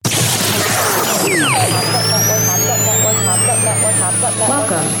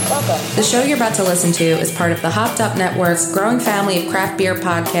Welcome. The show you're about to listen to is part of the Hopped Up Network's growing family of craft beer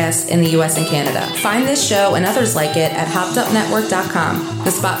podcasts in the U.S. and Canada. Find this show and others like it at hoppedupnetwork.com,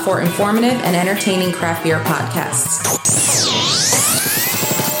 the spot for informative and entertaining craft beer podcasts.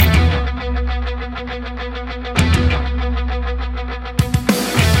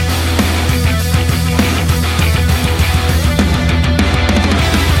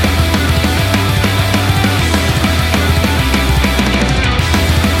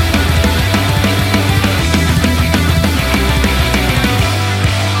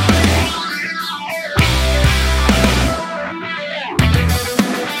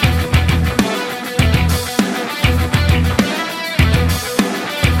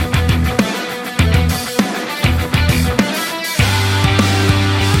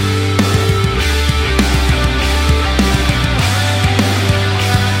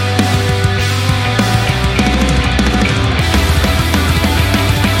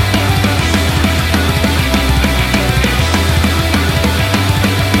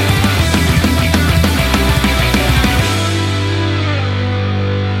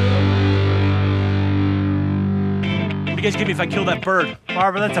 Give me if I kill that bird.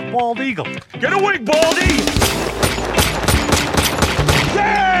 Barbara, that's a bald eagle. Get away, Baldy!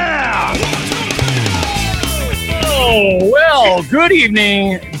 Yeah! Oh, well, good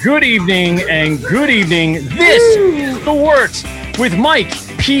evening, and good evening. This is The Wort with Mike,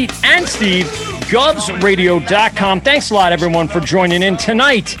 Pete, and Steve, GovsRadio.com. Thanks a lot, everyone, for joining in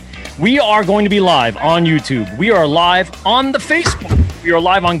tonight. We are going to be live on YouTube. We are live on the Facebook. We are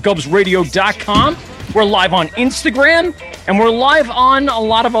live on GovsRadio.com. We're live on Instagram, and we're live on a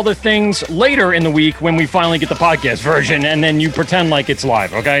lot of other things later in the week when we finally get the podcast version, and then you pretend like it's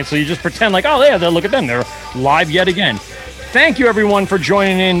live, okay? So you just pretend like, oh, yeah, look at them. They're live yet again. Thank you, everyone, for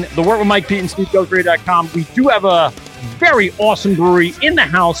joining in The Wort with Mike, Pete, and Steve, GovsRadio.com. We do have a very awesome brewery in the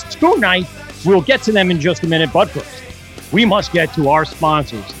house tonight. We'll get to them in just a minute, but first, we must get to our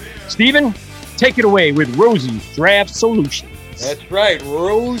sponsors. Steven, take it away with Rosie's Draft Solutions. That's right.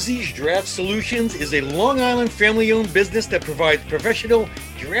 Rosie's Draft Solutions is a Long Island family-owned business that provides professional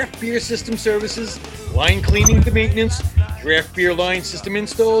draft beer system services, line cleaning to maintenance, draft beer line system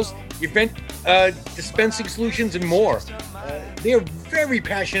installs, event dispensing solutions, and more. They are very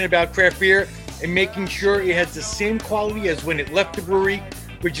passionate about craft beer and making sure it has the same quality as when it left the brewery,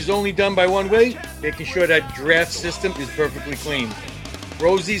 which is only done by one way, making sure that draft system is perfectly clean.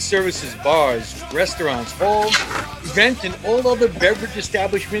 Rosie's services bars, restaurants, halls, event, and all other beverage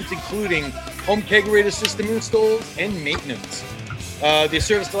establishments, including home kegerator system installs and maintenance. They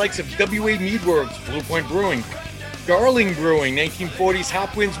service the likes of W.A. Meadworks, Blue Point Brewing, Darling Brewing, 1940s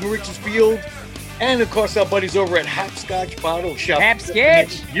Hopwinds, Mauritius Field, and of course our buddies over at Hopscotch Bottle Shop.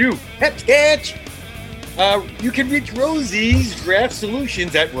 Hopscotch! Hopscotch! You can reach Rosie's Draft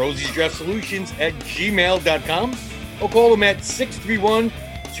Solutions at rosiesdraftsolutions@gmail.com. or call them at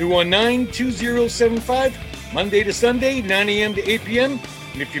 631-219-2075, Monday to Sunday, 9 a.m. to 8 p.m.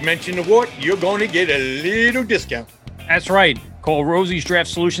 And if you mention the Wort, you're going to get a little discount. That's right. Call Rosie's Draft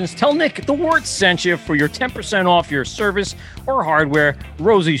Solutions. Tell Nick the Wort sent you for your 10% off your service or hardware,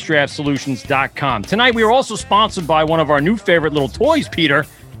 rosiesdraftsolutions.com. Tonight, we are also sponsored by one of our new favorite little toys, Peter.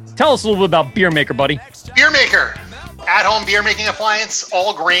 Tell us a little bit about Beer Maker, buddy. Beer Maker. At-home beer making appliance,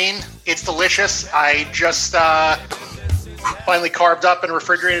 all grain. It's delicious. I just finally carved up and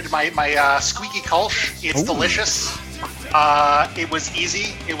refrigerated my squeaky Kolsch. It's delicious. It was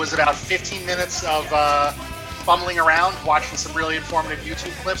easy. It was about 15 minutes of fumbling around, watching some really informative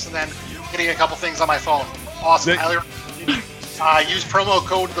YouTube clips, and then hitting a couple things on my phone. Awesome. Highly recommend. Use promo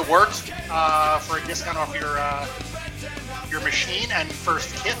code THEWORT for a discount off your machine and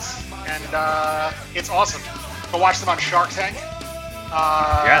first kits, and it's awesome. Go watch them on Shark Tank.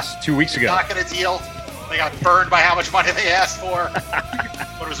 Yes, 2 weeks ago. Not going to deal. They got burned by how much money they asked for.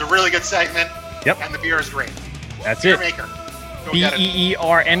 But it was a really good segment. Yep. And the beer is great. That's Beer it. Maker.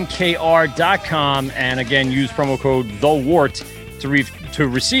 BEERMKR.com. And again, use promo code THEWORT to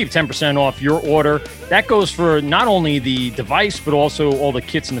receive 10% off your order. That goes for not only the device, but also all the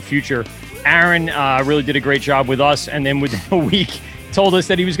kits in the future. Aaron really did a great job with us. And then within a week, told us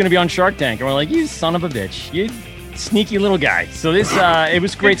that he was going to be on Shark Tank. And we're like, you son of a bitch. You sneaky little guy. So this, it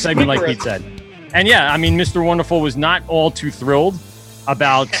was a great segment, like Pete said. And yeah, I mean, Mr. Wonderful was not all too thrilled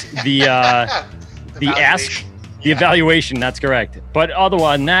about the ask, the evaluation. That's correct. But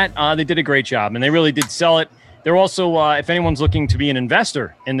otherwise than that, they did a great job, and they really did sell it. They're also, if anyone's looking to be an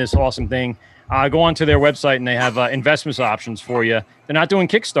investor in this awesome thing, go onto their website and they have investments options for you. They're not doing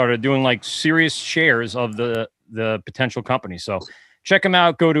Kickstarter, they're doing like serious shares of the potential company. So check them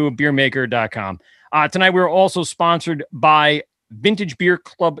out. Go to beermaker.com. Tonight, we're also sponsored by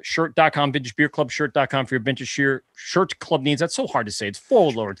VintageBeerClubShirt.com, VintageBeerClubShirt.com for your vintage shirt club needs. That's so hard to say. It's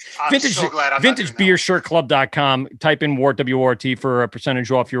four words. I'm so glad I'm not doing that. VintageBeerShirtClub.com. Type in Wort, WORT, for a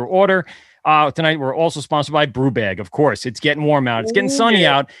percentage off your order. Tonight, we're also sponsored by Brewbag. Of course, it's getting warm out. It's getting sunny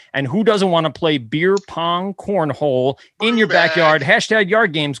out. And who doesn't want to play beer pong cornhole in your backyard? Hashtag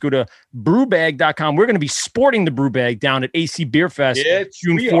yard games. Go to brewbag.com. We're going to be sporting the Brewbag down at AC Beer Fest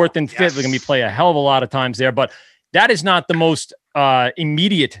June 4th and 5th. We're going to be playing a hell of a lot of times there. But that is not the most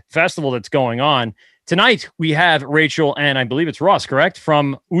immediate festival that's going on. Tonight, we have Rachel and I believe it's Russ, correct?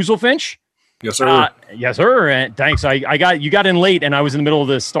 From Oozlefinch. Yes, sir. Yes, sir. And thanks. You got in late, and I was in the middle of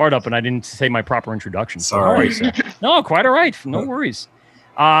the startup, and I didn't say my proper introduction. Sorry. No, quite all right. No worries.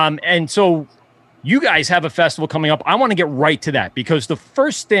 And so you guys have a festival coming up. I want to get right to that because the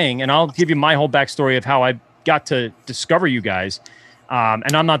first thing, and I'll give you my whole backstory of how I got to discover you guys.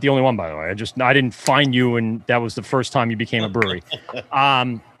 And I'm not the only one, by the way. I didn't find you, and that was the first time you became a brewery.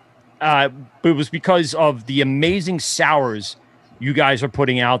 But it was because of the amazing sours you guys are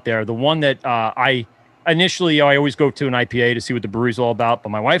putting out there. The one that I always go to an IPA to see what the brewery's all about, but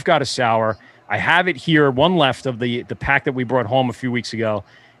my wife got a sour. I have it here, one left of the pack that we brought home a few weeks ago,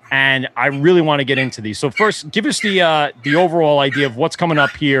 and I really want to get into these. So first, give us the overall idea of what's coming up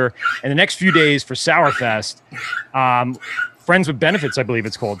here in the next few days for Sourfest. Friends with Benefits, I believe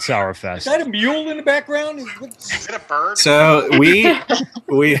it's called Sourfest. Is that a mule in the background? Is it a bird? So we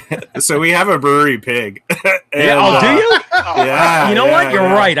have a brewery pig. Do you? Yeah. You know what? You're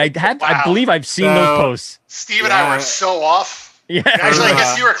right. I believe I've seen those posts. Steve and I were so off. Yeah. Actually, I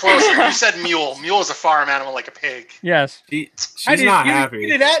guess you were closer. You said mule. Mule is a farm animal like a pig. Yes. She's not happy.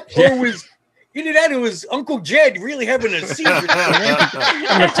 Either that or was Uncle Jed really having a seizure?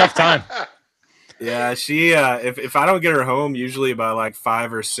 Having a tough time. Yeah, she if I don't get her home usually by like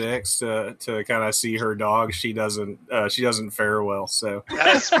 5 or 6 to kind of see her dog, she doesn't fare well. So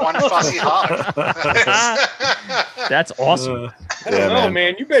that's one fussy hog. That's awesome. I don't know,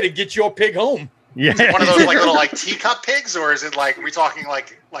 man. You better get your pig home. Yeah. Is it one of those like little like teacup pigs, or is it like we talking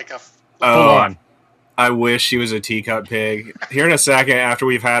like a full on? I wish she was a teacup pig. Here in a second, after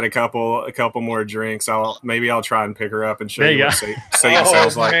we've had a couple more drinks, I'll try and pick her up and show you what Satan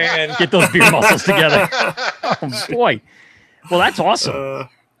sounds like. Man. Get those beer muscles together. Oh boy. Well, that's awesome. All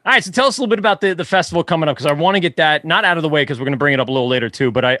right, so tell us a little bit about the festival coming up, because I want to get that not out of the way because we're going to bring it up a little later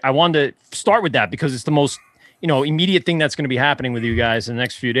too. But I wanted to start with that because it's the most immediate thing that's going to be happening with you guys in the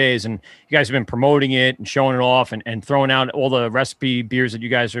next few days, and you guys have been promoting it and showing it off and throwing out all the recipe beers that you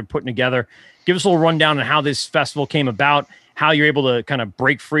guys are putting together. Give us a little rundown on how this festival came about, how you're able to kind of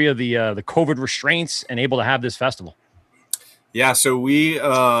break free of the COVID restraints and able to have this festival. Yeah, so we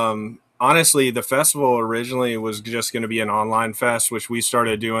honestly, the festival originally was just going to be an online fest, which we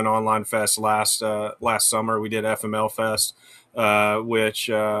started doing online fest last summer. We did FML Fest, which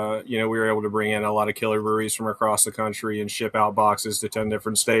we were able to bring in a lot of killer breweries from across the country and ship out boxes to 10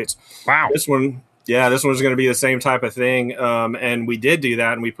 different states. Wow. This one was going to be the same type of thing. And we did do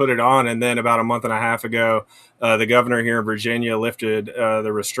that and we put it on. And then about a month and a half ago, the governor here in Virginia lifted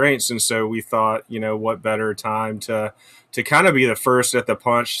the restraints. And so we thought, what better time to kind of be the first at the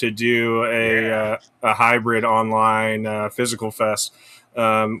punch to do a hybrid online physical fest.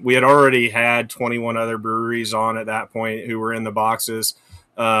 We had already had 21 other breweries on at that point who were in the boxes.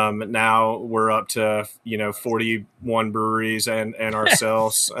 Now we're up to 41 breweries and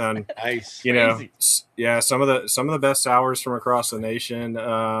ourselves, and nice. Some of the best sours from across the nation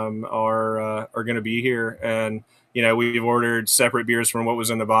are going to be here, and we've ordered separate beers from what was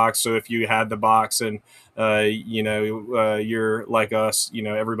in the box. So if you had the box and you're like us,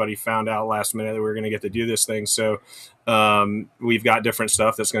 everybody found out last minute that we were going to get to do this thing. So we've got different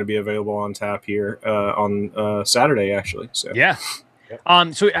stuff that's going to be available on tap here on Saturday, actually. So yeah.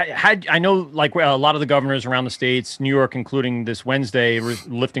 So I know like a lot of the governors around the states, New York, including this Wednesday,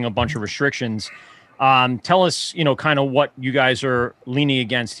 lifting a bunch of restrictions. Tell us, kind of what you guys are leaning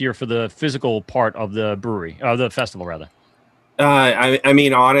against here for the physical part of the brewery, the festival rather. I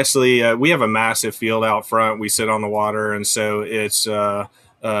mean, honestly, we have a massive field out front. We sit on the water, and so it's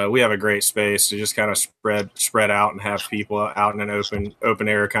we have a great space to just kind of spread out and have people out in an open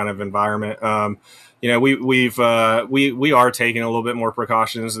air kind of environment. We are taking a little bit more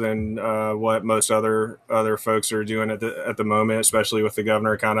precautions than what most other folks are doing at the moment, especially with the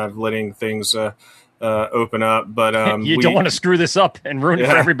governor kind of letting things open up. But you don't want to screw this up and ruin it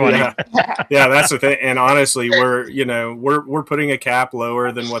for everybody. Yeah, that's the thing. And honestly, we're putting a cap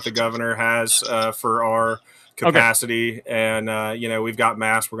lower than what the governor has for our capacity. Okay. And we've got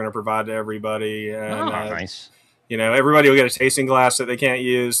masks we're going to provide to everybody. And nice. everybody will get a tasting glass that they can't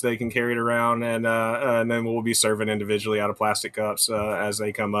use. They can carry it around, and then we'll be serving individually out of plastic cups as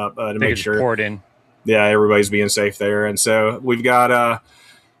they come up to make sure. Pour it in. Yeah, everybody's being safe there. And so we've got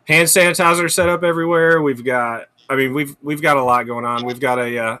hand sanitizer set up everywhere. We've got a lot going on. We've got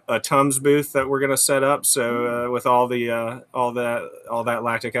a Tums booth that we're going to set up. So with all that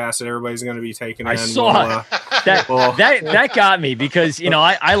lactic acid, everybody's going to be taking. I saw that got me because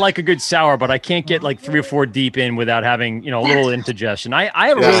I like a good sour, but I can't get like 3 or 4 deep in without having a little indigestion. I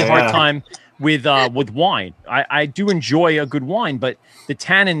have a really hard time with wine. I do enjoy a good wine, but the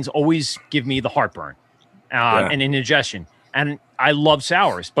tannins always give me the heartburn and indigestion. And I love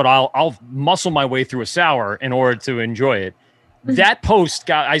sours, but I'll muscle my way through a sour in order to enjoy it. That post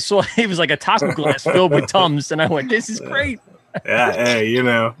I saw it was like a taco glass filled with Tums, and I went, "This is great." Yeah,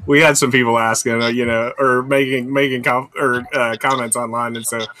 hey, we had some people asking, or making comments online, and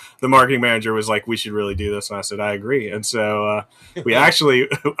so the marketing manager was like, "We should really do this," and I said, "I agree." And so we actually,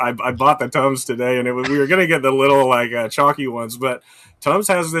 I bought the Tums today, and we were gonna get the little chalky ones, but Tums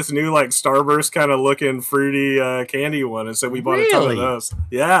has this new Starburst kind of looking fruity candy one, and so we bought a ton of those.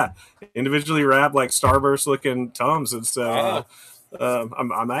 Yeah, individually wrapped Starburst looking Tums, and so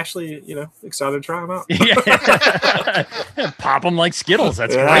I'm actually excited to try them out. Yeah. Pop them like Skittles.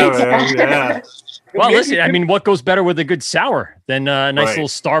 That's great. Man, yeah. Well, listen, what goes better with a good sour than a nice little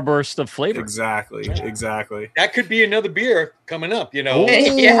starburst of flavor? Exactly. That could be another beer coming up. Yeah.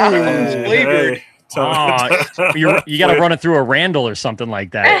 Flavored. You got to run it through a Randall or something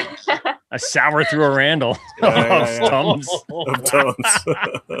like that. A sour through a Randall of Tums.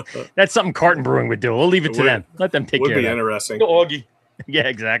 That's something Carton Brewing would do. We'll leave it to them. Let them take care of it. Would be interesting. Augie. Yeah,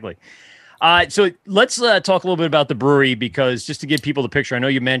 exactly. So let's talk a little bit about the brewery, because just to give people the picture, I know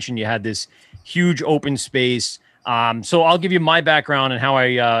you mentioned you had this huge open space. So I'll give you my background and how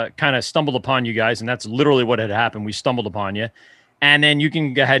I kind of stumbled upon you guys, and that's literally what had happened. We stumbled upon you. And then you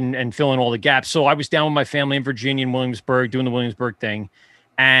can go ahead and fill in all the gaps. So I was down with my family in Virginia and Williamsburg doing the Williamsburg thing.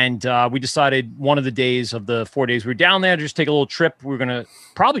 And we decided one of the days of the 4 days we were down there to just take a little trip. We were going to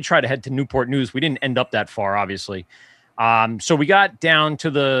probably try to head to Newport News. We didn't end up that far, obviously. So we got down to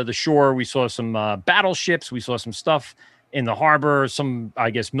the shore. We saw some battleships. We saw some stuff in the harbor, some,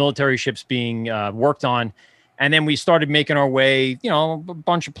 I guess, military ships being worked on. And then we started making our way, a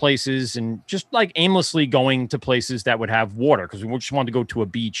bunch of places and just aimlessly going to places that would have water, because we just wanted to go to a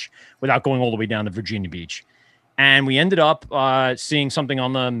beach without going all the way down to Virginia Beach. And we ended up seeing something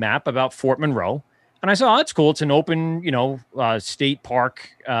on the map about Fort Monroe. And I said, oh, that's cool. It's an open, state park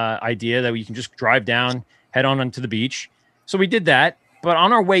idea that we can just drive down, head on onto the beach. So we did that. But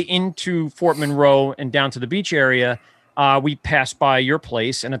on our way into Fort Monroe and down to the beach area, we passed by your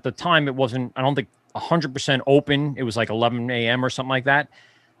place. And at the time, it wasn't, I don't think, 100% open. It was 11 a.m. or something like that.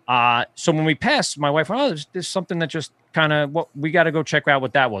 So when we passed, my wife went, oh, there's something that just kind of, we got to go check out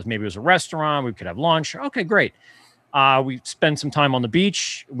what that was. Maybe it was a restaurant. We could have lunch. Okay, great. We spend some time on the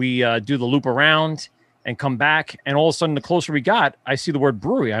beach. We do the loop around and come back. And all of a sudden, the closer we got, I see the word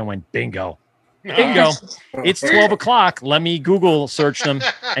brewery. I went, bingo. It's 12 o'clock. Let me Google search them.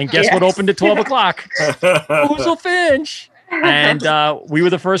 And guess what opened at 12 o'clock? Oozlefinch. And we were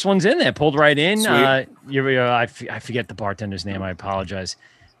the first ones in there, pulled right in. I forget the bartender's name. I apologize.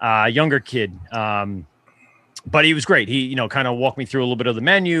 Younger kid. But he was great. He, kind of walked me through a little bit of the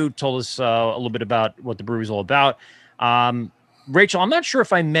menu, told us a little bit about what the brewery's all about. Rachel, I'm not sure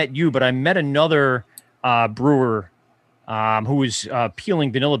if I met you, but I met another brewer who was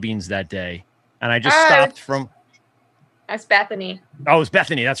peeling vanilla beans that day. And I just stopped from... That's Bethany. Oh, it was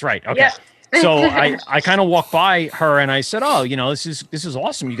Bethany. That's right. Okay. Yeah. So I kind of walked by her and I said, oh, this is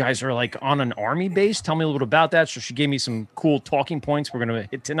awesome. You guys are on an army base. Tell me a little bit about that. So she gave me some cool talking points we're going to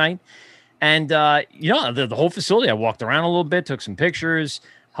hit tonight. And, the whole facility, I walked around a little bit, took some pictures,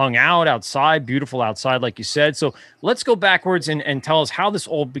 hung out outside, beautiful outside, like you said. So let's go backwards and tell us how this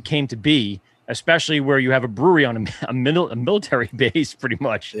all became to be, especially where you have a brewery on a military base, pretty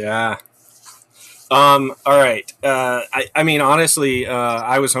much. Yeah. All right. I mean, honestly,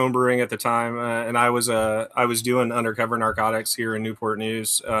 I was homebrewing at the time, and I was doing undercover narcotics here in Newport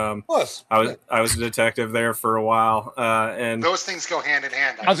News. I was a detective there for a while, and those things go hand in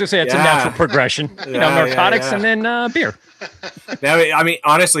hand. I was gonna say it's a natural progression. Narcotics and then beer. Now, I mean,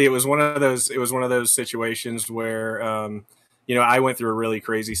 honestly, it was one of those situations where, I went through a really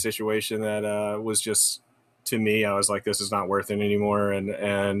crazy situation that was just. To me, I was like, this is not worth it anymore.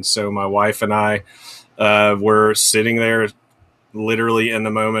 And so my wife and I were sitting there literally in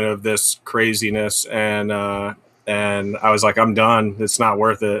the moment of this craziness. And I was like, I'm done. It's not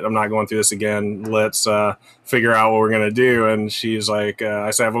worth it. I'm not going through this again. Let's figure out what we're going to do. And she's like,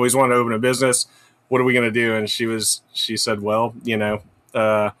 I said, I've always wanted to open a business. what are we going to do? And she said, well,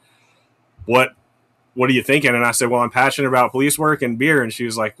 what are you thinking? And I said, well, I'm passionate about police work and beer. And she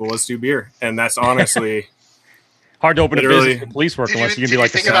was like, well, let's do beer. And that's honestly hard to open a literally business for police work unless you can did be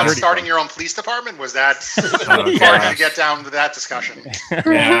like you think a about security starting guard. your own police department? Was that Oh, hard to gosh. get down to that discussion?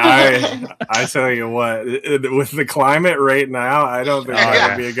 Yeah, I tell you what, with the climate right now, I don't think that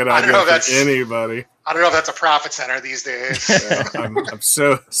would be a good I don't idea know, for that's- anybody. I don't know if that's a profit center these days. Yeah, I'm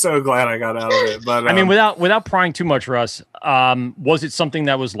so glad I got out of it. But I mean, without prying too much, Russ, was it something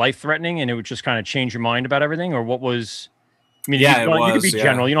that was life threatening and it would just kind of change your mind about everything, or what was? I mean, Yeah, you could be it was,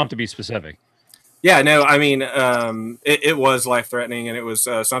 general. You don't have to be specific. yeah, no, I mean, it was life threatening, and it was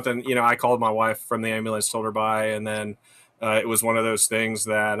something. I called my wife from the ambulance, told her bye, and then it was one of those things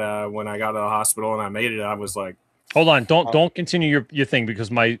that when I got to the hospital and I made it, I was like, Hold on, don't continue your thing because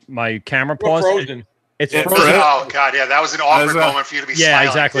my camera paused. Frozen. It's Yeah, frozen. Oh God, yeah, that was an awkward moment for you to be Yeah, smiling.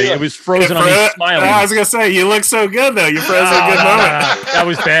 exactly. Yeah. It was frozen on me smiling. I was gonna say, you look so good though. You froze a good moment. That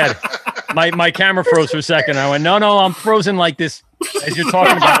was bad. My camera froze for a second. I went, no, I'm frozen like this as you're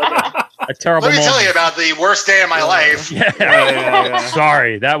talking about a terrible Let me moment. tell you about the worst day of my life. Yeah. Yeah.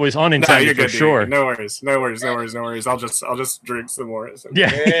 Sorry, that was No, unintended you're for good. Dude. sure. No worries. I'll just drink some more. Yeah.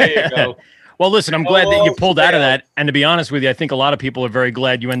 There you go. Well, listen, I'm glad that you Oh, pulled out of yeah. that. And to be honest with you, I think a lot of people are very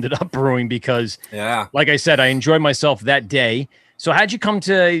glad you ended up brewing because, Yeah. like I said, I enjoyed myself that day. So how'd you come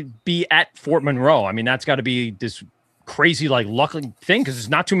to be at Fort Monroe? I mean, that's got to be this crazy, like, lucky thing because there's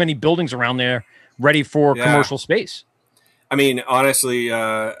not too many buildings around there ready for Yeah. commercial space. I mean, honestly,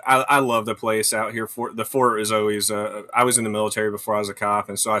 I love the place out here. The fort is always. I was in the military before I was a cop,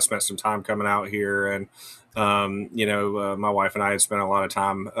 and so I spent some time coming out here. And my wife and I had spent a lot of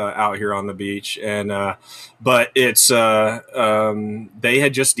time out here on the beach. And but it's they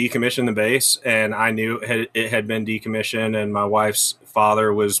had just decommissioned the base, and I knew it had been decommissioned. And my wife's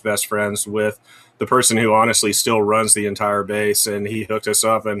father was best friends with the person who honestly still runs the entire base, and he hooked us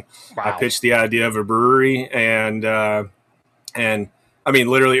up. And I Wow. pitched the idea of a brewery, and I mean,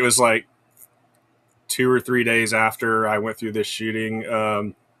 literally, it was like 2 or 3 days after I went through this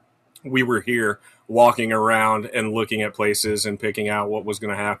shooting. We were here walking around and looking at places and picking out what was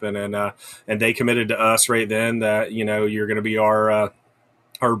going to happen. And they committed to us right then that, you're going to be our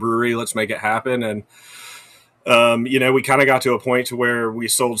brewery. Let's make it happen. And, we kind of got to a point to where we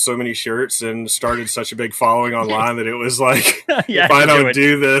sold so many shirts and started such a big following online that it was like, Yeah, if I you do don't it.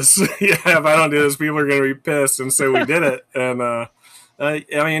 do this, if I don't do this, people are going to be pissed. And so we did it. And, I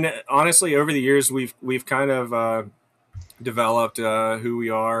mean, honestly, over the years, we've kind of, developed who we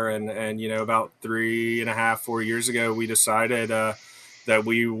are, and about 3.5-4 years ago we decided that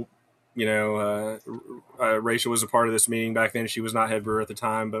we Rachel was a part of this meeting back then. She was not head brewer at the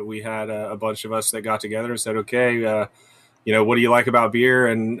time, but we had a bunch of us that got together and said, okay, what do you like about beer,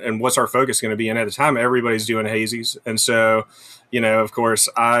 and what's our focus going to be? And at the time everybody's doing hazies, and so of course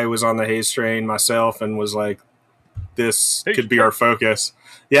I was on the haze train myself and was like, this could be our focus.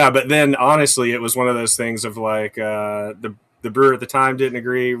 Yeah, but then honestly, it was one of those things of like the brewer at the time didn't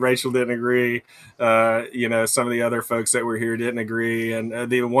agree. Rachel didn't agree. Some of the other folks that were here didn't agree. And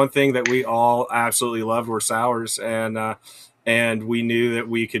the one thing that we all absolutely loved were sours, and we knew that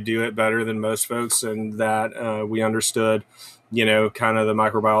we could do it better than most folks, and that we understood, kind of the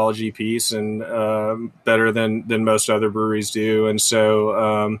microbiology piece and better than most other breweries do. And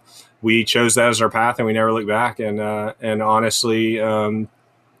so we chose that as our path, and we never looked back. And honestly,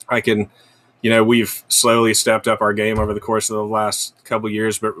 I can, we've slowly stepped up our game over the course of the last couple of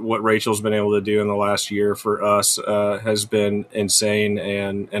years, but what Rachel's been able to do in the last year for us has been insane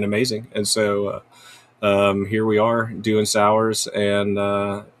and amazing. And so here we are doing sours,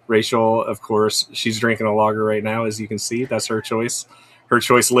 and Rachel, of course, she's drinking a lager right now, as you can see. That's her choice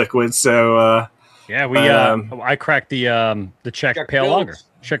liquid. So yeah, I cracked the Czech Czech pale Pils. lager.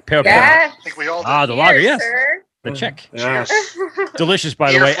 Czech pale. Yeah. I think we all did. Ah, the lager, Cheers, yes, sir. the Czech. yeah. Delicious,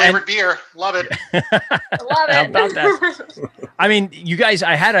 by the beer way. And flavored beer, love it. I love it. How about that? I mean, you guys,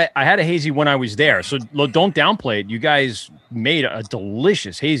 I had a hazy when I was there, so don't downplay it. You guys made a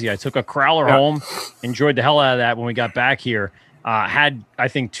delicious hazy. I took a crowler home, enjoyed the hell out of that when we got back here. Had, I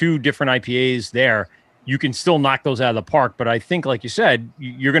think, 2 different IPAs there. You can still knock those out of the park, but I think, like you said,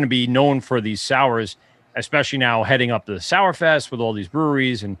 you're going to be known for these sours, especially now heading up the Sourfest with all these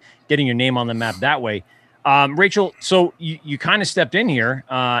breweries and getting your name on the map that way. Rachel, so you kind of stepped in here,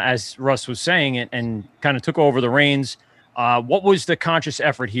 as Russ was saying, and kind of took over the reins. What was the conscious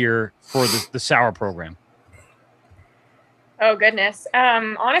effort here for the sour program? Oh, goodness.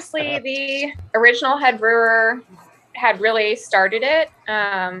 Honestly, the original head brewer had really started it.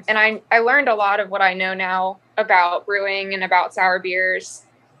 And I learned a lot of what I know now about brewing and about sour beers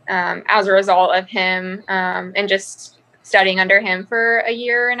as a result of him and just studying under him for a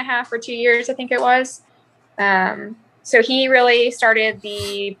year and a half or 2 years, I think it was. So he really started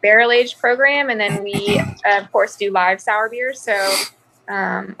the barrel aged program, and then we, of course, do live sour beers. So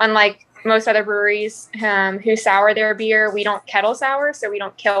unlike most other breweries who sour their beer, we don't kettle sour, so we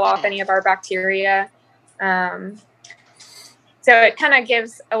don't kill off any of our bacteria. So it kind of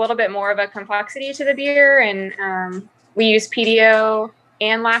gives a little bit more of a complexity to the beer, and we use PDO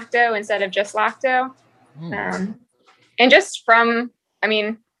and lacto instead of just lacto. And just from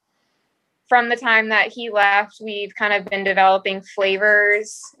the time that he left, we've kind of been developing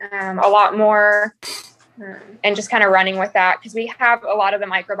flavors a lot more and just kind of running with that because we have a lot of the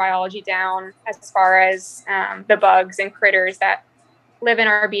microbiology down as far as the bugs and critters that live in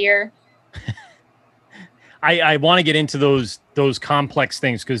our beer. I want to get into those complex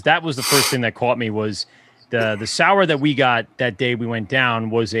things because that was the first thing that caught me was the sour that we got that day we went down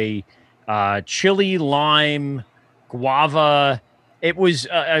was a chili, lime, guava. It was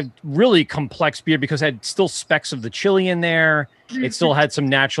a really complex beer because it had still specks of the chili in there. It still had some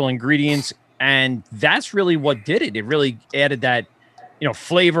natural ingredients, and that's really what did it. It really added that,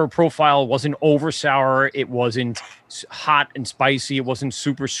 flavor profile. It wasn't over sour. It wasn't hot and spicy. It wasn't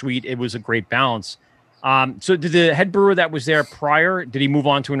super sweet. It was a great balance. So did the head brewer that was there prior, did he move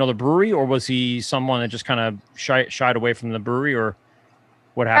on to another brewery, or was he someone that just kind of shied away from the brewery, or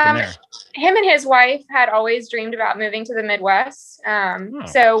what happened there? Him and his wife had always dreamed about moving to the Midwest.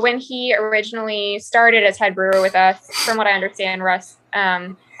 So when he originally started as head brewer with us, from what I understand, Russ,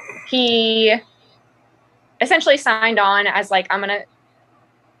 he essentially signed on as like, I'm going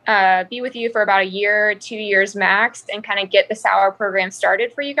to be with you for about a year, 2 years max, and kind of get the sour program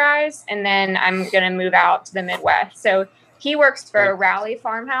started for you guys. And then I'm going to move out to the Midwest. So he works for Raleigh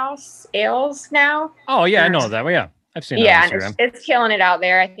Farmhouse Ales now. Oh yeah, I know that. Well, yeah. I've seen that. Yeah, and it's killing it out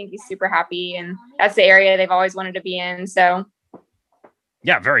there. I think he's super happy, and that's the area they've always wanted to be in. So,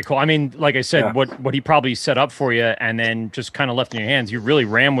 yeah, very cool. I mean, like I said, what he probably set up for you, and then just kind of left in your hands. You really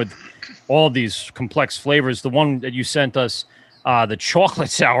ran with all these complex flavors. The one that you sent us, the chocolate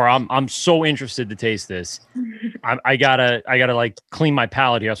sour. I'm so interested to taste this. I gotta like clean my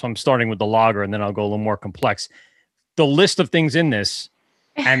palate here, so I'm starting with the lager, and then I'll go a little more complex. The list of things in this.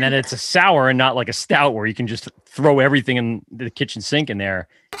 And then it's a sour and not like a stout where you can just throw everything in the kitchen sink in there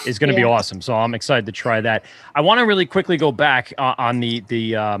is going to be awesome. So I'm excited to try that. I want to really quickly go back on the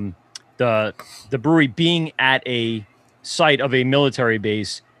brewery being at a site of a military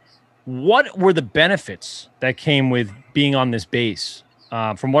base. What were the benefits that came with being on this base?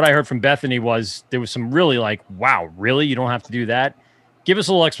 From what I heard from Bethany was there was some really like, wow, really? You don't have to do that? Give us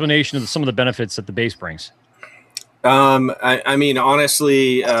a little explanation of some of the benefits that the base brings. I mean,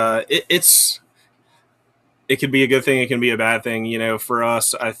 honestly, it could be a good thing. It can be a bad thing. For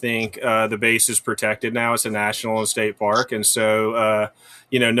us, I think, the base is protected now. It's a national and state park. And so,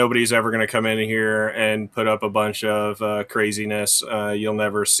 nobody's ever going to come in here and put up a bunch of, craziness. You'll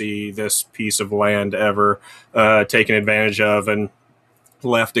never see this piece of land ever, taken advantage of and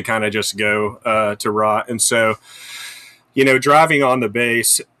left to kind of just go, to rot. And so, driving on the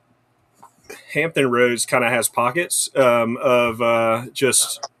base, Hampton Roads kind of has pockets of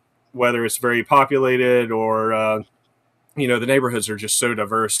just whether it's very populated or, the neighborhoods are just so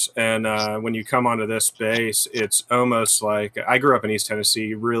diverse. And when you come onto this base, it's almost like I grew up in East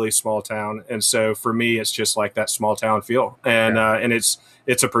Tennessee, really small town. And so for me, it's just like that small town feel. And and it's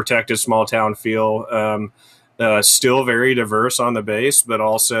a protected small town feel. Still very diverse on the base, but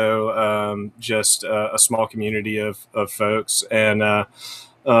also just a small community of folks. And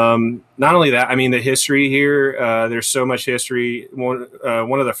not only that, I mean, the history here, there's so much history. One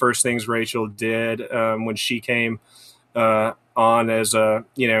of the first things Rachel did when she came on as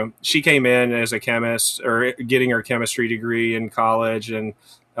she came in as a chemist or getting her chemistry degree in college. And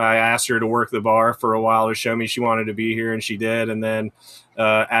I asked her to work the bar for a while to show me she wanted to be here, and she did. And then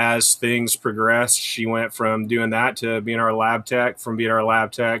as things progressed, she went from doing that to being our lab tech, from being our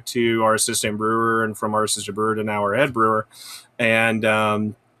lab tech to our assistant brewer, and from our assistant brewer to now our head brewer. And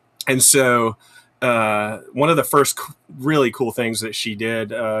so one of the first really cool things that she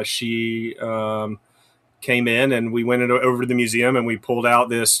did, she came in and we went over to the museum and we pulled out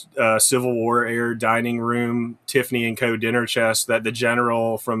this Civil War era dining room Tiffany & Co. dinner chest that the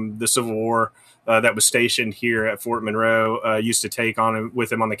general from the Civil War that was stationed here at Fort Monroe used to take on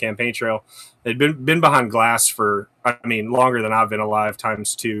with him on the campaign trail. They'd been behind glass for, longer than I've been alive,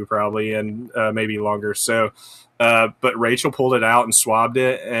 ×2 probably, and maybe longer. So, but Rachel pulled it out and swabbed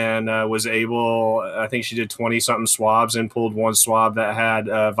it and was able, I think she did 20 something swabs and pulled one swab that had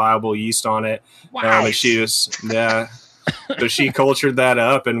viable yeast on it. Wow. And she was, So she cultured that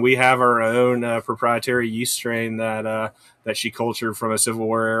up, and we have our own proprietary yeast strain that she cultured from a Civil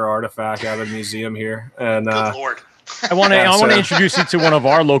War era artifact out of the museum here. And Good Lord. I want to introduce you to one of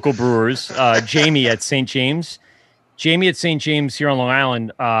our local brewers, Jamie at St. James. Jamie at St. James here on Long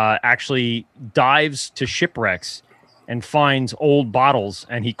Island actually dives to shipwrecks and finds old bottles,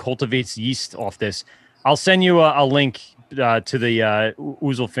 and he cultivates yeast off this. I'll send you a link to the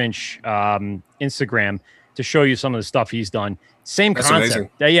Oozlefinch Instagram to show you some of the stuff he's done. Same That's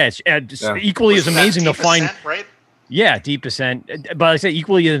concept. amazing. It's equally as amazing to find. Descent, right? Yeah, deep descent. But I say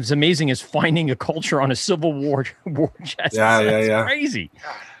equally as amazing as finding a culture on a Civil War chest. That's crazy.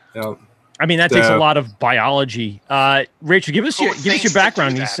 Yeah. I mean, that takes a lot of biology. Rachel, give us your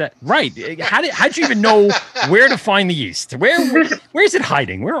background. You said right. How'd you even know where to find the yeast? Where is it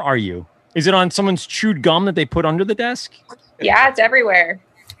hiding? Where are you? Is it on someone's chewed gum that they put under the desk? Yeah, it's everywhere.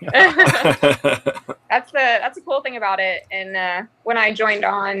 That's the cool thing about it. And when I joined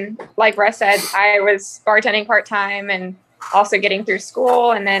on, like Russ said, I was bartending part-time and also getting through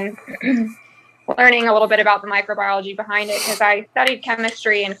school, and then learning a little bit about the microbiology behind it, because I studied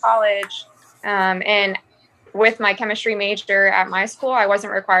chemistry in college. And with my chemistry major at my school, I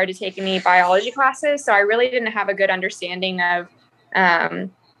wasn't required to take any biology classes. So I really didn't have a good understanding of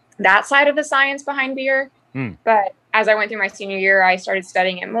that side of the science behind beer. But as I went through my senior year, I started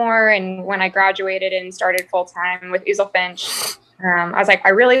studying it more. And when I graduated and started full time with Oozlefinch, I was like, I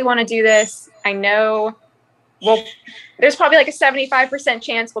really want to do this. I know, well, there's probably like a 75%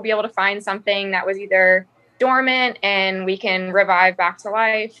 chance we'll be able to find something that was either dormant and we can revive back to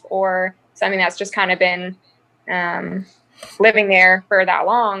life, or something that's just kind of been living there for that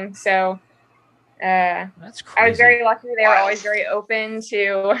long. So that's crazy. I was very lucky. They were always very open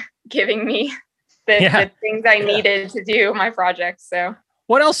to giving me the things I needed to do my projects. So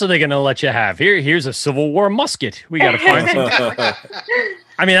what else are they going to let you have? Here's a Civil War musket. We got to find some.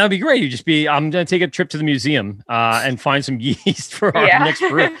 I mean, that'd be great. I'm going to take a trip to the museum and find some yeast for our next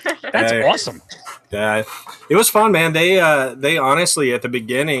brew. That's awesome. Yeah, it was fun, man. They honestly, at the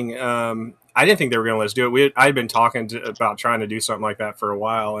beginning, I didn't think they were going to let us do it. I'd been talking about trying to do something like that for a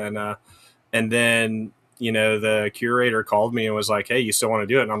while. And then, the curator called me and was like, hey, you still want to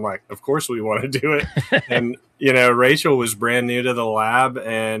do it? And I'm like, of course we want to do it. And, Rachel was brand new to the lab,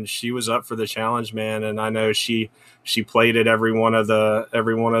 and she was up for the challenge, man. And I know she plated every one of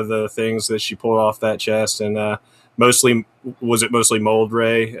the things that she pulled off that chest. And mostly mold,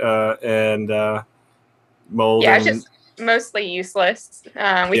 Ray, and mold? Yeah, it's just mostly useless.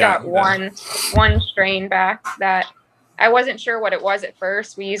 We got one strain back that I wasn't sure what it was at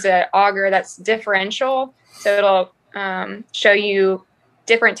first. We use an auger that's differential, so it'll show you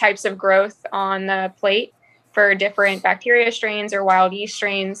different types of growth on the plate for different bacteria strains or wild yeast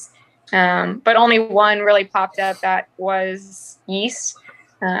strains. But only one really popped up that was yeast.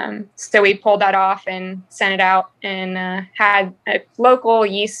 So we pulled that off and sent it out, and had a local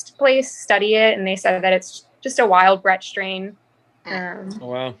yeast place study it, and they said that it's just a wild Brett strain.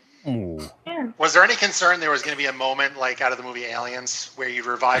 Wow. Ooh. Yeah. Was there any concern there was going to be a moment like out of the movie Aliens where you'd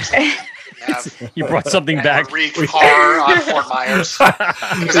revive something? You brought something back. Wreak horror on Fort Myers.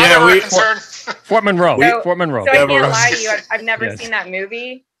 Was that ever a concern? Fort Monroe. Fort Monroe. So I can't lie to you. I've never seen that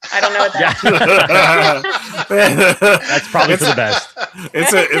movie. I don't know what That's probably for the best.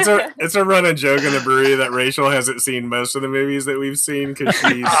 It's a running joke in the brewery that Rachel hasn't seen most of the movies that we've seen, because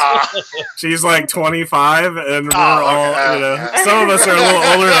she's like 25, and we're all some of us are a little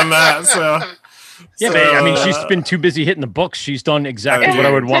older than that. So but I mean, she's been too busy hitting the books. She's done exactly what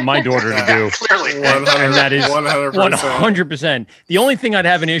I would want my daughter to do. Clearly, and that is 100%. The only thing I'd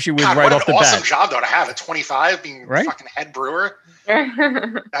have an issue with right off the bat. Awesome job though to have at 25 being fucking head brewer.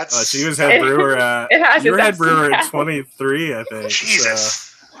 That's she was head brewer at you were head brewer at 23, I think.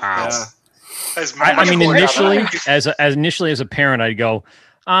 Jesus. So, wow. Yeah. I mean, initially as a parent, I'd go,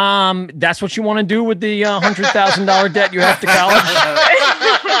 that's what you want to do with the $100,000 debt you have to college?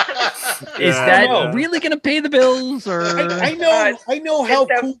 Is that really going to pay the bills? Or I know how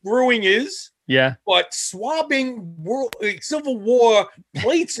cool brewing is. Yeah, but swabbing Civil War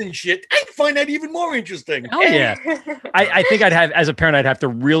plates and shit, I find that even more interesting. Oh yeah, I think as a parent, I'd have to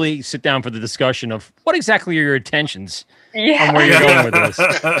really sit down for the discussion of what exactly are your intentions and where you're going with this.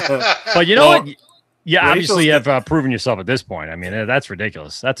 But you know what? You obviously have proven yourself at this point. I mean, that's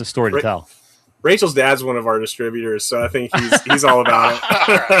ridiculous. That's a story to tell. Rachel's dad's one of our distributors, so I think he's all about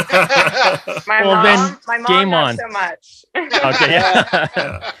it. My mom not so much. Okay,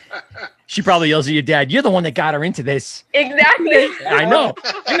 yeah. She probably yells at your dad, "You're the one that got her into this." Exactly. I know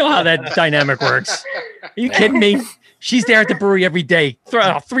how that dynamic works. Are you kidding me? She's there at the brewery every day,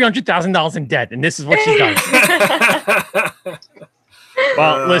 $300,000 in debt, and this is what she does.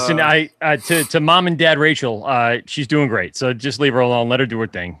 Well, listen, to mom and dad Rachel, she's doing great. So just leave her alone. Let her do her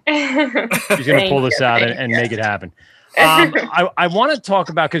thing. She's going to pull this out and make it happen. I want to talk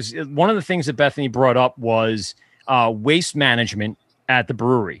about, because one of the things that Bethany brought up was waste management at the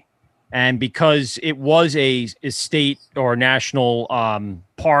brewery. And because it was a state or national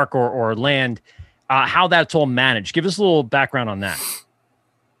park or land, how that's all managed. Give us a little background on that.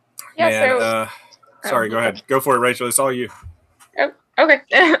 Yeah. Man, sorry, go ahead. Go for it, Rachel. It's all you. Oh, okay.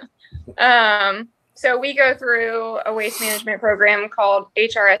 So we go through a waste management program called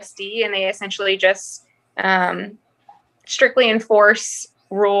HRSD, and they essentially just strictly enforce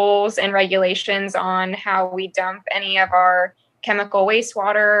rules and regulations on how we dump any of our chemical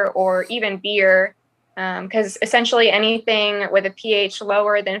wastewater or even beer. Because essentially anything with a pH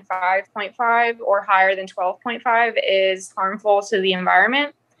lower than 5.5 or higher than 12.5 is harmful to the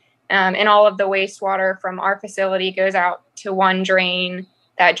environment. And all of the wastewater from our facility goes out to one drain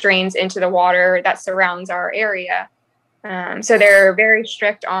that drains into the water that surrounds our area. So they're very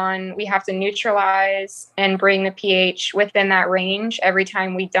strict on, we have to neutralize and bring the pH within that range every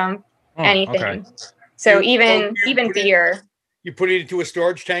time we dump anything. Okay. So even beer. You put it into a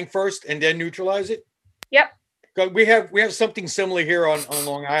storage tank first and then neutralize it? Yep. We have something similar here on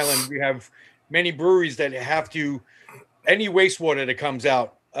Long Island. We have many breweries that have to, any wastewater that comes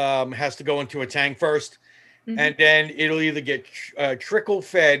out has to go into a tank first, and then it'll either get trickle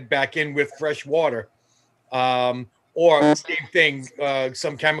fed back in with fresh water, or same thing.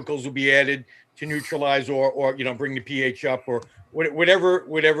 Some chemicals will be added to neutralize or bring the pH up, or whatever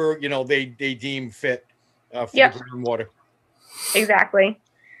they deem fit for the groundwater. Exactly.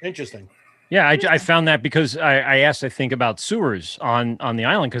 Interesting. Yeah, I found that because I asked, I think, about sewers on the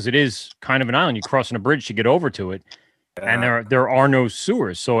island, because it is kind of an island. You cross on a bridge to get over to it, and there are no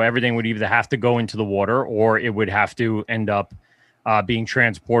sewers. So everything would either have to go into the water, or it would have to end up being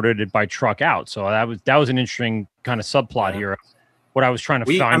transported by truck out. So that was an interesting kind of subplot here. What I was trying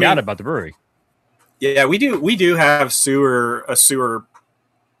to find out about the brewery. Yeah, we do have a sewer,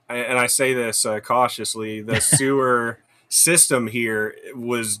 and I say this cautiously. The sewer system here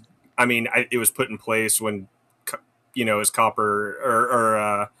was. It was put in place when, as copper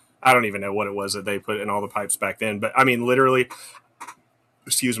or I don't even know what it was that they put in all the pipes back then. But literally,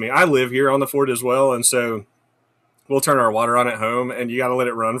 excuse me, I live here on the fort as well. And so we'll turn our water on at home, and you got to let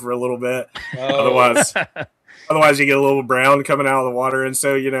it run for a little bit. Otherwise you get a little brown coming out of the water. And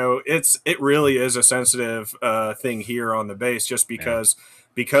so, it really is a sensitive thing here on the base, just because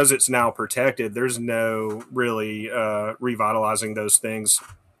it's now protected. There's no really revitalizing those things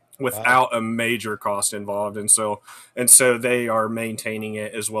without a major cost involved. And so they are maintaining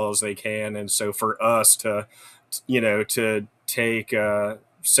it as well as they can. And so for us to take a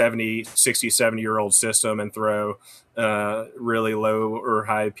 70-year-old system and throw really low or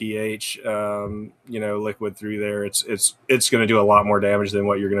high pH, liquid through there, it's going to do a lot more damage than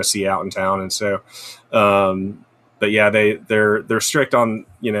what you're going to see out in town. And so, but yeah, they're strict on,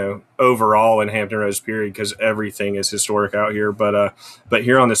 overall in Hampton Roads period, because everything is historic out here. But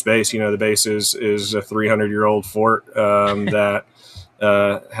here on this base, the base is a 300-year-old fort that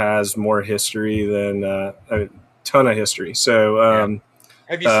has more history than a ton of history. So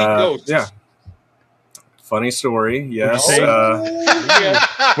have you seen ghosts? Yeah. Funny story. Yes.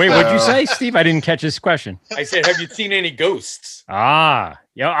 Wait, what'd you say, Steve? I didn't catch this question. I said, have you seen any ghosts? Yeah.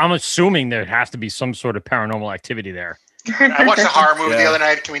 I'm assuming there has to be some sort of paranormal activity there. I watched a horror movie the other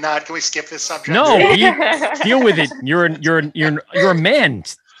night. Can we skip this subject? No, deal with it. You're a man,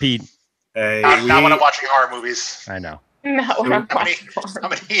 Pete. Hey, not when I'm watching horror movies. I know. No, I'm an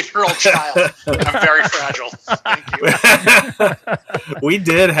 8-year-old child. I'm very fragile. Thank you. We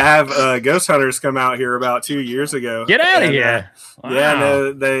did have ghost hunters come out here about 2 years ago. Get out of here! Wow. Yeah,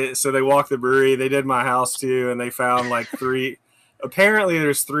 no, they walked the brewery. They did my house too, and they found like 3. Apparently,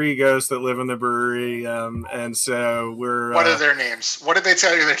 there's 3 ghosts that live in the brewery, and so we're. What are their names? What did they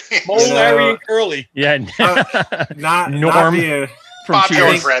tell you their names? Mole, Larry, and Curly. Yeah, not Norm from Bob, Joe,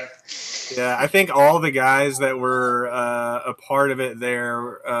 and Fred. Yeah, I think all the guys that were a part of it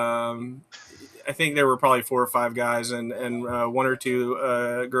there, I think there were probably 4 or 5 guys and 1 or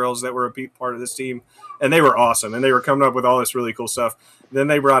 2 girls that were a part of this team, and they were awesome, and they were coming up with all this really cool stuff. Then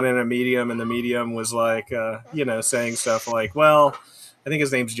they brought in a medium, and the medium was like, saying stuff like, well, I think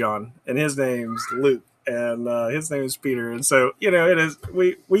his name's John, and his name's Luke, and his name is Peter. And so, it is,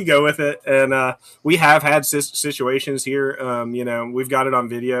 we go with it. And we have had situations here, we've got it on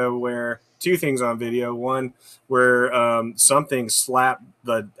video where two things on video. One where something slapped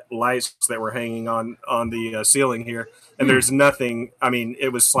the lights that were hanging on the ceiling here, and there's nothing. I mean, it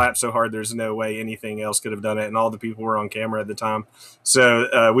was slapped so hard, there's no way anything else could have done it, and all the people were on camera at the time.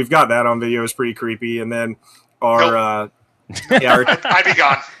 So we've got that on video. It's pretty creepy. And then our I'd be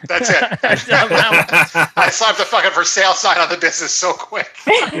gone. That's it. I slapped the fucking for sale sign on the business so quick.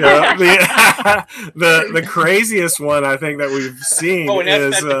 The craziest one I think that we've seen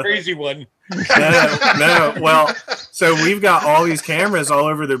that's is the crazy one. No. Well, so we've got all these cameras all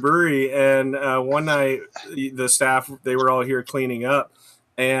over the brewery, and one night the staff, they were all here cleaning up,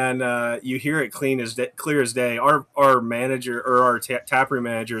 and you hear it clear as day. Our manager, or our taproom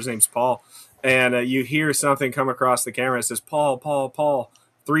manager, his name's Paul. And you hear something come across the camera. It says, Paul, Paul, Paul,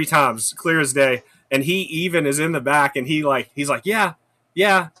 3 times, clear as day. And he even is in the back, and he's like, yeah,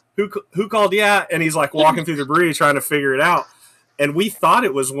 who called? Yeah. And he's like walking through the brewery trying to figure it out. And we thought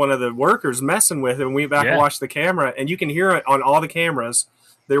it was one of the workers messing with him. We went back and watched the camera, and you can hear it on all the cameras.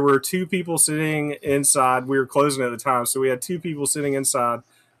 There were 2 people sitting inside. We were closing at the time, so we had 2 people sitting inside.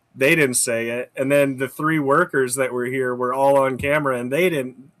 They didn't say it. And then the 3 workers that were here were all on camera, and they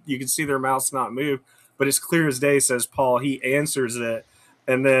didn't. You can see their mouths not move, but it's clear as day, says Paul. He answers it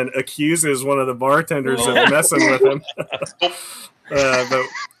and then accuses one of the bartenders of messing with him.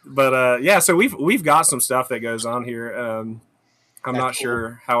 So we've got some stuff that goes on here. I'm not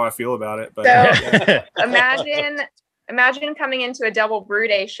sure how I feel about it, but imagine coming into a double brew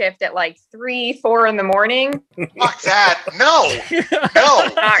day shift at like 3-4 in the morning. Fuck that. No.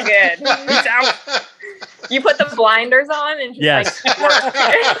 Not good. He's out. You put the blinders on and just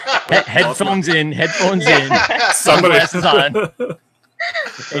headphones in, sunglasses on.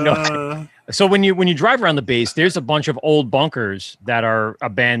 So when you drive around the base, there's a bunch of old bunkers that are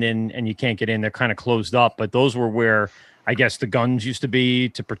abandoned and you can't get in. They're kind of closed up, but those were where I guess the guns used to be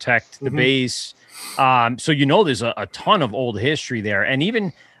to protect the base. So there's a ton of old history there, and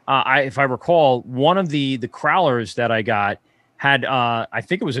even if I recall, one of the crowlers that I got had I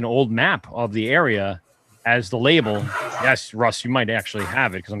think it was an old map of the area as the label. Yes, Russ, you might actually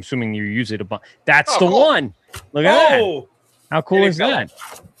have it because I'm assuming you use it a bunch. That's the cool one. Look at that. How cool is that?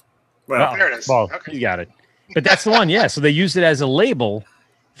 Well, there it is. Well, you got it. But that's the one. Yeah. So they used it as a label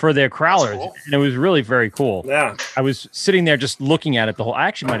for their crowlers, and it was really very cool. Yeah. I was sitting there just looking at it the whole. I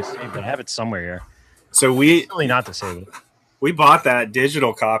actually might have saved it. I have it somewhere here. So really not to save it. We bought that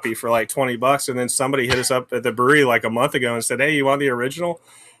digital copy for like $20, and then somebody hit us up at the brewery like a month ago and said, "Hey, you want the original?"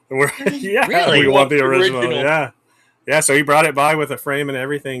 And we're really? We want the original. Yeah. So he brought it by with a frame and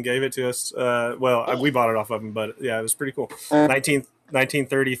everything, gave it to us. We bought it off of him, but yeah, it was pretty cool.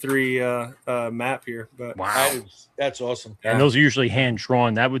 1933 map here. But wow, that's awesome. And those are usually hand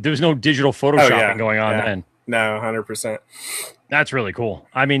drawn. There was no digital photoshopping going on then. No, 100%. That's really cool.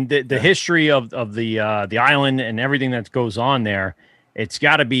 I mean, the history of the island and everything that goes on there, it's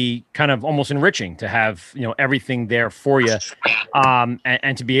got to be kind of almost enriching to have everything there for you,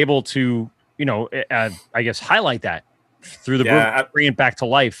 and to be able to I guess highlight that through the brew, bring it back to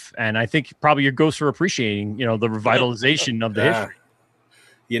life. And I think probably your ghosts are appreciating the revitalization of the history.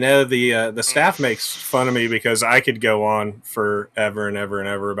 The staff makes fun of me because I could go on forever and ever and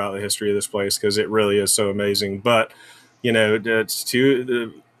ever about the history of this place because it really is so amazing. But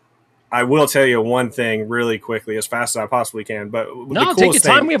I will tell you one thing really quickly, as fast as I possibly can. But take your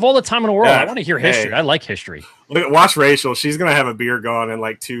time. We have all the time in the world. I want to hear history. I like history. Watch Rachel. She's going to have a beer gone in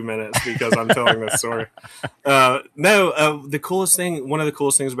like 2 minutes because I'm telling this story. The coolest thing, one of the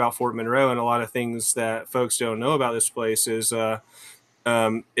coolest things about Fort Monroe, and a lot of things that folks don't know about this place is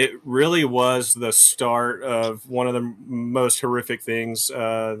it really was the start of one of the most horrific things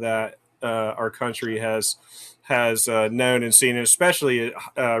that our country has known and seen, and especially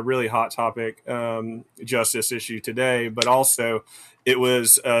a really hot topic justice issue today, but also it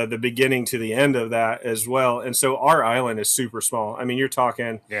was the beginning to the end of that as well. And so our island is super small. I mean, you're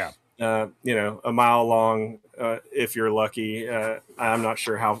talking, a mile long if you're lucky. I'm not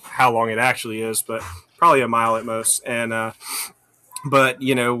sure how long it actually is, but probably a mile at most. And but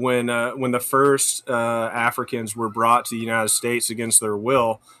when the first Africans were brought to the United States against their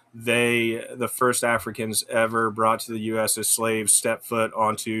will, the first Africans ever brought to the U.S. as slaves stepped foot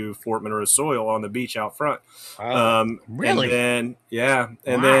onto Fort Monroe soil on the beach out front. Really? And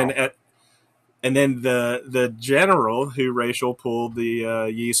then, and then the general who Rachel pulled the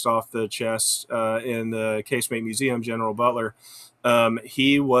yeast off the chest in the Casemate Museum, General Butler.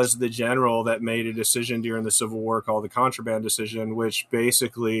 He was the general that made a decision during the Civil War called the Contraband Decision, which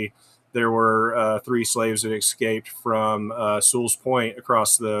basically there were 3 slaves that escaped from Sewell's Point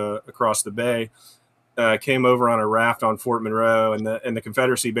across the bay, came over on a raft on Fort Monroe, and the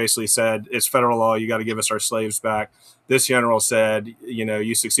Confederacy basically said, it's federal law, you got to give us our slaves back. This general said,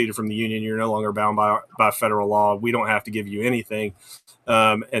 you succeeded from the Union, you're no longer bound by federal law, we don't have to give you anything,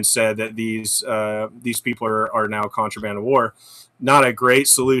 and said that these people are now contraband of war. Not a great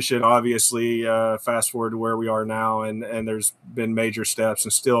solution, obviously. Fast forward to where we are now, and there's been major steps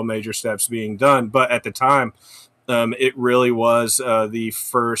and still major steps being done. But at the time, it really was the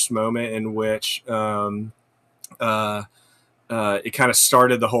first moment in which it kind of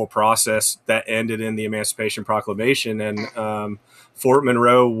started the whole process that ended in the Emancipation Proclamation. And Fort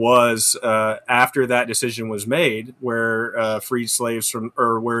Monroe was, after that decision was made, where freed slaves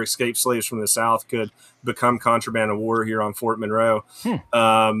where escaped slaves from the South could become contraband of war here on Fort Monroe.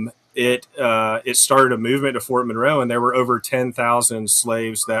 It started a movement to Fort Monroe, and there were over 10,000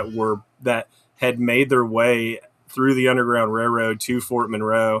 slaves that had made their way through the Underground Railroad to Fort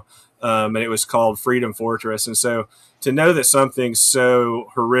Monroe, and it was called Freedom Fortress. And so to know that something so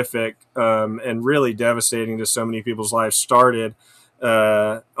horrific and really devastating to so many people's lives started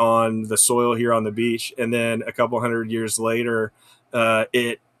on the soil here on the beach, and then a couple hundred years later,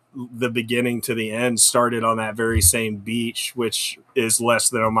 the beginning to the end started on that very same beach, which is less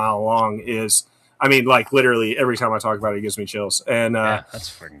than a mile long, literally every time I talk about it, it gives me chills. And that's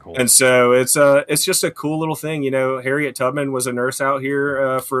freaking cool. And so it's just a cool little thing. Harriet Tubman was a nurse out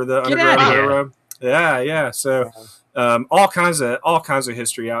here for the Underground Railroad. Yeah. So all kinds of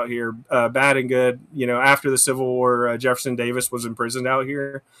history out here, bad and good. After the Civil War, Jefferson Davis was imprisoned out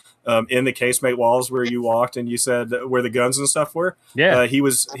here in the casemate walls where you walked, and you said where the guns and stuff were. Yeah, he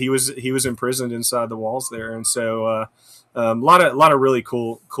was imprisoned inside the walls there, and so. A lot of really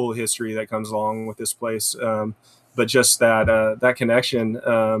cool history that comes along with this place, but just that connection,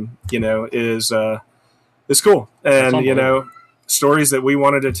 is cool, and stories that we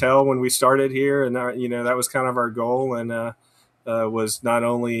wanted to tell when we started here, and that was kind of our goal, and was not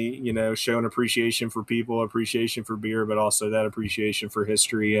only showing appreciation for people, appreciation for beer, but also that appreciation for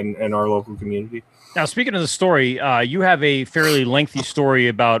history and our local community. Now, speaking of the story, you have a fairly lengthy story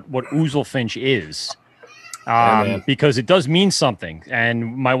about what Oozlefinch is. Because it does mean something.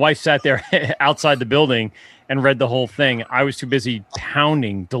 And my wife sat there outside the building and read the whole thing. I was too busy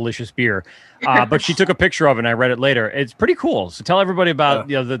pounding delicious beer, but she took a picture of it and I read it later. It's pretty cool. So tell everybody about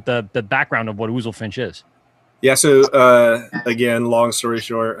the background of what Oozlefinch is. Yeah. So again, long story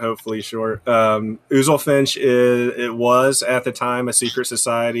short, hopefully short. Oozlefinch it was at the time a secret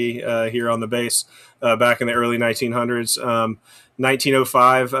society here on the base back in the early 1900s.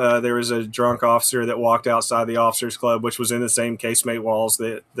 1905, there was a drunk officer that walked outside the officers club, which was in the same casemate walls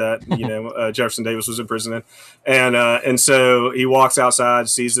that Jefferson Davis was imprisoned in. And so he walks outside,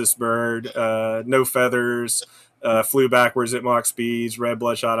 sees this bird, no feathers, flew backwards at Mach speeds, red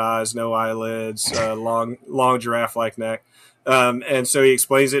bloodshot eyes, no eyelids, long giraffe-like neck. And so he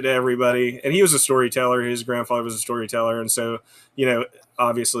explains it to everybody. And he was a storyteller. His grandfather was a storyteller. And so,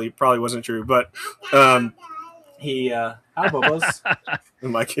 obviously probably wasn't true, but hi, Bubbles.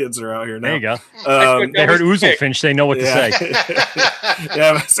 My kids are out here now. There you go. They heard Oozlefinch. They know what to say.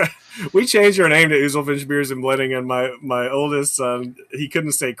 Yeah, so we changed our name to Oozlefinch Beers and Blending, and my oldest son, he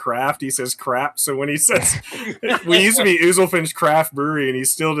couldn't say craft. He says crap. So when he says, we used to be Oozlefinch Craft Brewery, and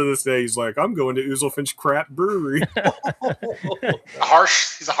he's still to this day, he's like, I'm going to Oozlefinch Craft Brewery. He's a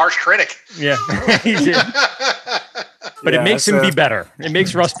harsh critic. Yeah, he did. But it makes him be better. It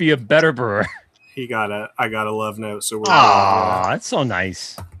makes Russ be a better brewer. I got a love note, so we're that's so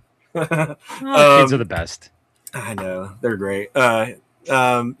nice. Kids are the best. I know, they're great. I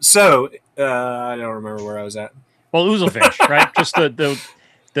don't remember where I was at. Well, Oozlefinch, right? Just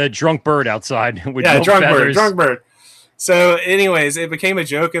the drunk bird outside with drunk bird. So, anyways, it became a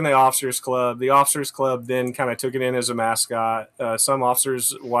joke in the officers club. The officers club then kind of took it in as a mascot. Some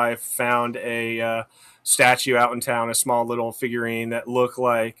officer's wife found a statue out in town, a small little figurine that looked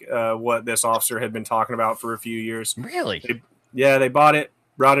like what this officer had been talking about for a few years. Really? They bought it,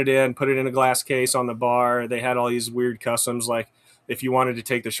 brought it in, put it in a glass case on the bar. They had all these weird customs, like if you wanted to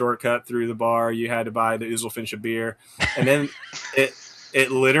take the shortcut through the bar, you had to buy the Oozlefinch beer. And then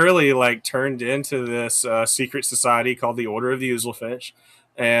it literally turned into this secret society called the Order of the Oozlefinch.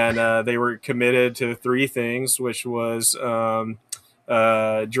 And they were committed to three things, which was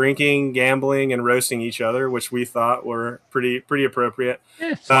drinking, gambling, and roasting each other, which we thought were pretty appropriate.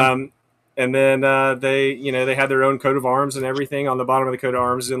 And then they had their own coat of arms and everything. On the bottom of the coat of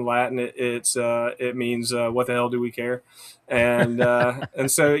arms in Latin, it means what the hell do we care? And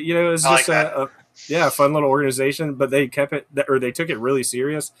so it's just Yeah, fun little organization, but they kept it, or they took it really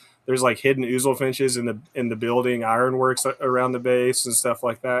serious. There's like hidden Oozlefinches in the building, ironworks around the base and stuff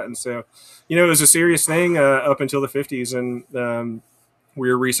like that. And so, it was a serious thing up until the 50s, and we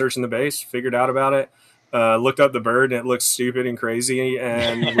were researching the base, figured out about it, looked up the bird, and it looked stupid and crazy,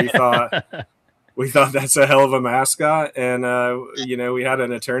 and we thought. We thought that's a hell of a mascot, and we had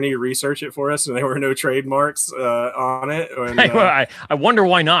an attorney research it for us, and there were no trademarks on it. And, I wonder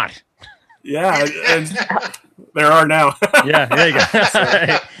why not. Yeah, and there are now. Yeah, there you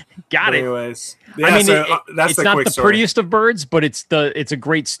go. Got it. Anyways, I mean, that's it's the not quick the story. prettiest of birds, but it's a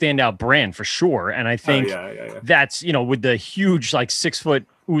great standout brand for sure. And I think that's with the huge 6-foot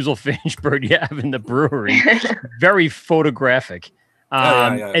Oozlefinch bird you have in the brewery, very photographic.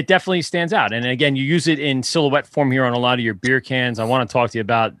 It definitely stands out. And again, you use it in silhouette form here on a lot of your beer cans. I want to talk to you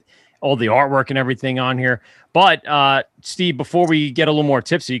about all the artwork and everything on here. But Steve, before we get a little more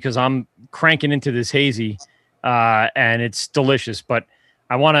tipsy, because I'm cranking into this hazy and it's delicious, but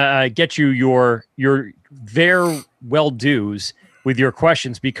I want to get you your very well dues with your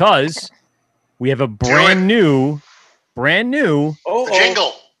questions, because we have a brand new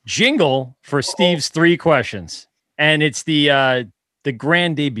jingle for Steve's 3 questions. And it's the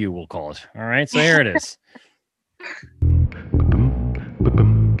grand debut, we'll call it. All right, so here it is.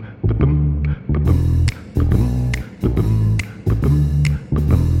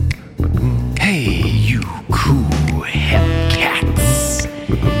 Hey, you cool hep cats.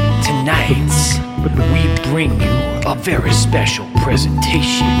 Tonight, we bring you a very special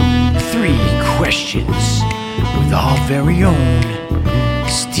presentation. 3 questions with our very own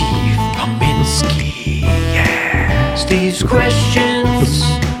Steve Pominski. Yeah. Steve's questions.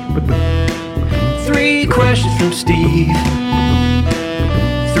 3 questions from Steve.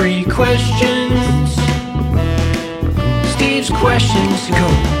 3 questions. Steve's questions. Go.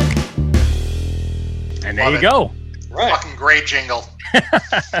 And there you go. Right. Fucking great jingle.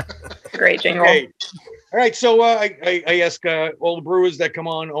 Great jingle. Okay. All right. So I ask all the brewers that come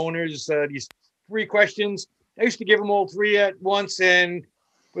on, owners, these 3 questions. I used to give them all 3 at once, and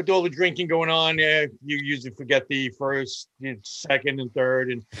with all the drinking going on, you usually forget the first, second, and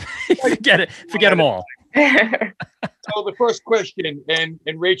third, and forget them all. So the first question, and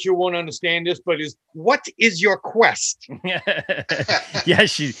Rachel won't understand this, but what is your quest? Yeah,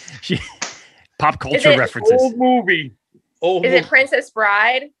 she pop culture references. Old movie. Is it Princess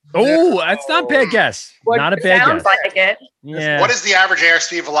Bride? Oh, that's not a bad guess. Not a bad guess. Sounds like it. Yeah. What is the average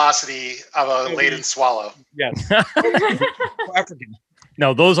airspeed velocity of a laden swallow? Yes. African.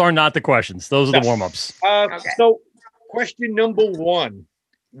 No, those are not the questions. Those are the warm-ups. Okay. So question number 1,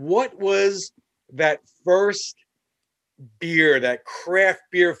 what was that first beer, that craft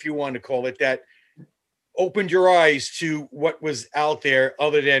beer, if you want to call it that, opened your eyes to what was out there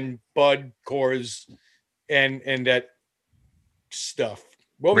other than Bud, Coors, and that stuff?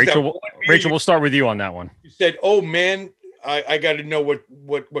 What was Rachel, that? Rachel, we'll start with you on that one. You said, "Oh man, I got to know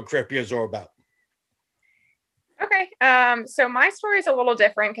what craft beers are about." Okay. So my story is a little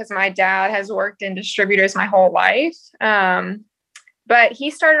different because my dad has worked in distributors my whole life. But he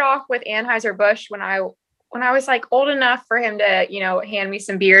started off with Anheuser-Busch when I was old enough for him to, hand me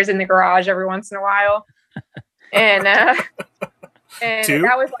some beers in the garage every once in a while. And that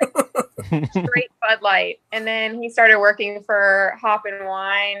was straight Bud Light. And then he started working for Hop and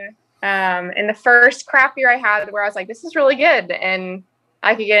Wine. And the first craft beer I had where I was like, this is really good, and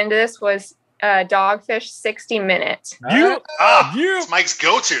I could get into this was Dogfish 60 Minute. It's Mike's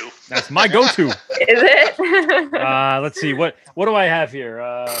go-to. That's my go-to. Is it? Let's see. What do I have here?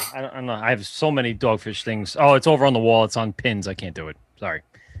 I don't know. I have so many Dogfish things. Oh, it's over on the wall. It's on pins. I can't do it. Sorry.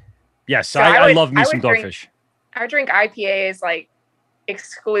 Yes, so I love me some Dogfish. I would drink IPAs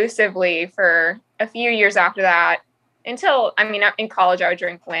exclusively for a few years after that. Until, in college, I would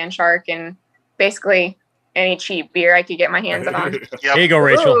drink Land Shark and basically any cheap beer I could get my hands on. Yep. There you go,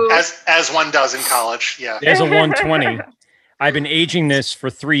 Rachel. Ooh. As one does in college. Yeah. There's a 120. I've been aging this for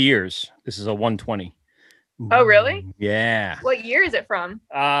 3 years. This is a 120. Oh, really? Yeah. What year is it from?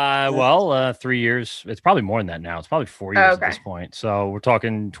 3 years. It's probably more than that now. It's probably 4 years at this point. So we're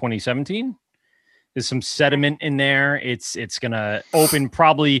talking 2017. There's some sediment in there. It's going to open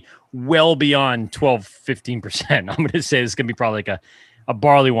probably well beyond 12, 15%. I'm going to say it's going to be probably like a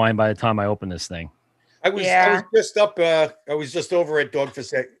barley wine by the time I open this thing. I was just over at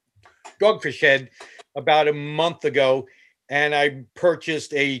Dogfish Head about a month ago, and I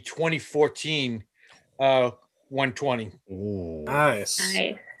purchased a 2014 120. Ooh. Nice.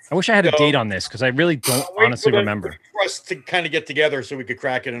 I wish I had a date on this because I really don't honestly remember. For us to kind of get together so we could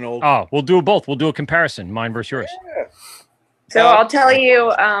crack it an old. Oh, we'll do both. We'll do a comparison, mine versus yours. So I'll tell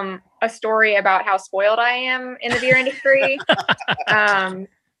you a story about how spoiled I am in the beer industry.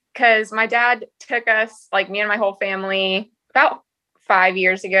 Because my dad took us, like me and my whole family, about 4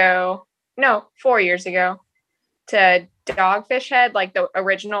 years ago, to Dogfish Head, like the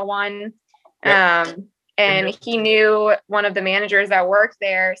original one. Yep. And he knew one of the managers that worked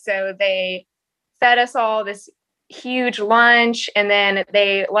there. So they fed us all this huge lunch, and then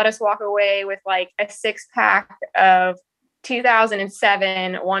they let us walk away with like a 6-pack of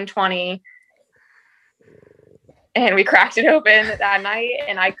 2007 120. And we cracked it open that night,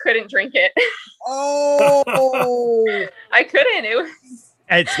 and I couldn't drink it. Oh, I couldn't.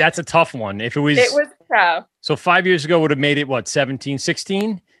 That's a tough one. It was tough. So 5 years ago would have made it, what, 17,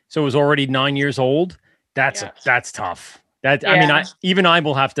 16? So it was already 9 years old. That's tough. I mean, I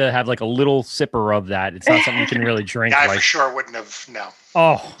will have to have like a little sipper of that. It's not something you can really drink. I for sure wouldn't have. No.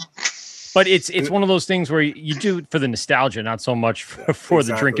 Oh, but it's one of those things where you do it for the nostalgia, not so much for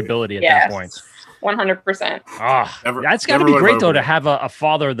the drinkability at that point. 100%. That's got to be great though to have a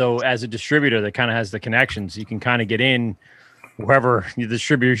father though as a distributor that kind of has the connections. You can kind of get in wherever the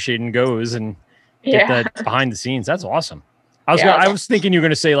distribution goes and get that behind the scenes. That's awesome. I was thinking you were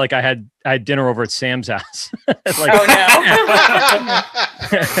going to say like I had dinner over at Sam's house.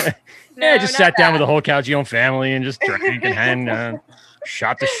 Just sat down with the whole Calgione family and just drank and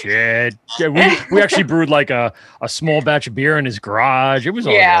shot the shit. Yeah, we actually brewed like a small batch of beer in his garage. It was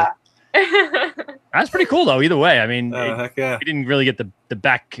all good. That's pretty cool though. Either way, I mean, we didn't really get the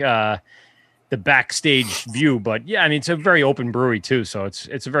backstage view, but yeah, I mean, it's a very open brewery too, so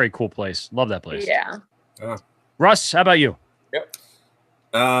it's a very cool place. Love that place. Yeah. Russ, how about you? Yep.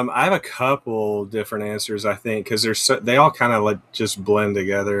 I have a couple different answers, I think, because they all kind of like just blend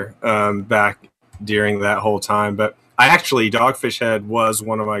together back during that whole time. But Dogfish Head was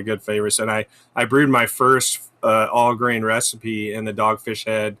one of my good favorites, and I brewed my first all grain recipe in the Dogfish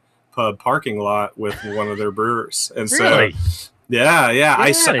Head pub parking lot with one of their brewers. And really? So, yeah.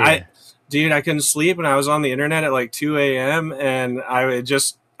 I couldn't sleep, and I was on the internet at like 2 a.m. and I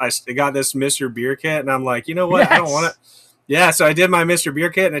got this Mr. Beer kit, and I'm like, you know what? Yes. I don't want it. Yeah, so I did my Mr. Beer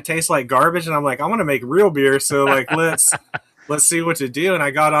kit, and it tastes like garbage, and I'm like, I want to make real beer, so like let's see what to do. And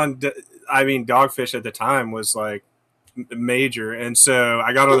I got on. I mean, Dogfish at the time was like major, and so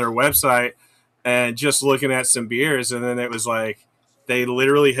I got on their website and just looking at some beers, and then it was like they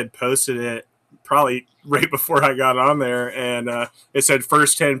literally had posted it probably right before I got on there, and it said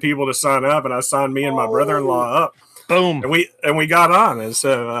first 10 people to sign up, and I signed me and my brother-in-law up. Boom, and we got on, and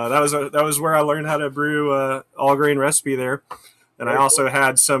so that was where I learned how to brew all grain recipe there. And I also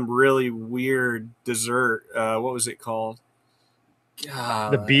had some really weird dessert. What was it called?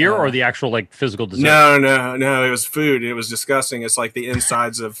 The beer or the actual like physical dessert? No. It was food. It was disgusting. It's like the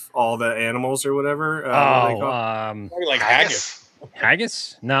insides of all the animals or whatever. Probably like haggis.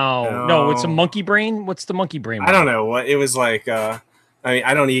 Haggis? No. It's a monkey brain. What's the monkey brain? I don't know what it was like. I mean,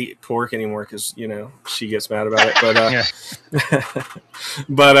 I don't eat pork anymore because she gets mad about it.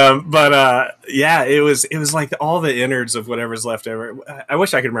 But yeah, it was like all the innards of whatever's left over. I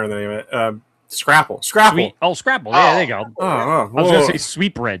wish I could remember the name of it. Scrapple. Scrapple. Yeah, there you go. I was going to say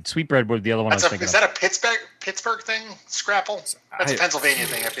sweetbread. Sweetbread was the other one I was thinking Is that a Pittsburgh thing? Scrapple? That's a Pennsylvania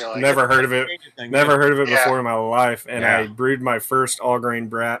thing, I feel like. Never heard of it. Never heard of it before in my life. And I brewed my first all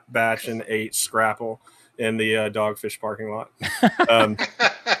grain batch and ate Scrapple in the Dogfish parking lot.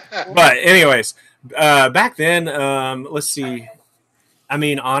 But anyways, back then, let's see. I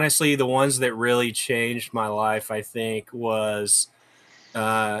mean, honestly, the ones that really changed my life, I think, was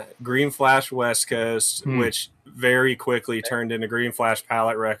Green Flash West Coast, which very quickly turned into Green Flash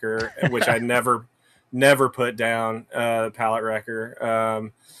Pallet Wrecker, which I never put down Pallet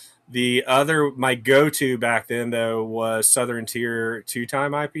Wrecker. My go-to back then though was Southern Tier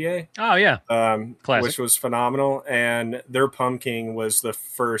 2-time IPA. Oh yeah, which was phenomenal. And their pumpkin was the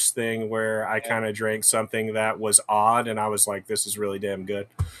first thing where I kind of drank something that was odd, and I was like, "This is really damn good."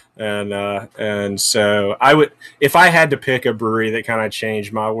 And so I would, if I had to pick a brewery that kind of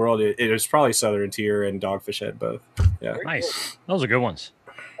changed my world, it was probably Southern Tier and Dogfish Head both. Yeah, nice. Those are good ones.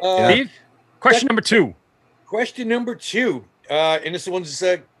 Steve, question number two. And this one's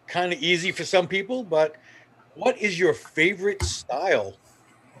kind of easy for some people, but what is your favorite style?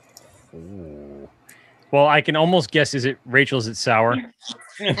 Ooh. Well, I can almost guess. Is it Rachel's? It's sour.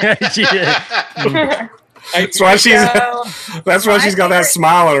 That's why she's got that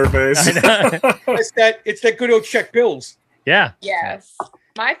smile on her face. It's that good old Czech Pils. Yeah. Yes.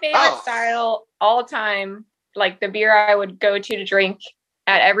 My favorite style all time, like the beer I would go to drink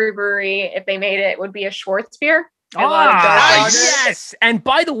at every brewery if they made it, would be a Schwartz beer. Yes. And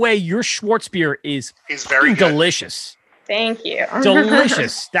by the way, your Schwartz beer is very delicious. Thank you.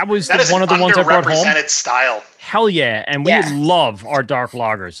 Delicious. That was That is one of the ones I brought home. underrepresented style. Hell yeah. And we Yes. love our dark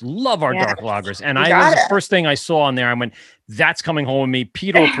lagers. Love our Yeah. dark lagers. And You I got was the it. first thing I saw on there. I went, that's coming home with me.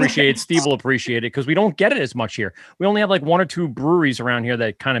 Pete will appreciate it. Steve will appreciate it because we don't get it as much here. We only have like one or two breweries around here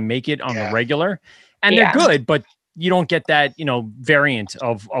that kind of make it on the regular. And they're good, but you don't get that, variant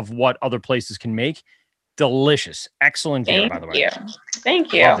of what other places can make. Delicious. Excellent beer, by the way.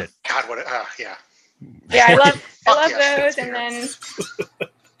 Thank you. Loved it. God, what? Yeah. Yeah, I love yes. those. And then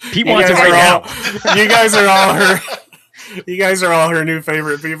Pete wants it right now. You guys are all her new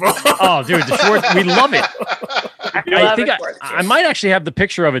favorite people. Oh, dude, the Schwartz, we love it. I think Schwartz. I might actually have the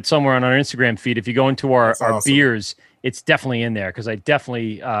picture of it somewhere on our Instagram feed. If you go into our awesome. beers, it's definitely in there because I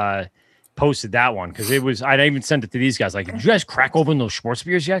definitely posted that one because it was. I even sent it to these guys. Like, did you guys crack open those Schwartz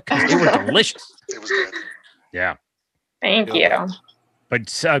beers yet? Because they were delicious. It was good. Yeah. Thank you. But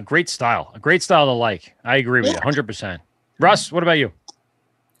it's a great style to like. I agree with you 100%. Russ, what about you?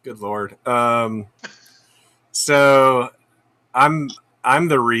 Good Lord. So I'm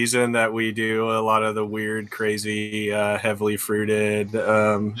the reason that we do a lot of the weird, crazy, heavily fruited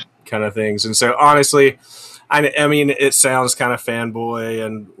kind of things. And so honestly, I mean, it sounds kind of fanboy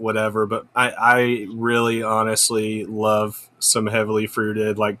and whatever, but I really honestly love some heavily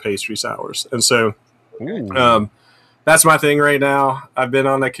fruited like pastry sours. And so that's my thing right now. I've been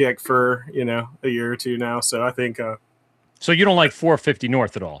on the kick for, a year or two now. So I think so you don't like 450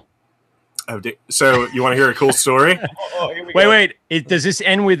 North at all? So you want to hear a cool story? Wait. Does this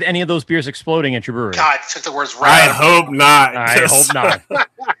end with any of those beers exploding at your brewery? God, took the words right. I hope not. I hope not.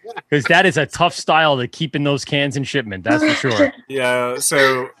 Because that is a tough style to keep in those cans in shipment. That's for sure. Yeah.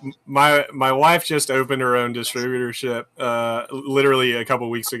 So my wife just opened her own distributorship literally a couple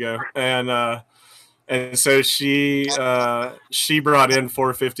weeks ago, and so she brought in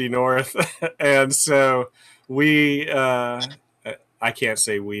 450 North, and so we. I can't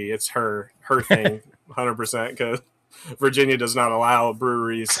say we. It's her thing, 100%, because Virginia does not allow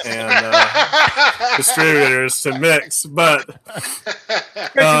breweries and distributors to mix. But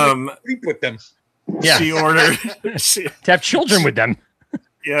sleep with them. Yeah. She ordered to have children with them.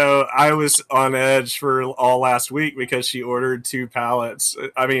 I was on edge for all last week because she ordered 2 pallets.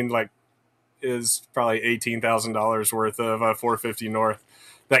 I mean, like, is probably $18,000 worth of 450 North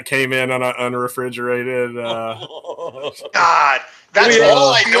that came in on an unrefrigerated. God. That's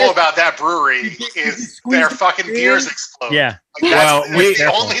all I know about that brewery is their fucking beers explode. Yeah. Like that's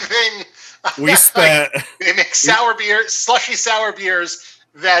the only thing. We spent. They make sour beers, slushy sour beers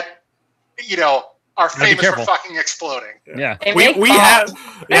that are famous for fucking exploding. Yeah. We've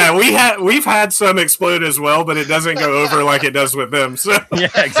had some explode as well, but it doesn't go over like it does with them. So yeah,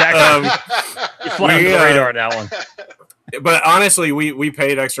 exactly. You fly under the radar on that one. But honestly, we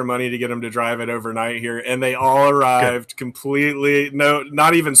paid extra money to get them to drive it overnight here, and they all arrived completely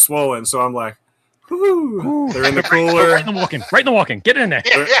not even swollen. So I'm like, whoo, they're in the cooler, right in the walk-in. Get in there.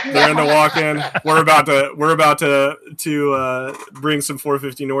 They're in the walk-in. We're about to bring some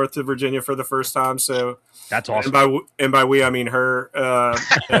 450 North to Virginia for the first time. So that's awesome. And by we, I mean her. Well,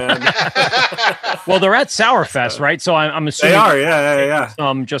 they're at Sourfest, right? So I'm assuming they are. Yeah.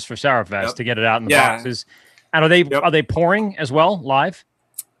 Just for Sourfest to get it out in the boxes. And are they pouring as well live?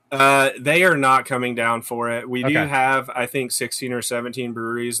 They are not coming down for it. We do Okay. have, I think, 16 or 17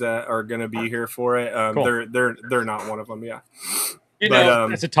 breweries that are going to be here for it. Cool. They're not one of them. Yeah,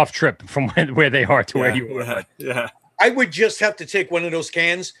 it's a tough trip from where they are to where you are. Yeah. I would just have to take one of those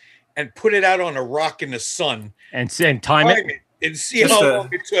cans and put it out on a rock in the sun and time it and see how long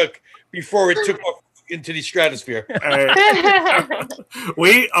it took before it took off into the stratosphere.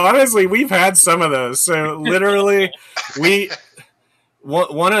 We've had some of those. So literally,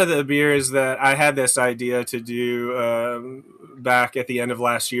 one of the beers that I had this idea to do back at the end of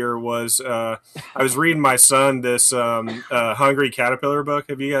last year was I was reading my son this Hungry Caterpillar book.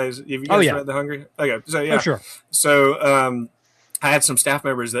 Have you guys read the Hungry? Okay, so yeah, sure. So I had some staff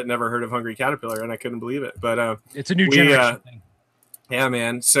members that never heard of Hungry Caterpillar, and I couldn't believe it. But it's a new generation thing. Yeah,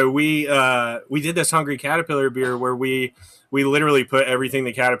 man. So we did this Hungry Caterpillar beer where we literally put everything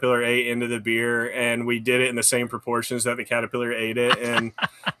the caterpillar ate into the beer, and we did it in the same proportions that the caterpillar ate it. And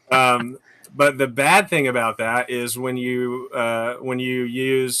but the bad thing about that is when you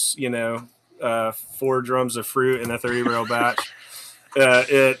use 4 drums of fruit in a 30-barrel batch,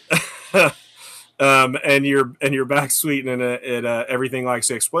 and you're back sweetening it, everything likes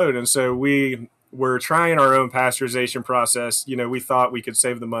to explode. And so we're trying our own pasteurization process. We thought we could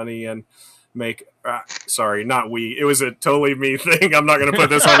save the money and make. Sorry, not we. It was a totally me thing. I'm not going to put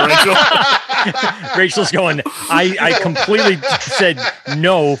this on Rachel. Rachel's going, I completely said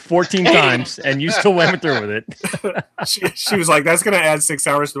no 14 times, and you still went through with it. She was like, that's going to add 6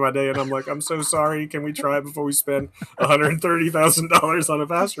 hours to my day. And I'm like, I'm so sorry. Can we try it before we spend $130,000 on a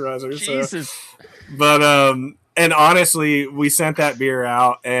pasteurizer? Jesus. So, but, and honestly, we sent that beer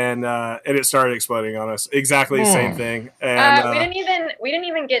out, and it started exploding on us. Exactly the same thing. And we didn't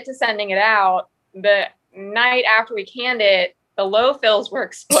even get to sending it out. The night after we canned it, the low fills were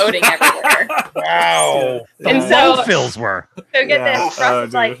exploding everywhere. Wow. And Low fills were. So get this.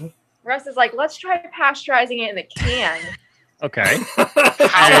 Russ is like, let's try pasteurizing it in the can. Okay.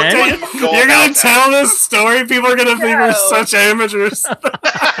 You're going to tell this story? People are going to think we're such amateurs.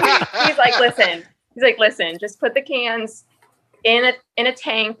 He's like, listen, just put the cans in a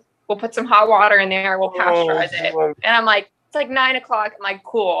tank. We'll put some hot water in there. We'll pasteurize it. And I'm like, it's like 9 o'clock. I'm like,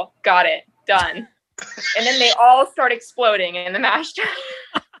 cool. Got it. Done. And then they all start exploding in the mash tun.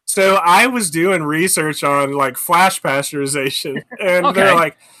 So I was doing research on like flash pasteurization, and Okay.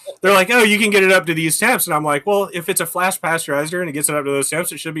 they're like, oh, you can get it up to these temps, and I'm like, well, if it's a flash pasteurizer and it gets it up to those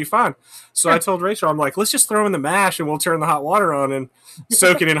temps, it should be fine. So I told Rachel, I'm like, let's just throw in the mash and we'll turn the hot water on and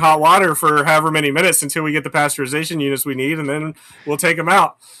soak it in hot water for however many minutes until we get the pasteurization units we need, and then we'll take them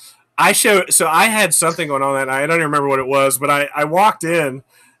out. So I had something going on that night. I don't even remember what it was, but I walked in.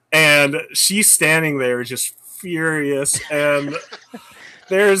 And she's standing there just furious, and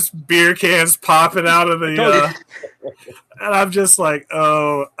there's beer cans popping out of the, and I'm just like,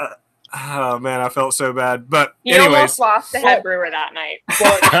 oh man, I felt so bad. But you anyways, almost lost the head brewer that night.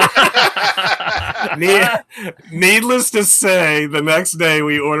 Needless to say, the next day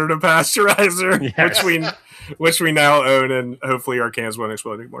we ordered a pasteurizer, yes. which we now own, and hopefully our cans won't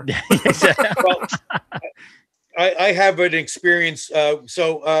explode anymore. Well, I have an experience. My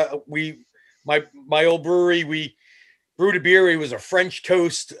old brewery, we brewed a beer. It was a French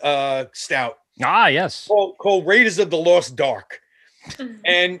toast stout. Ah, yes. Called Raiders of the Lost Dark.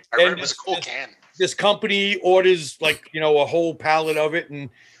 And it was a cool can. This company orders a whole pallet of it, and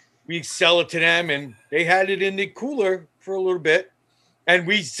we sell it to them, and they had it in the cooler for a little bit. And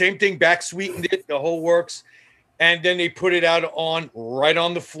we, same thing, back sweetened it, the whole works. And then they put it out right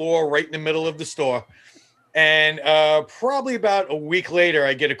on the floor, right in the middle of the store. And probably about a week later,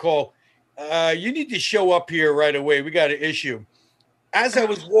 I get a call. You need to show up here right away. We got an issue. As I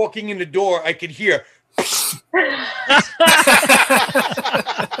was walking in the door, I could hear.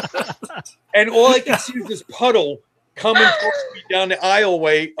 And all I could see was this puddle coming towards me down the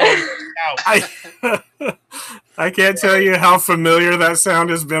aisleway. I can't tell you how familiar that sound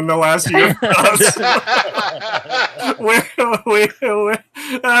has been the last year for us.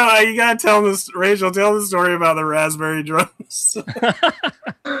 You gotta tell this, Rachel. Tell the story about the raspberry drums.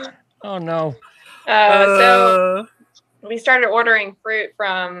 Oh no! So we started ordering fruit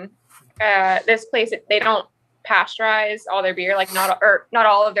from this place. They don't pasteurize all their beer, not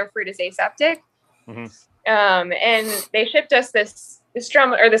all of their fruit is aseptic. Mm-hmm. And they shipped us this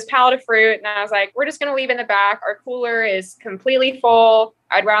drum or this pallet of fruit, and I was like, we're just going to leave in the back. Our cooler is completely full.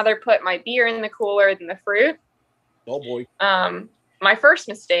 I'd rather put my beer in the cooler than the fruit. Oh boy. My first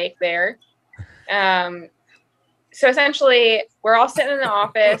mistake there. So essentially, we're all sitting in the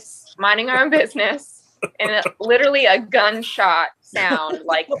office, minding our own business, and literally a gunshot sound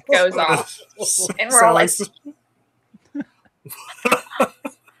goes off, and we're all like, "It's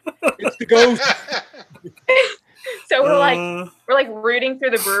the ghost." So we're rooting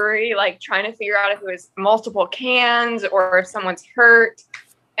through the brewery, trying to figure out if it was multiple cans or if someone's hurt.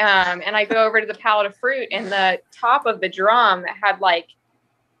 And I go over to the pallet of fruit, and the top of the drum had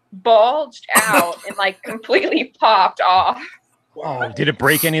bulged out and completely popped off. Wow! Did it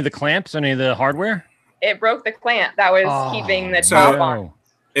break any of the clamps? Any of the hardware? It broke the clamp that was keeping the top on.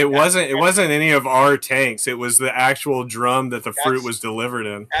 It wasn't any of our tanks. It was the actual drum that the fruit was delivered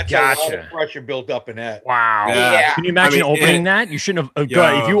in. That's a lot of pressure built up in that. Wow. Yeah. Can you imagine opening that? You shouldn't have.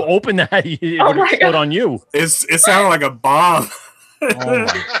 If you open that, it would explode on you. It sounded like a bomb. Oh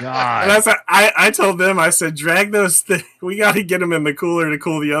my god! And I told them, I said, drag those things. We got to get them in the cooler to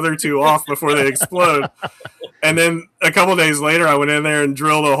cool the other two off before they explode. And then a couple days later, I went in there and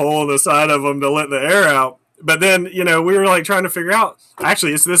drilled a hole in the side of them to let the air out. But then, we were trying to figure out,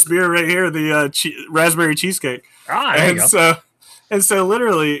 actually, it's this beer right here, the raspberry cheesecake. And so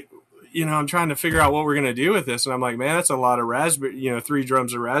literally, I'm trying to figure out what we're going to do with this. And I'm like, man, that's a lot of raspberry, 3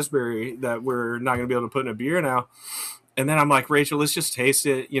 drums of raspberry that we're not going to be able to put in a beer now. And then I'm like, Rachel, let's just taste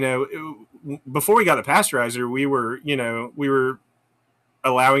it. Before we got the pasteurizer, we were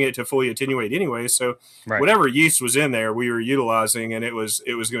allowing it to fully attenuate anyway. So whatever yeast was in there, we were utilizing, and it was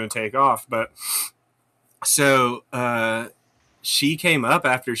going to take off. But so she came up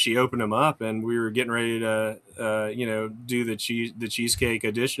after she opened them up, and we were getting ready to do the cheesecake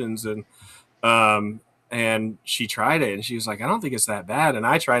additions, and she tried it, and she was like, I don't think it's that bad. And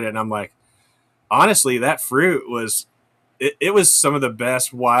I tried it, and I'm like, honestly, that fruit was. It was some of the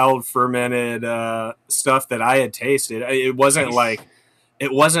best wild fermented stuff that I had tasted. It wasn't like,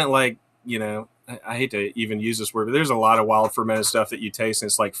 I hate to even use this word, but there's a lot of wild fermented stuff that you taste and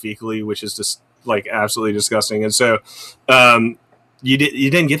it's like fecally, which is just like absolutely disgusting. And so you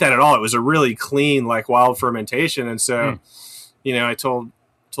didn't get that at all. It was a really clean, like wild fermentation. And so, I told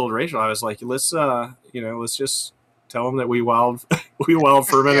Rachel, I was like, let's just tell them that we wild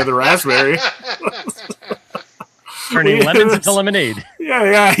fermented the raspberry. Turning lemons into lemonade.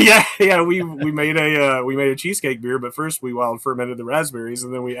 Yeah. We made a cheesecake beer, but first we wild fermented the raspberries,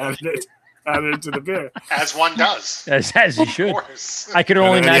 and then we added it to the beer, as one does, as you should. I could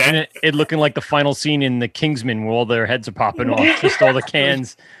only imagine it looking like the final scene in the Kingsman, where all their heads are popping off, just all the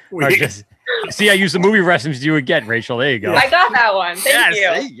cans are just. See, I use the movie reference you would get, Rachel. There you go. I got that one. Thank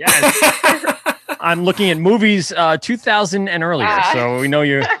you. Yes. I'm looking at movies 2000 and earlier, so we know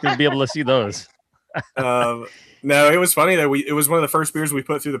you'll be able to see those. No, it was funny that it was one of the first beers we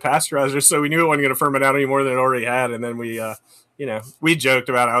put through the pasteurizer, so we knew it wasn't going to ferment out any more than it already had. And then we joked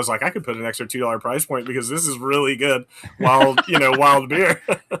about it. I was like, I could put an extra $2 price point because this is really good wild beer.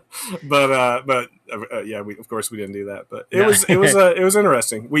 but of course we didn't do that. But it was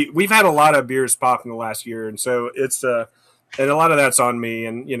interesting. We've had a lot of beers pop in the last year, and so it's and a lot of that's on me,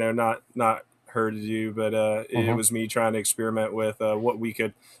 and not her to do, but it was me trying to experiment with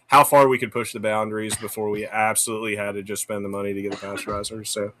how far we could push the boundaries before we absolutely had to just spend the money to get the pasteurizer.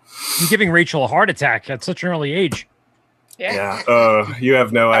 So you're giving Rachel a heart attack at such an early age. Yeah. You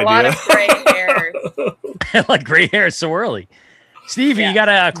have no idea. A lot of gray hair. Like gray hair so early. Steve, you got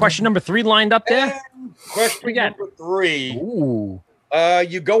a question number 3 lined up there? Question number 3. Ooh.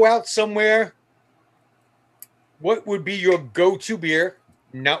 You go out somewhere. What would be your go-to beer?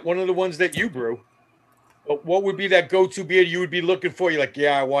 Not one of the ones that you brew, but what would be that go-to beer you would be looking for? You're like,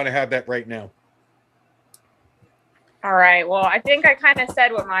 yeah, I want to have that right now. All right. Well, I think I kind of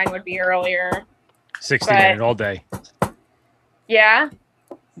said what mine would be earlier. 60-minute all day. Yeah.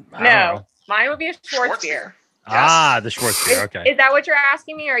 No, mine would be a Schwartz beer. The Schwartz beer. Okay. Is that what you're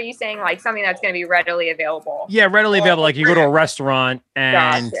asking me? Or are you saying like something that's going to be readily available? Yeah, readily available. Like you go to a restaurant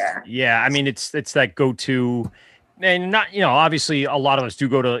and I mean, it's that go-to. And not, obviously a lot of us do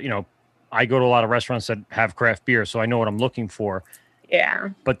go to, I go to a lot of restaurants that have craft beer, so I know what I'm looking for. Yeah.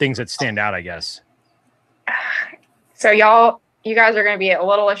 But things that stand out, I guess. So you guys are going to be a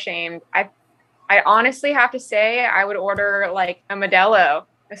little ashamed. I honestly have to say I would order like a Modelo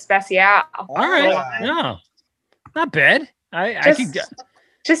Especial. All right. Yeah. Not bad. I could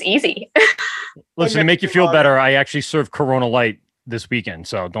just easy. Listen, to make you feel better, I actually served Corona Light this weekend,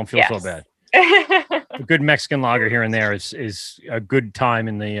 so don't feel so bad. A good Mexican lager here and there is a good time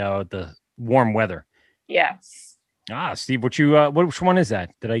in the warm weather. Yes. Steve, which one is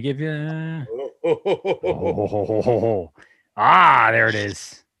that? Did I give you? There it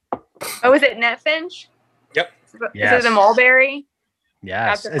is. Oh, is it Netfinch? Yep. Yes. Is it the mulberry?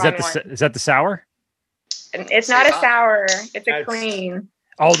 Yes. Is that the sour? It's not a sour. It's a cream.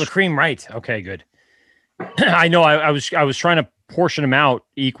 Oh, the cream, right? Okay, good. I know. I was trying to portion them out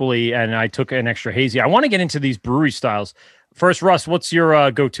equally, and I took an extra hazy. I want to get into these brewery styles. First, Russ, what's your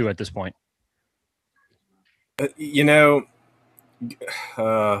go-to at this point?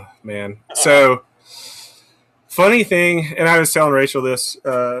 Man. So, funny thing, and I was telling Rachel this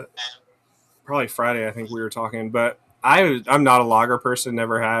probably Friday, I think we were talking, but I'm not a lager person,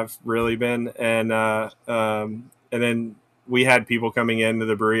 never have really been, and then we had people coming into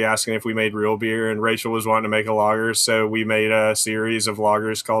the brewery asking if we made real beer, and Rachel was wanting to make a lager, so we made a series of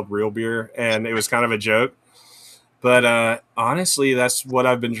lagers called Real Beer, and it was kind of a joke. But honestly, that's what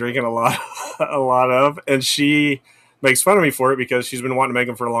I've been drinking a lot of, and she makes fun of me for it because she's been wanting to make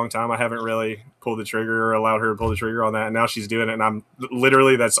them for a long time. I haven't really pulled the trigger or allowed her to pull the trigger on that, and now she's doing it, and I'm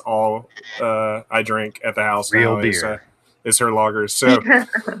literally that's all I drink at the house. Real now beer is her lagers. So,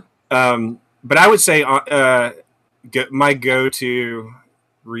 but I would say my go-to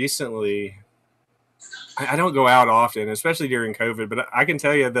recently, I don't go out often, especially during COVID, but I can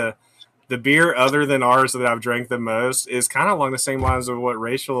tell you the beer other than ours that I've drank the most is kind of along the same lines of what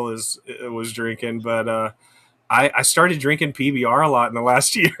Rachel was drinking, but I started drinking PBR a lot in the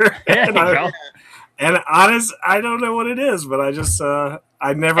last year. And honest, I don't know what it is, but I just I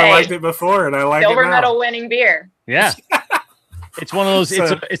never liked it before, and I like it now. Silver medal winning beer. Yeah. It's one of those.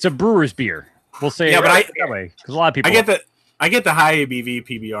 So- It's a brewer's beer. We'll say Yeah, but that way because a lot of people. I get the high ABV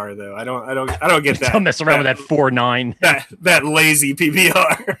PBR though. I don't get that. Don't mess around with that 4.9. That lazy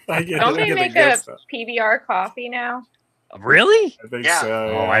PBR. Don't they make a PBR coffee now? Really? I think Yeah. so.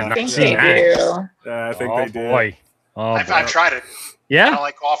 Oh, I've I not think seen they that. do. I think Oh they do. boy. Oh, I've boy. tried it. I Yeah. don't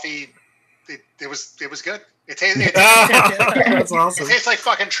like coffee. It was good. It tastes That's awesome. it tastes like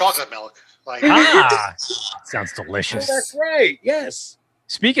fucking chocolate milk. Like Ah, sounds delicious. That's right. Yes.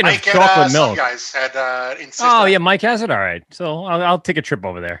 Speaking of Mike and chocolate some milk. guys had insisted. Oh yeah, Mike has it. All right, so I'll take a trip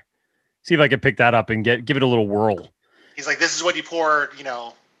over there. See if I can pick that up and give it a little whirl. He's like, this is what you pour,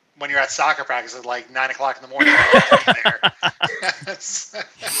 when you're at soccer practice at like 9:00 in the morning.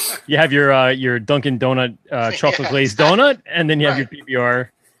 You have your Dunkin' Donut chocolate glazed donut, and then you have your PBR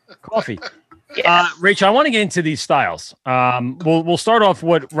coffee. Rachel, I want to get into these styles. We'll start off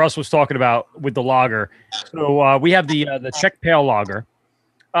what Russ was talking about with the lager. So we have the Czech Pale Lager.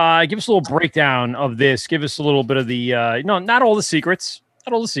 Give us a little breakdown of this. Give us a little bit of the not all the secrets,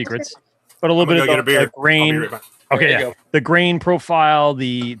 but a little bit of the grain. Okay, the grain profile,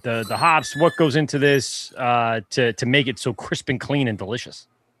 the hops, what goes into this to make it so crisp and clean and delicious.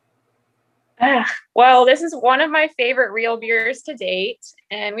 Well, this is one of my favorite real beers to date,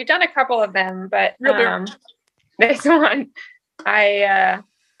 and we've done a couple of them, but this one, I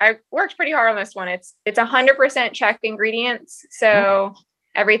worked pretty hard on this one. It's 100% Czech ingredients, so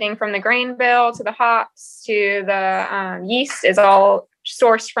everything from the grain bill to the hops to the yeast is all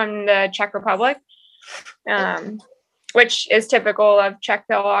sourced from the Czech Republic, which is typical of Czech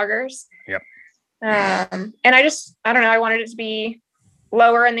pale lagers. Yep. And I don't know, I wanted it to be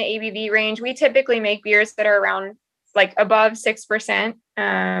lower in the ABV range. We typically make beers that are around like above 6%.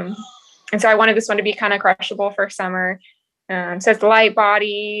 And so I wanted this one to be kind of crushable for summer. So it's light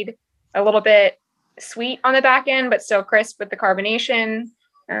bodied, a little bit sweet on the back end, but still crisp with the carbonation.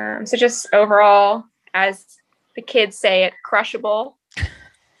 So just overall, as the kids say it, crushable.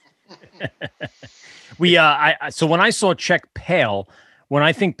 So when I saw Czech Pale, when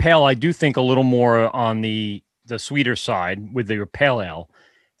I think pale, I do think a little more on the sweeter side with your pale ale.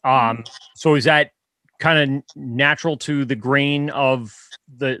 So is that kind of natural to the grain of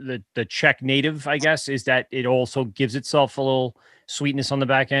the Czech native, I guess, is that it also gives itself a little sweetness on the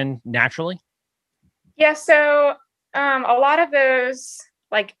back end naturally? Yeah. So a lot of those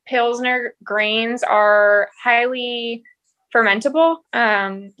like Pilsner grains are highly fermentable.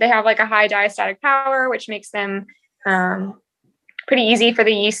 They have like a high diastatic power, which makes them pretty easy for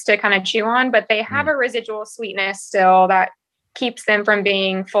the yeast to kind of chew on, but they have a residual sweetness still that keeps them from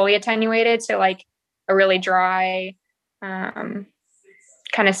being fully attenuated to like a really dry kind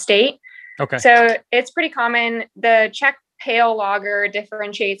of state. Okay. So it's pretty common. The Czech Pale Lager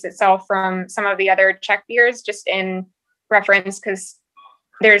differentiates itself from some of the other Czech beers just in reference because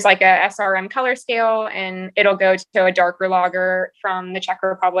there's like a SRM color scale and it'll go to a darker lager from the Czech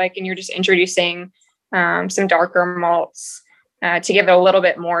Republic. And you're just introducing some darker malts to give it a little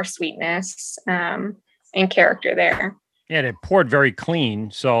bit more sweetness and character there. Yeah, it poured very clean.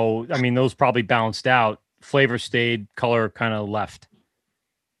 So, I mean, those probably balanced out. Flavor stayed, color kind of left.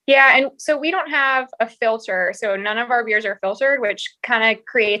 Yeah, and so we don't have a filter. So none of our beers are filtered, which kind of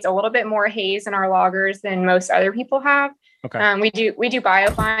creates a little bit more haze in our lagers than most other people have. Okay. We do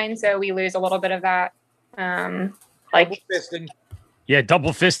biofine, so we lose a little bit of that. Like Yeah,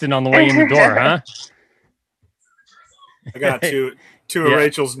 double fisting on the way in the door, huh? I got two of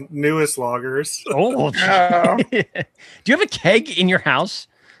Rachel's newest lagers. Oh. Do you have a keg in your house?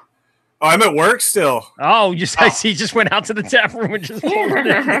 Oh, I'm at work still. Oh, I see. You just went out to the tap room and just pulled it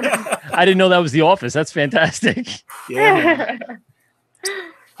in. I didn't know that was the office. That's fantastic. Yeah.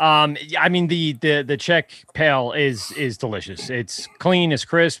 I mean the Czech Pale is delicious. It's clean, it's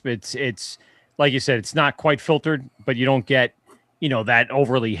crisp. It's like you said, it's not quite filtered, but you don't get that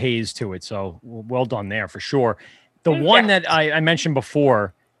overly haze to it. So well done there for sure. The one that I mentioned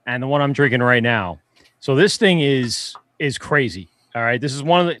before, and the one I'm drinking right now. So this thing is crazy. All right, this is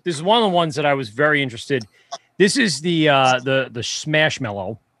one of the ones that I was very interested. This is the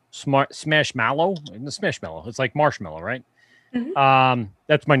Smashmallow, the Smashmallow. It's like marshmallow, right? Mm-hmm.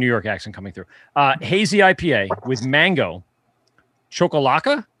 That's my New York accent coming through. Hazy IPA with mango,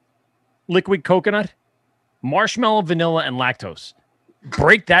 chocolate, liquid coconut, marshmallow, vanilla, and lactose.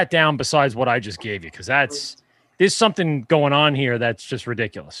 Break that down besides what I just gave you, because there's something going on here that's just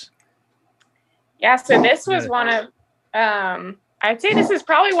ridiculous. Yeah, so this was one of I'd say this is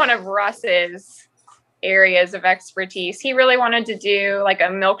probably one of Russ's areas of expertise. He really wanted to do like a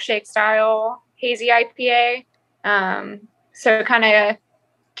milkshake style hazy IPA. So kind of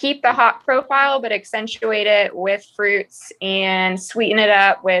keep the hop profile, but accentuate it with fruits and sweeten it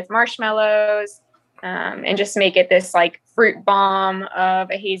up with marshmallows, and just make it this like fruit bomb of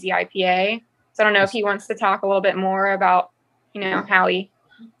a hazy IPA. So I don't know if he wants to talk a little bit more about, how he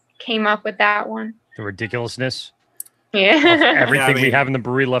came up with that one. The ridiculousness Yeah. of everything we mean- have in the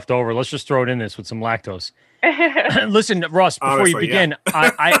brewery left over. Let's just throw it in this with some lactose. Listen, Russ, before Honestly, you begin,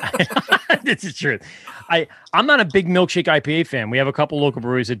 I this is true. I'm not a big milkshake IPA fan. We have a couple local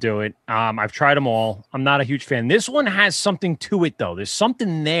breweries that do it. I've tried them all. I'm not a huge fan. This one has something to it, though. There's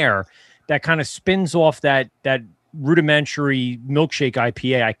something there that kind of spins off that rudimentary milkshake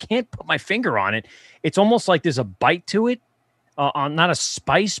IPA. I can't put my finger on it. It's almost like there's a bite to it, not a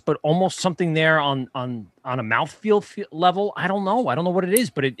spice, but almost something there on a mouthfeel level. I don't know what it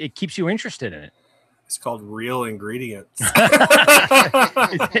is, but it keeps you interested in it. It's called real ingredients.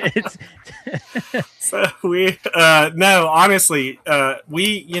 It's So we no, honestly,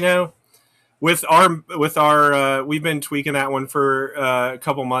 we with our we've been tweaking that one for a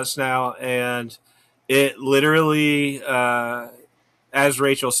couple months now, and it literally, as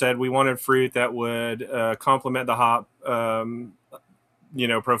Rachel said, we wanted fruit that would complement the hop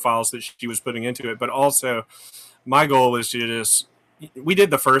profiles that she was putting into it, but also my goal was to just. We did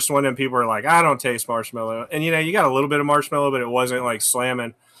the first one and people were like, I don't taste marshmallow. And, you got a little bit of marshmallow, but it wasn't like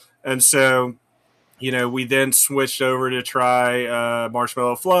slamming. And so, we then switched over to try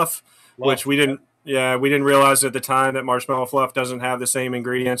marshmallow fluff, which we didn't realize at the time that marshmallow fluff doesn't have the same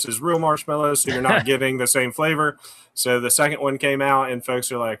ingredients as real marshmallows. So you're not getting the same flavor. So the second one came out and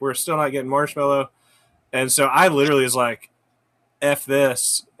folks are like, we're still not getting marshmallow. And so I literally was like, F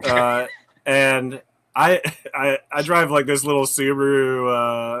this. And I drive like this little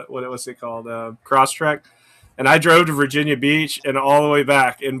Subaru, what was it called? Crosstrek. And I drove to Virginia Beach and all the way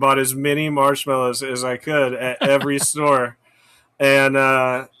back and bought as many marshmallows as I could at every store. And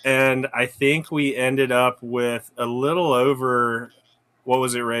I think we ended up with a little over, what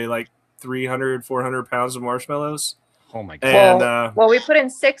was it, Ray? Like 300, 400 pounds of marshmallows. Oh my God. And, well, we put in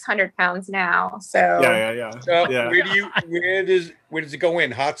 600 pounds now. So yeah. Where does it go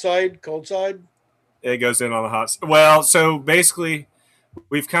in? Hot side, cold side? It goes in on the hot. Well, so basically,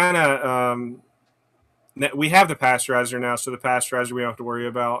 we've kind of we have the pasteurizer now, so the pasteurizer we don't have to worry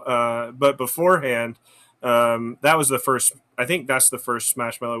about. But beforehand, that was the first. I think that's the first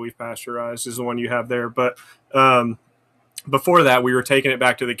Smashmallow we've pasteurized is the one you have there. But before that, we were taking it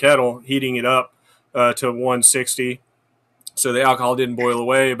back to the kettle, heating it up to 160. So the alcohol didn't boil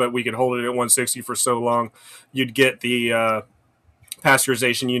away, but we could hold it at 160 for so long, you'd get the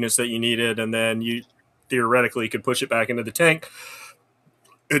pasteurization units that you needed, and then you theoretically could push it back into the tank.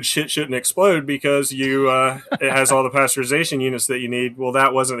 And shit shouldn't explode because it has all the pasteurization units that you need. Well,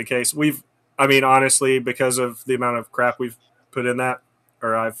 that wasn't the case. Honestly, because of the amount of crap we've put in that,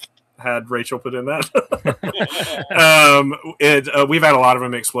 or I've had Rachel put in that, we've had a lot of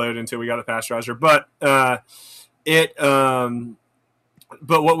them explode until we got a pasteurizer.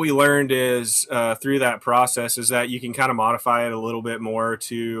 But what we learned is through that process is that you can kind of modify it a little bit more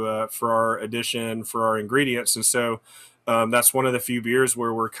for our ingredients. And so that's one of the few beers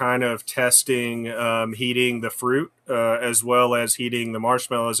where we're kind of testing heating the fruit as well as heating the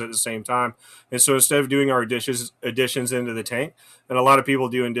marshmallows at the same time. And so instead of doing our additions into the tank, and a lot of people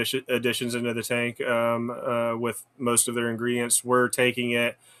do additions into the tank with most of their ingredients, we're taking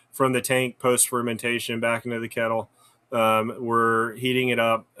it from the tank post-fermentation back into the kettle. We're heating it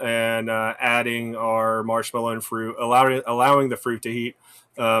up and adding our marshmallow and fruit, allowing the fruit to heat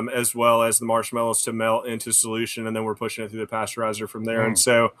as well as the marshmallows to melt into solution, and then we're pushing it through the pasteurizer from there. And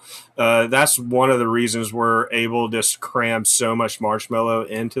so that's one of the reasons we're able to cram so much marshmallow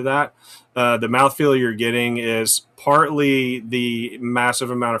into that. The mouthfeel you're getting is partly the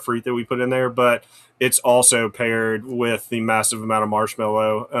massive amount of fruit that we put in there, but it's also paired with the massive amount of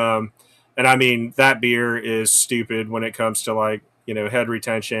marshmallow. And I mean, that beer is stupid when it comes to head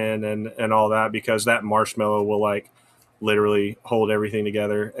retention and all that, because that marshmallow will literally hold everything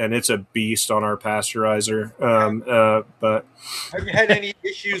together, and it's a beast on our pasteurizer. But have you had any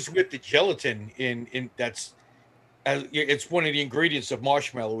issues with the gelatin in that's it's one of the ingredients of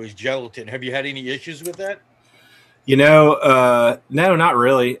marshmallow is gelatin. Have you had any issues with that? No, not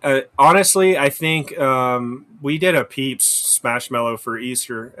really. Honestly, I think we did a Peeps Smashmallow for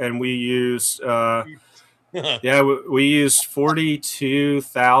Easter, and we used we used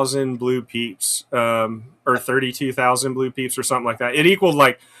 42,000 blue Peeps, or 32,000 blue Peeps, or something like that. It equaled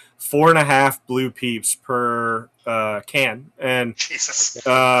 4.5 blue Peeps per can. And Jesus.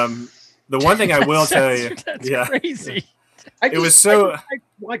 The one thing I will tell you, that's crazy. It was so.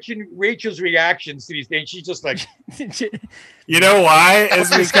 watching Rachel's reactions to these things. She's just like, You know why? It's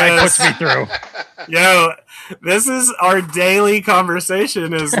This guy because puts me through. yo, this is our daily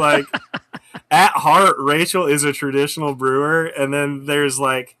conversation. Is like, at heart, Rachel is a traditional brewer, and then there's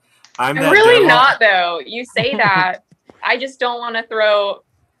like, I'm that really devil. not though. You say that. I just don't want to throw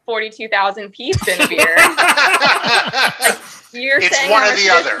 42,000 peeps in a beer. Like, you're It's saying one I'm or a the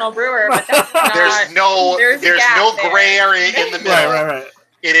other. traditional brewer, but that's not. There's no gray area in the middle. Right.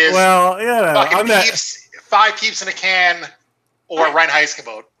 It is Well, yeah, fucking I'm that. peeps, 5 peeps in a can, or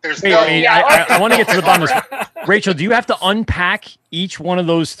Reinheitsgebot. There's Wait, no. I want to get to the bottom of this. Rachel, do you have to unpack each one of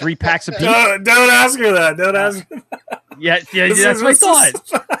those 3 packs of peeps? Don't ask her that. Don't ask. Yeah, that's what I thought.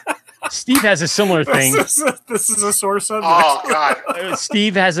 Steve has a similar thing. This is a sore subject. Oh God.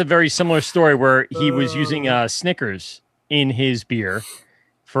 Steve has a very similar story where he was using Snickers in his beer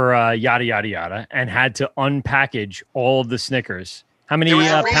for yada yada yada, and had to unpackage all of the Snickers. How many There was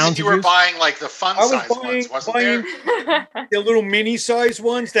a reason pounds you did were use? buying like the fun size ones, wasn't there? the little mini size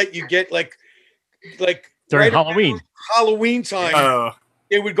ones that you get like During right Halloween. around Halloween time. Oh,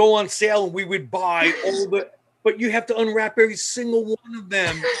 They would go on sale, and we would buy all the. But you have to unwrap every single one of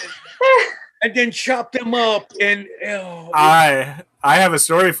them, and then chop them up. And I have a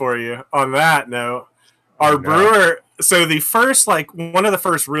story for you on that note. Our brewer. So the first, like, one of the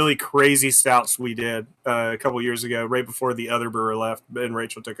first really crazy stouts we did a couple years ago, right before the other brewer left and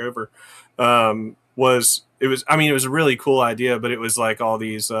Rachel took over, was a really cool idea, but it was like all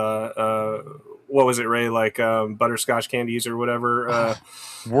these, what was it, Ray? Like butterscotch candies or whatever.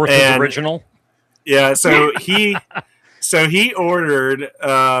 Wort is original. Yeah, so he ordered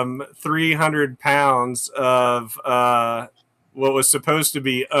 300 pounds of what was supposed to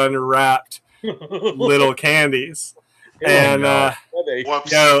be unwrapped little candies. And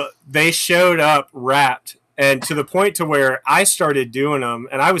they showed up wrapped, and to the point to where I started doing them,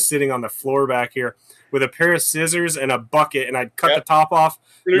 and I was sitting on the floor back here with a pair of scissors and a bucket, and I'd cut the top off,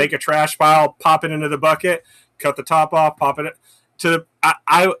 make a trash pile, pop it into the bucket, cut the top off, pop it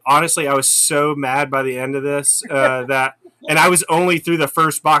I honestly, I was so mad by the end of this that, and I was only through the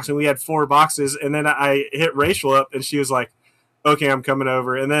first box, and we had 4 boxes, and then I hit Rachel up, and she was like, okay, I'm coming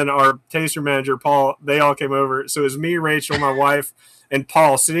over. And then our taster manager, Paul, they all came over. So it was me, Rachel, my wife, and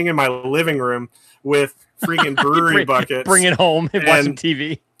Paul sitting in my living room with freaking brewery buckets. Bring it home and watch some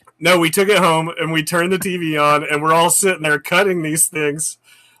TV. No, we took it home, and we turned the TV on, and we're all sitting there cutting these things.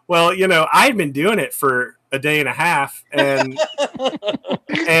 Well, you know, I'd been doing it for a day and a half, and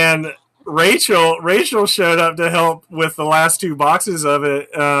Rachel showed up to help with the last 2 boxes of it.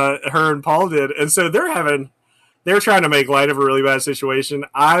 Her and Paul did. And so they're trying to make light of a really bad situation.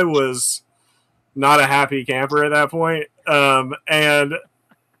 I was not a happy camper at that point. And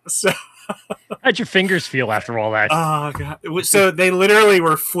so how'd your fingers feel after all that? Oh God. So they literally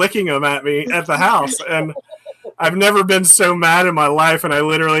were flicking them at me at the house. And I've never been so mad in my life. And I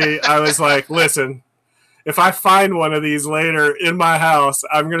was like, listen, if I find one of these later in my house,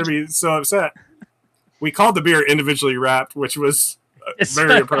 I'm going to be so upset. We called the beer individually wrapped, which was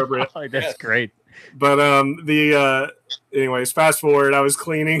very appropriate. That's great. But anyways, fast forward, I was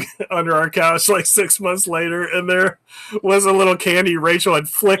cleaning under our couch like 6 months later, and there was a little candy Rachel had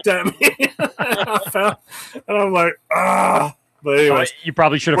flicked at me. And I'm like, ah. But anyways, you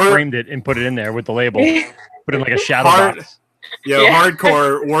probably should have framed it and put it in there with the label. Put it in like a shadow box.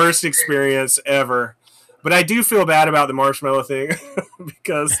 Hardcore, worst experience ever. But I do feel bad about the marshmallow thing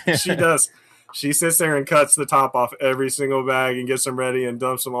because she does. She sits there and cuts the top off every single bag and gets them ready and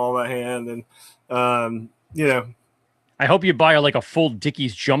dumps them all by hand. And, you know. I hope you buy her like a full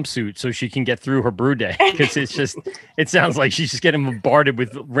Dickies jumpsuit so she can get through her brew day. Because it sounds like she's just getting bombarded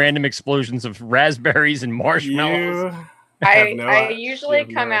with random explosions of raspberries and marshmallows. I usually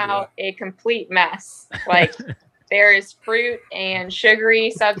come out a complete mess. Like there is fruit and sugary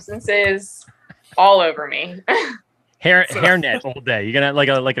substances all over me. Hairnet all day. You're gonna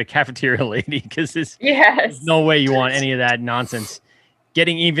like a cafeteria lady because there's no way you want any of that nonsense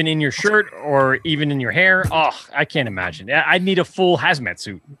getting even in your shirt or even in your hair. Oh, I can't imagine. I'd need a full hazmat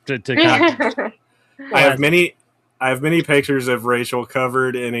suit to kind of I have many pictures of Rachel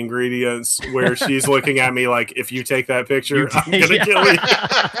covered in ingredients where she's looking at me like, if you take that picture, I'm gonna kill you.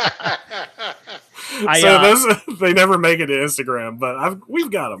 They never make it to Instagram, but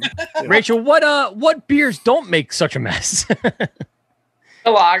we've got them. You know. Rachel, what beers don't make such a mess? The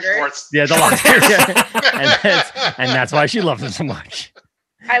lager. Yeah, the lager. and that's why she loves them so much.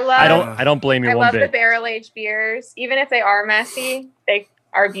 I don't blame you one bit. I love the barrel aged beers, even if they are messy, they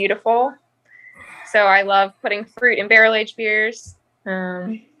are beautiful. So I love putting fruit in barrel aged beers.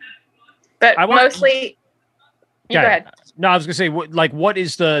 But mostly You go ahead. No, I was gonna say, what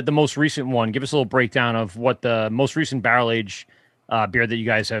is the most recent one? Give us a little breakdown of what the most recent barrel age beer that you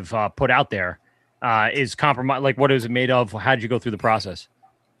guys have put out there is. Compromise. Like, what is it made of? How did you go through the process?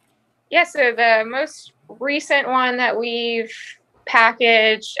 Yeah, so the most recent one that we've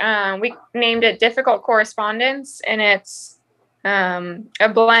packaged, we named it Difficult Correspondence, and it's a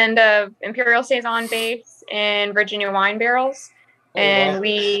blend of Imperial Saison base and Virginia wine barrels. And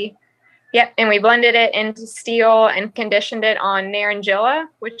we blended it into steel and conditioned it on Narangilla,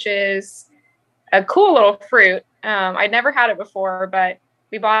 which is a cool little fruit. I'd never had it before, but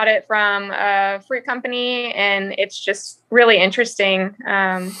we bought it from a fruit company, and it's just really interesting.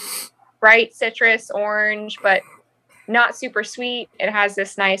 Bright citrus, orange, but not super sweet. It has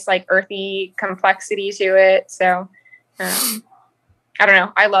this nice, like, earthy complexity to it. So, I don't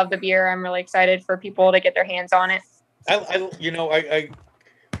know. I love the beer. I'm really excited for people to get their hands on it.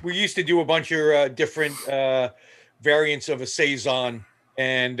 We used to do a bunch of different variants of a saison,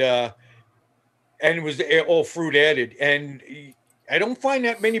 and it was all fruit added. And I don't find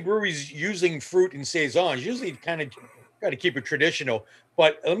that many breweries using fruit in saisons. Usually, kind of got to keep it traditional.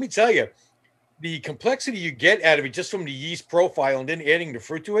 But let me tell you, the complexity you get out of it just from the yeast profile and then adding the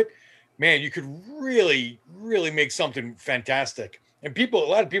fruit to it, man, you could really, really make something fantastic. And a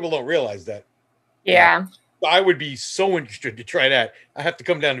lot of people don't realize that. Yeah. I would be so interested to try that. I have to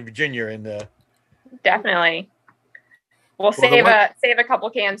come down to Virginia and definitely. We'll save a couple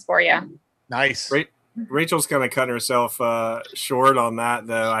cans for you. Nice. Rachel's kind of cutting herself short on that,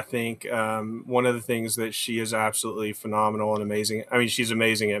 though. I think one of the things that she is absolutely phenomenal and amazing. I mean, she's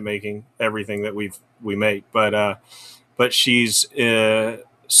amazing at making everything that we make, but she's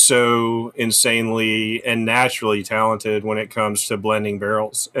so insanely and naturally talented when it comes to blending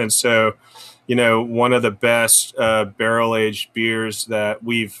barrels. And so, one of the best barrel-aged beers that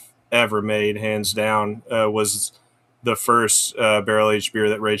we've ever made, hands down, was the first barrel-aged beer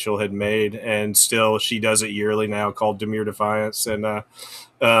that Rachel had made, and still she does it yearly now, called Demure Defiance. And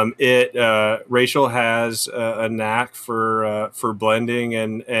Rachel has a knack for blending,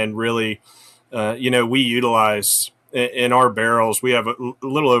 and really, we utilize in our barrels. We have a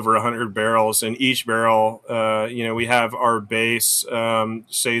little over 100 barrels, and each barrel, we have our base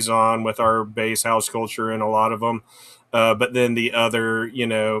saison with our base house culture in a lot of them, but then the other,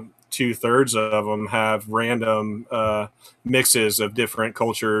 2/3 of them have random mixes of different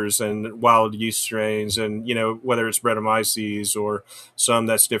cultures and wild yeast strains, and whether it's Brettanomyces or some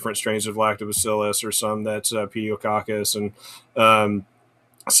that's different strains of Lactobacillus, or some that's Pediococcus, and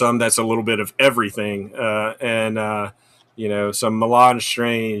some that's a little bit of everything, and some melange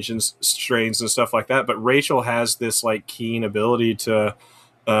strains and stuff like that. But Rachel has this like keen ability to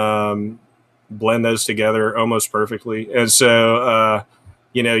blend those together almost perfectly, and so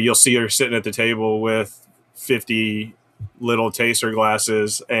you'll see her sitting at the table with 50 little taster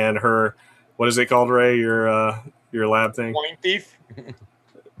glasses and her, what is it called, Ray? Your lab thing? Wine thief.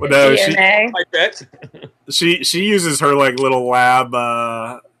 Well, no, I bet. she uses her like little lab.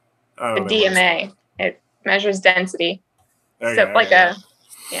 The DMA. It measures density. Okay,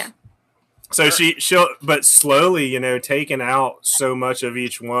 So she'll, but slowly, taking out so much of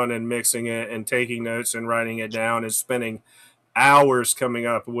each one and mixing it and taking notes and writing it down and spending hours coming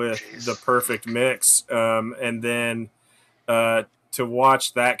up with the perfect mix, and then to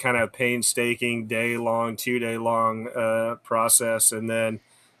watch that kind of painstaking 2-day long process, and then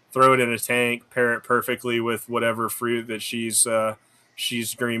throw it in a tank, pair it perfectly with whatever fruit that she's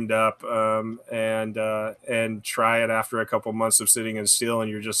dreamed up, and try it after a couple months of sitting in still, and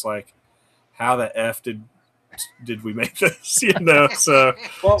you're just like, how the F did we make this? So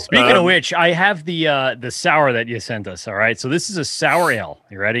well, speaking of which, I have the sour that you sent us. All right, so this is a sour ale.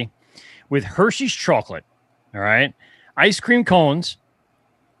 You ready? With Hershey's chocolate. All right, ice cream cones,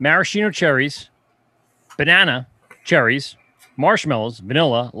 maraschino cherries, banana, cherries, marshmallows,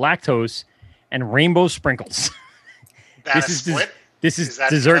 vanilla, lactose, and rainbow sprinkles. This is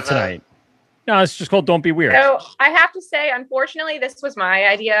dessert tonight. No, it's just called Don't Be Weird. So I have to say, unfortunately, this was my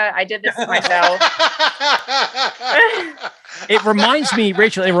idea. I did this myself. It reminds me,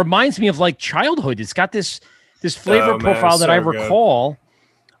 Rachel, of like childhood. It's got this flavor profile that I recall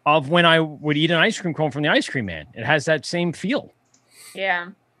of when I would eat an ice cream cone from the ice cream man. It has that same feel. Yeah.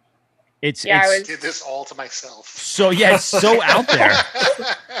 I did this all to myself. So yeah, it's so out there.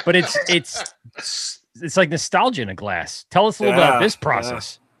 But it's like nostalgia in a glass. Tell us a little bit about this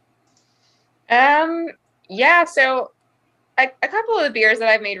process. So a couple of the beers that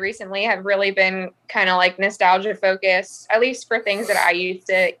I've made recently have really been kind of like nostalgia focused, at least for things that I used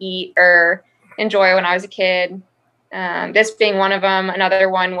to eat or enjoy when I was a kid. This being one of them. Another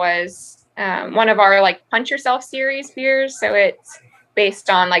one was one of our like Punch Yourself series beers. So it's based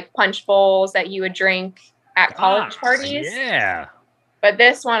on like punch bowls that you would drink at college parties. Yeah. But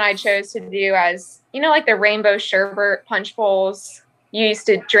this one I chose to do as, like the rainbow sherbet punch bowls you used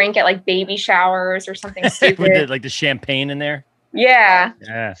to drink at like baby showers or something stupid. With like the champagne in there. Yeah.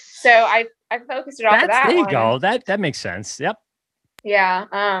 Yeah. So I focused it off of that There you one. go. That makes sense. Yep.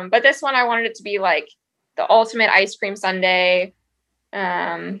 Yeah. But this one I wanted it to be like the ultimate ice cream sundae.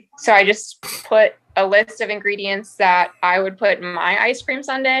 So I just put a list of ingredients that I would put in my ice cream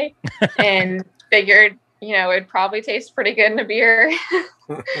sundae and figured, it'd probably taste pretty good in a beer.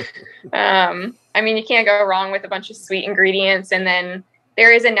 I mean, you can't go wrong with a bunch of sweet ingredients. And then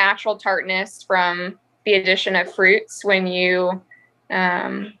there is a natural tartness from the addition of fruits when you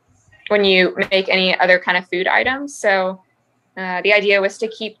make any other kind of food items. So the idea was to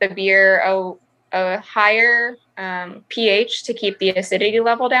keep the beer a higher pH to keep the acidity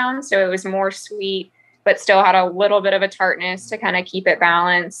level down. So it was more sweet, but still had a little bit of a tartness to kind of keep it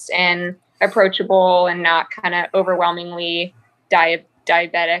balanced and approachable and not kind of overwhelmingly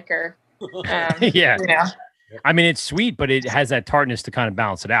diabetic or, Yeah. Yeah. I mean, it's sweet, but it has that tartness to kind of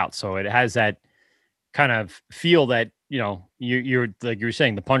balance it out. So it has that kind of feel that, you're like you were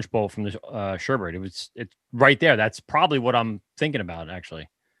saying, the punch bowl from the sherbet. It's right there. That's probably what I'm thinking about, actually.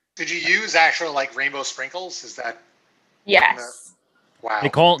 Did you use actual like rainbow sprinkles? Is that? Yes. Wow. They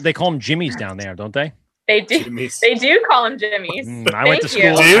call them Jimmies down there, don't they? They do. Jimmy's. They do call them Jimmy's. I went to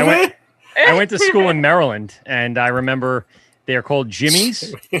Thank school. you. I went to school in Maryland, and I remember they are called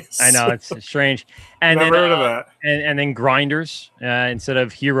Jimmies. I know it's strange. And Never then, heard of that. And then grinders instead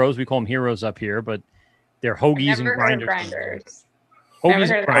of heroes. We call them heroes up here, but they're hoagies and Never heard of grinders. grinders. Hoagies Never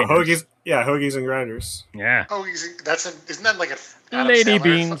and heard of grinders. Hoagies, yeah, hoagies and grinders. Yeah. Oh, isn't that like a Adam Lady Sandler?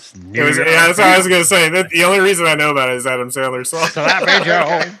 beans. That's what I was gonna say. The only reason I know about it is Adam Sandler's song. Sloppy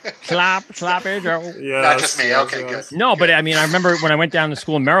Joe. Sloppy Joe. Yeah, Not just me. Okay, good. No, but I mean, I remember when I went down to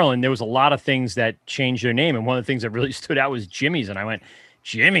school in Maryland, there was a lot of things that changed their name. And one of the things that really stood out was Jimmy's. And I went,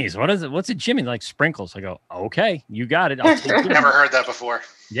 Jimmy's, what is it? What's a Jimmy? Like sprinkles. I go, okay, you got it. I'll take it. Never heard that before.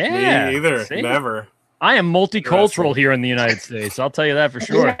 Yeah. Me either. See? Never. I am multicultural here in the United States. I'll tell you that for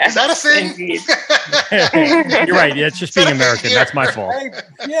sure. Is that a thing? You're right. Yeah, it's just being American. That's my fault.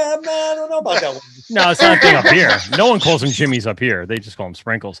 Yeah, man, I don't know about that one. No, it's not a thing up here. No one calls them Jimmys up here. They just call them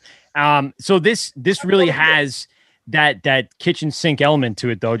sprinkles. So this really has that kitchen sink element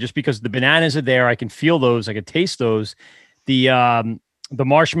to it, though, just because the bananas are there. I can feel those. I can taste those. The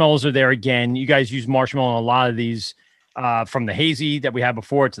marshmallows are there again. You guys use marshmallow on a lot of these, from the hazy that we had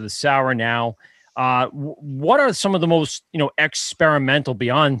before to the sour now. What are some of the most, experimental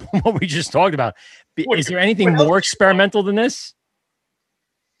beyond what we just talked about? Is there anything more experimental than this?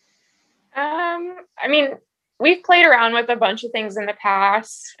 I mean, we've played around with a bunch of things in the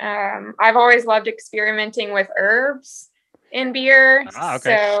past. I've always loved experimenting with herbs in beer. Ah,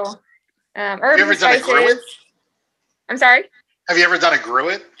 okay. So, herbs you ever and done a spices. gruit? I'm sorry? Have you ever done a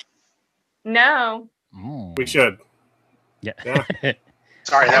gruit? No. We should. Yeah.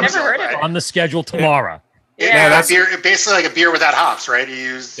 Sorry, that I've was never heard of it. On the schedule tomorrow. Yeah, that's- beer, basically like a beer without hops, right? You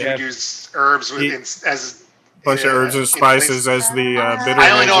use herbs He- as Bunch of herbs and spices as the bitter.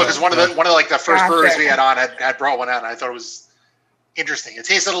 I only know it agent. because one of the first Gotcha. breweries we had on had brought one out, and I thought it was interesting. It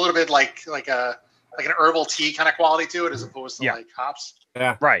tasted a little bit like an herbal tea kind of quality to it, as opposed to like hops.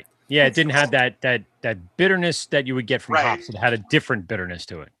 Yeah. Right. Yeah, it didn't have that bitterness that you would get from Right. hops. It had a different bitterness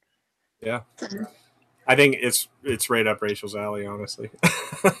to it. Yeah. I think it's right up Rachel's alley, honestly.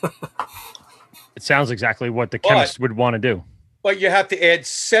 It sounds exactly what the chemist would want to do. But you have to add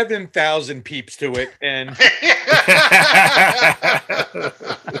 7,000 peeps to it, and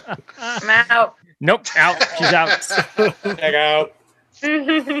I'm out. Nope, out. She's out. check out.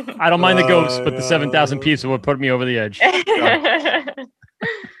 I don't mind the ghost, but the 7,000 peeps would put me over the edge. That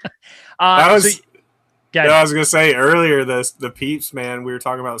was. So- Guys, I was gonna say earlier, the Peeps, man. We were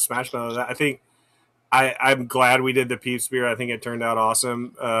talking about Smashmallow. I think I'm glad we did the Peeps beer. I think it turned out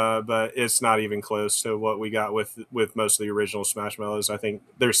awesome, but it's not even close to what we got with most of the original Smashmallows. I think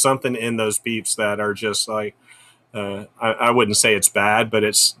there's something in those Peeps that are just like I wouldn't say it's bad, but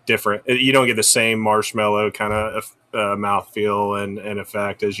it's different. You don't get the same marshmallow kind of mouthfeel and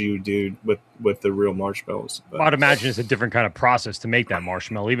effect as you do with the real marshmallows. But I'd imagine it's a different kind of process to make that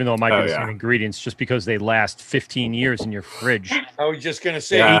marshmallow, even though it might be the same ingredients, just because they last 15 years in your fridge, I was just gonna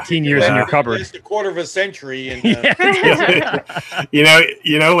say, 18 years in your cupboard. It's a quarter of a century, and you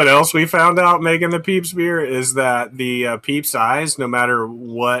know what else we found out making the Peeps beer is that the Peeps eyes, no matter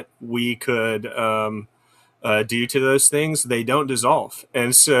what we could do to those things, they don't dissolve.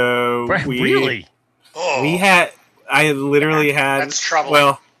 And so Really? Oh, I literally had, that's trouble.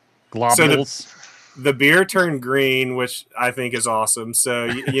 well, globules. The beer turned green, which I think is awesome. So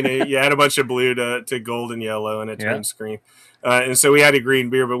you add a bunch of blue to gold and yellow, and it turns green. And so we had a green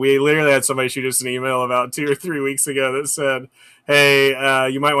beer, but we literally had somebody shoot us an email about 2 or 3 weeks ago that said, "Hey,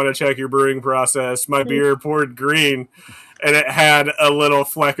 you might want to check your brewing process. My beer poured green, and it had a little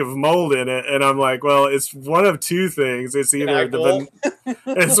fleck of mold in it." And I'm like, "Well, it's one of two things. It's either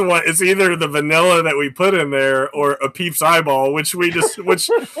it's either the vanilla that we put in there, or a Peeps eyeball, which we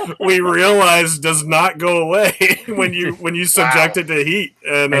realized does not go away when you subject it to heat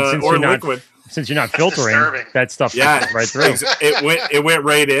and or liquid." Since you're not filtering that stuff, right through. It went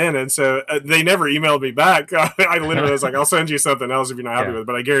right in, and so they never emailed me back. I literally was like, "I'll send you something else if you're not happy with it,"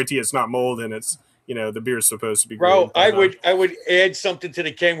 but I guarantee it's not mold, and it's the beer's supposed to be. Bro, I would add something to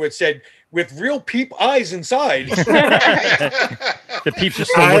the can where it said, "With real peep eyes inside." The peeps are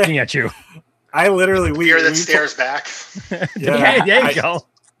still looking at you. I literally beer that stares back. Yeah, there you go.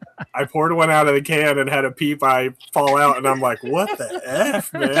 I poured one out of the can and had a peep eye fall out, and I'm like, "What the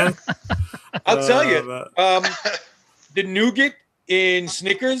F, man?" I'll tell you, the nougat in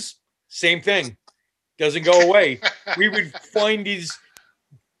Snickers, same thing. Doesn't go away. We would find these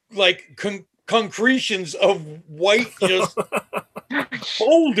like concretions of white just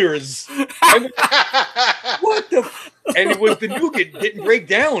boulders. What the? And it was the nougat didn't break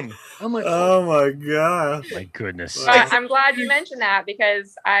down. I'm like, oh my god, my goodness. I'm glad you mentioned that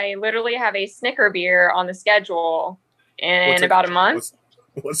because I literally have a Snicker beer on the schedule in about a month.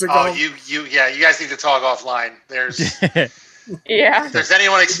 What's it called? You guys need to talk offline. There's yeah. If there's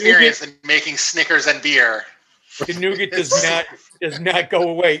anyone experienced in making Snickers and beer, the nougat does not go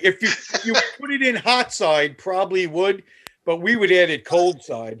away. If you put it in hot side, probably would, but we would add it cold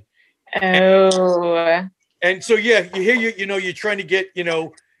side. Oh. And so you hear you're trying to get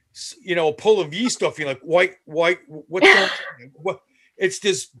a pull of yeast off. You're like, white, what's going on? What? It's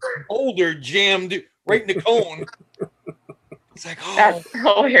this boulder jammed right in the cone. It's like, that's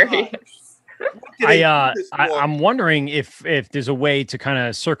hilarious. I'm wondering if there's a way to kind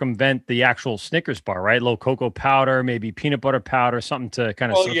of circumvent the actual Snickers bar, right? A little cocoa powder, maybe peanut butter powder, something to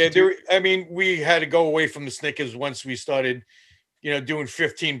kind of. Well, yeah. We had to go away from the Snickers once we started, doing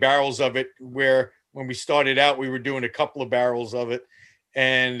 15 barrels of it. Where when we started out, we were doing a couple of barrels of it,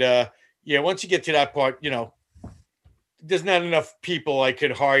 and once you get to that part, there's not enough people I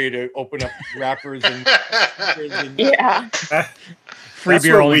could hire to open up wrappers and yeah. Free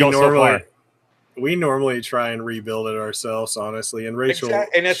beer only goes so far. We normally try and rebuild it ourselves, honestly. And Rachel,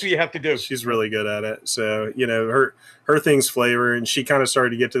 and that's what you have to do. She's really good at it. So her thing's flavor, and she kind of started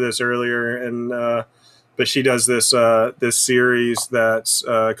to get to this earlier. And but she does this series that's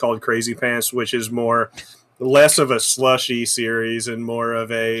called Crazy Pants, which is less of a slushy series and more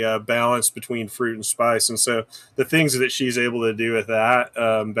of a balance between fruit and spice. And so the things that she's able to do with that,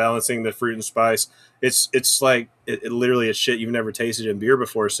 balancing the fruit and spice, it's like it literally is shit you've never tasted in beer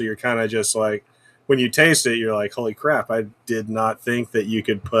before. So you're kind of just like, when you taste it, you're like, holy crap, I did not think that you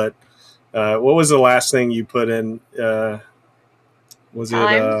could put what was the last thing you put in? Was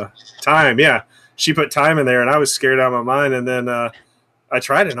it thyme? Yeah. She put thyme in there, and I was scared out of my mind. And then I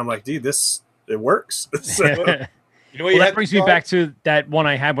tried it, and I'm like, dude, it works. So, that brings me back to that one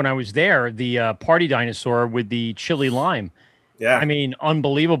I had when I was there, the Party Dinosaur with the chili lime. Yeah. I mean,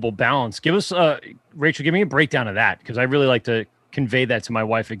 unbelievable balance. Give us, Rachel, give me a breakdown of that, because I really like to convey that to my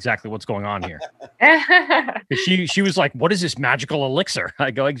wife, exactly what's going on here. She was like, what is this magical elixir? I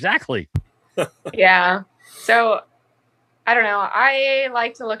go, exactly. Yeah. So, I don't know. I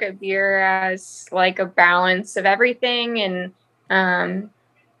like to look at beer as like a balance of everything, and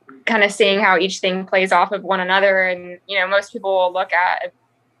kind of seeing how each thing plays off of one another. And, most people will look at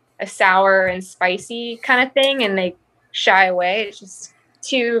a sour and spicy kind of thing and they shy away. It's just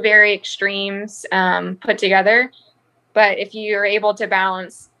two very extremes put together. But if you're able to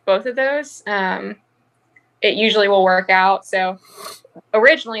balance both of those, it usually will work out. So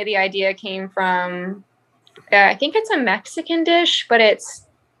originally the idea came from, I think it's a Mexican dish, but it's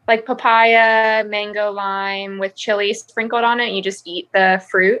like papaya, mango, lime with chili sprinkled on it. You just eat the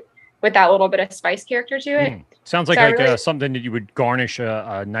fruit with that little bit of spice character to it. Sounds like something that you would garnish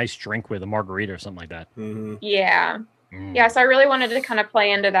a nice drink with, a margarita or something like that. Mm-hmm. Yeah. Yeah, so I really wanted to kind of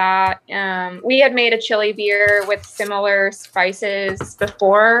play into that. We had made a chili beer with similar spices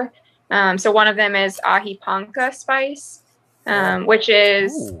before. So one of them is ají panca spice, which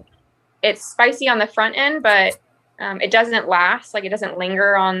is, it's spicy on the front end, but it doesn't last, like it doesn't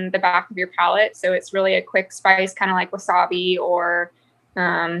linger on the back of your palate. So it's really a quick spice, kind of like wasabi or,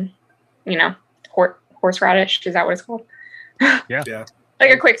 horseradish. Is that what it's called? Yeah.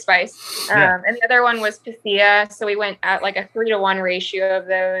 like a quick spice. Yeah. And the other one was Pasilla. So we went at like a 3-to-1 ratio of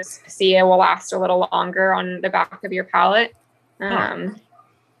those. Pasilla will last a little longer on the back of your palate. And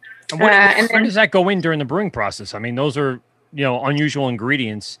where does that go in during the brewing process? I mean, those are, unusual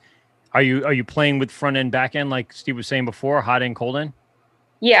ingredients. Are you playing with front end, back end, like Steve was saying before, hot end, cold end?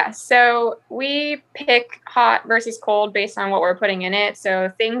 Yeah, so we pick hot versus cold based on what we're putting in it.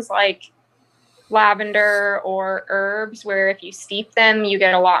 So things like lavender or herbs, where if you steep them, you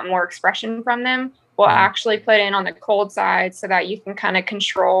get a lot more expression from them, we'll actually put in on the cold side so that you can kind of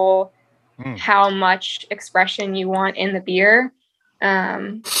control how much expression you want in the beer.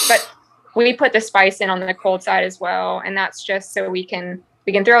 But we put the spice in on the cold side as well. And that's just so we can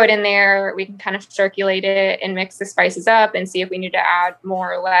throw it in there. We can kind of circulate it and mix the spices up and see if we need to add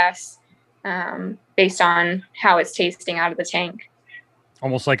more or less based on how it's tasting out of the tank.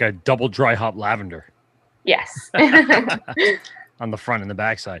 Almost like a double dry hop lavender. Yes. On the front and the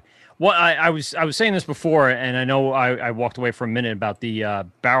back side. Well, I was saying this before, and I know I walked away for a minute about the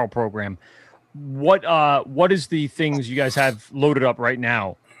barrel program. What is the things you guys have loaded up right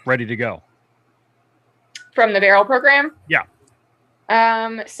now, ready to go? From the barrel program? Yeah.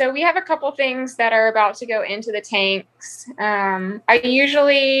 So we have a couple things that are about to go into the tanks. I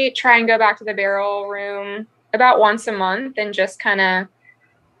usually try and go back to the barrel room about once a month and just kind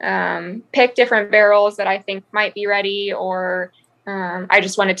of pick different barrels that I think might be ready, or I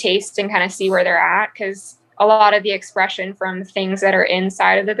just want to taste and kind of see where they're at, because a lot of the expression from things that are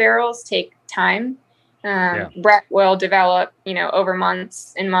inside of the barrels take time. Brett will develop, over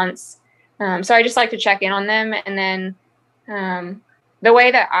months and months. So I just like to check in on them. And then the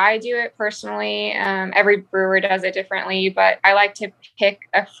way that I do it personally, every brewer does it differently, but I like to pick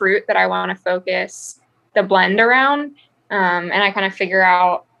a fruit that I want to focus the blend around. And I kind of figure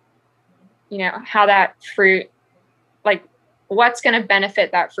out, how that fruit, like what's going to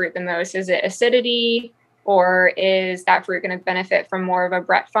benefit that fruit the most. Is it acidity, or is that fruit going to benefit from more of a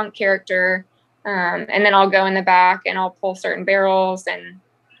Brett Funk character? And then I'll go in the back and I'll pull certain barrels, and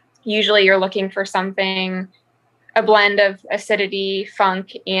usually you're looking for something, a blend of acidity,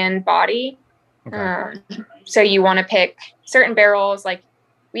 funk, and body. Okay. So you want to pick certain barrels. Like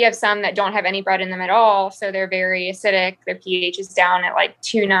we have some that don't have any Brett in them at all, so they're very acidic. Their pH is down at like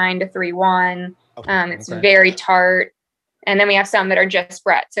 2.9 to 3.1. It's very tart. And then we have some that are just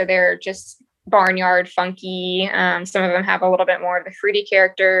Brett, so they're just barnyard funky. Some of them have a little bit more of the fruity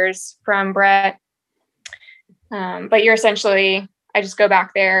characters from Brett. But you're essentially, I just go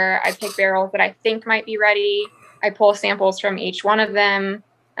back there. I pick barrels that I think might be ready. I pull samples from each one of them.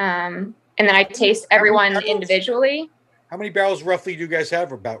 And then I taste everyone individually. How many barrels roughly do you guys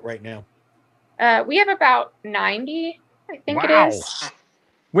have about right now? We have about 90, I think it is.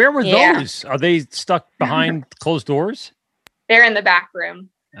 Where were those? Are they stuck behind closed doors? They're in the back room.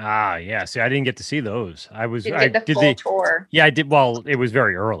 Ah, yeah. See, I didn't get to see those. I did the full tour. Yeah, I did. Well, it was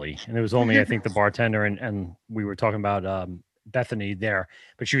very early, and it was only, I think, the bartender and we were talking about Bethany there,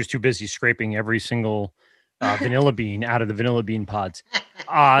 but she was too busy scraping every single vanilla bean out of the vanilla bean pods.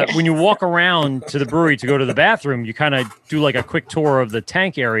 When you walk around to the brewery to go to the bathroom, you kind of do like a quick tour of the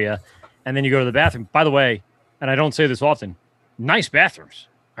tank area, and then you go to the bathroom. By the way, and I don't say this often, nice bathrooms.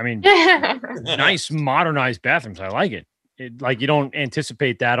 I mean, nice modernized bathrooms. I like it. Like you don't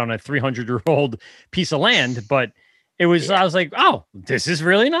anticipate that on a 300-year-old piece of land, but it was. I was like, oh, this is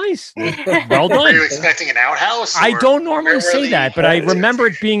really nice. Well done. Were you expecting an outhouse? I don't normally say that, but I remember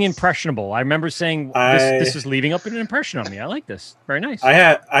it being impressionable. I remember saying this is leaving up an impression on me. I like this. Very nice. I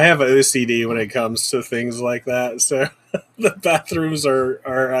have an OCD when it comes to things like that. So the bathrooms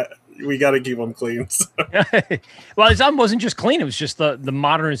are we got to keep them clean. So. Well, it wasn't just clean. It was just the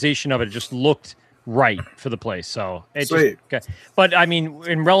modernization of it. It just looked right for the place. So it Sweet. Just, okay. But I mean,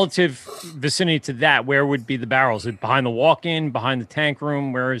 in relative vicinity to that, where would be the barrels? Is it behind the walk-in, behind the tank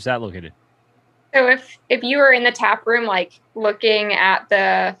room? Where is that located? So if you were in the tap room, like looking at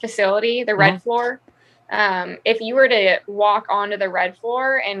the facility, the red floor, if you were to walk onto the red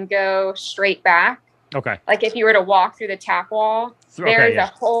floor and go straight back, okay. Like if you were to walk through the tap wall, there's a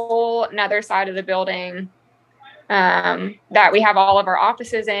whole another side of the building that we have all of our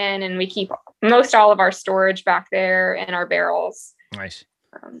offices in, and we keep most all of our storage back there and our barrels. Nice.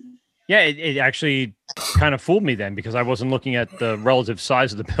 Yeah, it actually kind of fooled me then, because I wasn't looking at the relative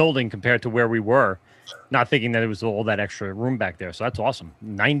size of the building compared to where we were, not thinking that it was all that extra room back there. So that's awesome.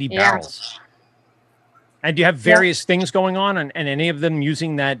 90 barrels. And do you have various things going on, and any of them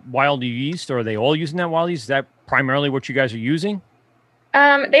using that wild yeast, or are they all using that wild yeast? Is that primarily what you guys are using?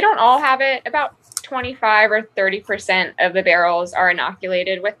 They don't all have it. About 25 or 30% of the barrels are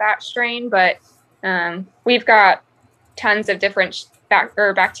inoculated with that strain, but we've got tons of different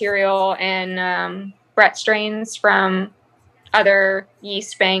bacterial and Brett strains from other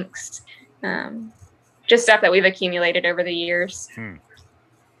yeast banks. Just stuff that we've accumulated over the years.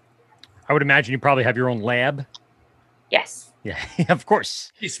 I would imagine you probably have your own lab. Yes. Yeah, of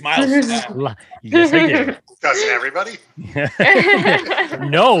course. He smiles. Yes, I do. Doesn't everybody?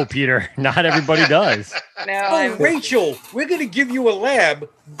 No, Peter, not everybody does. No. Rachel, we're going to give you a lab,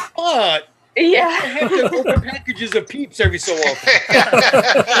 but Yeah. I have to open packages of Peeps every so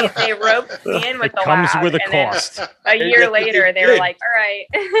often. They roped me in with the Comes lab, with a and then cost. a year later, they were like, "All right."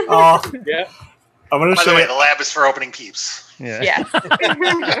 Oh, Yeah. I'm gonna By the show way, you. the lab is for opening peeps. Yeah. Yeah.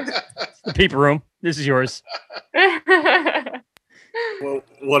 The peep room. This is yours. Well,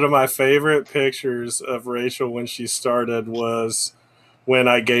 one of my favorite pictures of Rachel when she started was when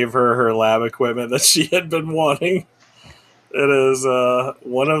I gave her lab equipment that she had been wanting. It is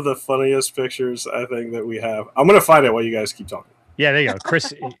one of the funniest pictures I think that we have. I'm gonna find it while you guys keep talking. Yeah, there you go.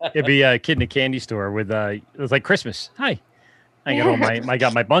 Chris, it'd be a kid in a candy store with it was like Christmas. Hi, I got all I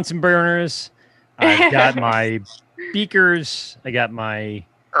got my Bunsen burners. I got my beakers. I got my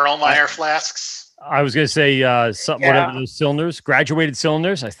Erlenmeyer flasks. I was gonna say whatever those cylinders, graduated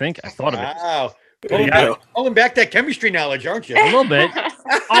cylinders. I think I thought of it. Wow. There you go. Pulling back that chemistry knowledge, aren't you? A little bit.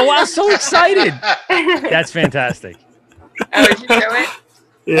 Oh, wow, so excited. That's fantastic. Oh, did you show it?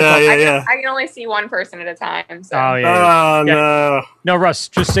 Yeah. I can only see one person at a time. So. Oh yeah. Oh no. No, Russ,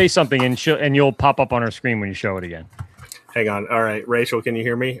 just say something and you'll pop up on our screen when you show it again. Hang on. All right, Rachel, can you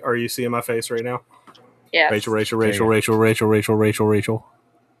hear me? Are you seeing my face right now? Yes. Rachel.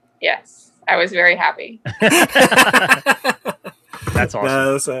 Yes. I was very happy. That's awesome.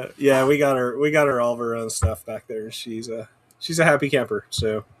 No, so, yeah, we got her all of her own stuff back there. She's a happy camper.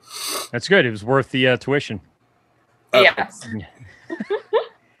 So That's good. It was worth the tuition. Yes.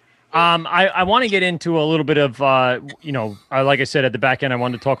 I want to get into a little bit of, like I said at the back end, I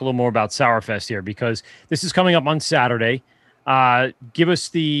wanted to talk a little more about Sourfest here because this is coming up on Saturday. Give us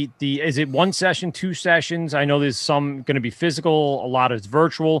is it one session, two sessions? I know there's some going to be physical, a lot is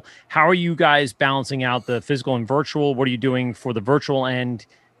virtual. How are you guys balancing out the physical and virtual? What are you doing for the virtual end?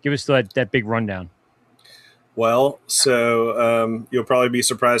 Give us that big rundown. Well, so you'll probably be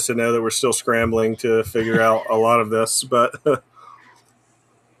surprised to know that we're still scrambling to figure out a lot of this, but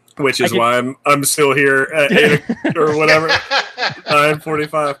which is why I'm still here at 8 or whatever,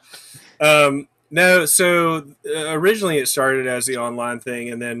 9:45. No, so originally it started as the online thing,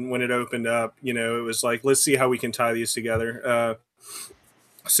 and then when it opened up, it was like, let's see how we can tie these together.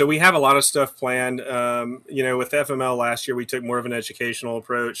 So we have a lot of stuff planned. With FML last year, we took more of an educational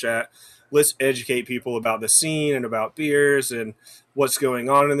approach at let's educate people about the scene and about beers and what's going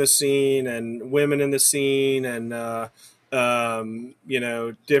on in the scene and women in the scene and,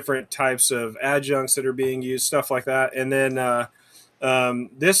 different types of adjuncts that are being used, stuff like that. And then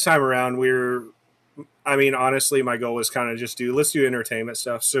this time around, honestly, my goal was kind of just let's do entertainment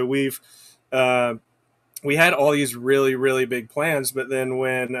stuff. So we had all these really, really big plans, but then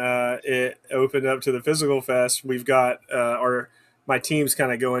when it opened up to the physical fest, we've got my teams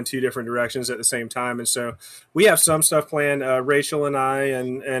kind of go in two different directions at the same time. And so we have some stuff planned. Rachel and I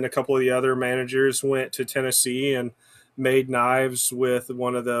and a couple of the other managers went to Tennessee and made knives with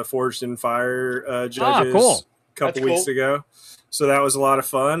one of the Forged in Fire judges a couple weeks ago. So that was a lot of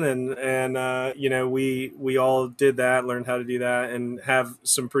fun. And we all did that, learned how to do that, and have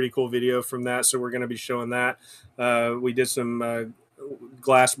some pretty cool video from that. So we're going to be showing that. We did some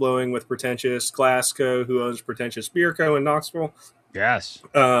glass blowing with Pretentious Glass Co., who owns Pretentious Beer Co. in Knoxville. Yes.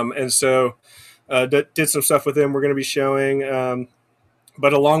 And so did some stuff with them we're going to be showing.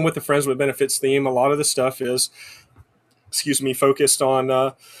 But along with the Friends with Benefits theme, a lot of the stuff is, focused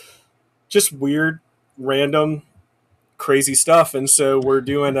on just weird, random, crazy stuff. And so we're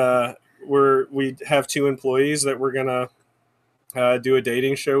doing we have 2 employees that we're going to do a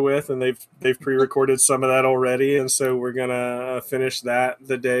dating show with, and they've pre-recorded some of that already. And so we're going to finish that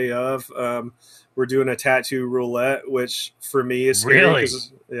the day of. We're doing a tattoo roulette, which for me is scary. Really?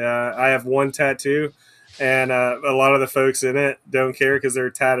 Yeah, I have one tattoo, and a lot of the folks in it don't care because they're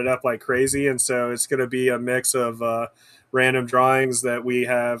tatted up like crazy. And so it's going to be a mix of random drawings that we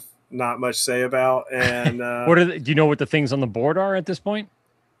have not much say about. And do you know what the things on the board are at this point?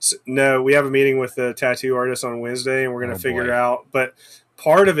 No, we have a meeting with the tattoo artist on Wednesday, and we're going to figure it out. But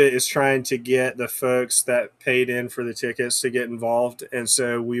part of it is trying to get the folks that paid in for the tickets to get involved. And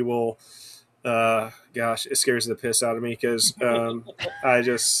so we will, it scares the piss out of me because I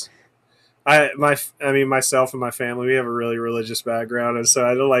myself and my family, we have a really religious background, and so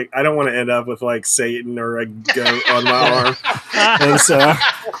I don't want to end up with like Satan or a goat on my arm, and so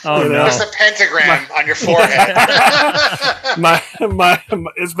There's a pentagram on your forehead. my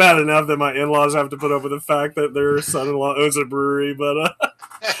it's bad enough that my in-laws have to put up with the fact that their son-in-law owns a brewery, but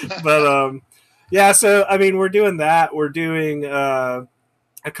yeah. So I mean, we're doing that. We're doing we're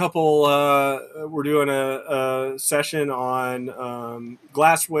doing a session on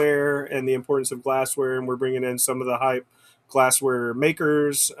glassware and the importance of glassware, and we're bringing in some of the hype glassware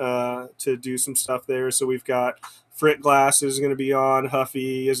makers to do some stuff there. So we've got Frit Glass is going to be on,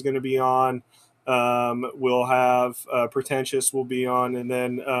 Huffy is going to be on, we'll have Pretentious will be on, and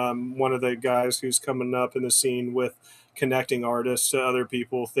then one of the guys who's coming up in the scene with connecting artists to other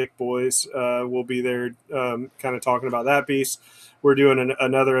people, Thick Boys, will be there kind of talking about that piece. We're doing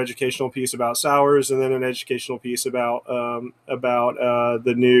another educational piece about sours, and then an educational piece about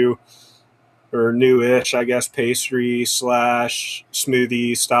the new or newish, I guess, pastry /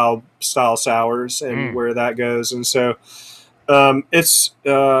 smoothie style sours and where that goes. And so it's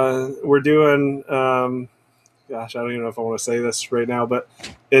we're doing. Gosh, I don't even know if I want to say this right now, but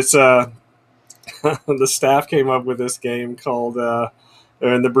it's the staff came up with this game called.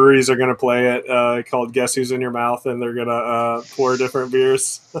 And the breweries are going to play it called Guess Who's in Your Mouth, and they're going to pour different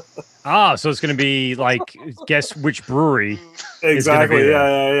beers. So it's going to be like, guess which brewery. Exactly.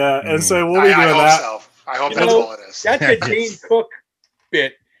 Yeah. And so we'll be doing that. So. I hope that's all it is. That's a Dane Cook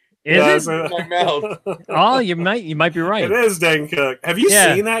bit. Is it? In my mouth. Oh, you might be right. It is Dane Cook. Have you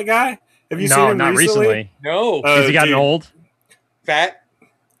seen that guy? Have you seen him not recently. No. Has he gotten old? Fat?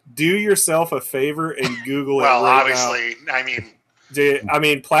 Do yourself a favor and Google it. Well, right obviously, now. I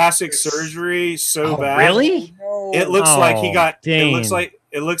mean, plastic surgery so bad. Really? It looks like he got. Dane.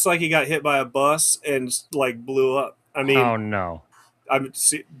 It looks like he got hit by a bus and like blew up. I mean, oh no!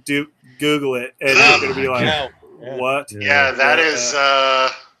 Google it, and you're gonna be like, what? Yeah, that is.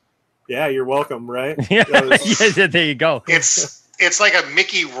 Yeah, you're welcome. Right? Yeah, there you go. It's like a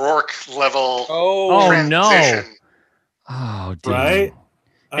Mickey Rourke level. Oh no! Oh, Dane. Right?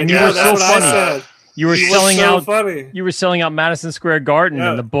 And you were so funny. You were selling out. Funny. You were selling out Madison Square Garden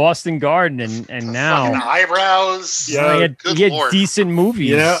and the Boston Garden, and now fucking eyebrows. Yeah, he had decent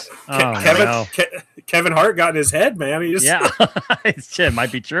movies. You know, Kevin Hart got in his head, man. He just it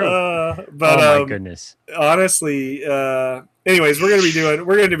might be true. But oh my goodness. Honestly, anyways, we're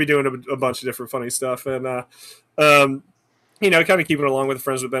going to be doing a bunch of different funny stuff, and kind of keeping along with the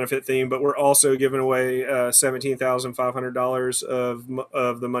Friends with Benefit theme, but we're also giving away $17,500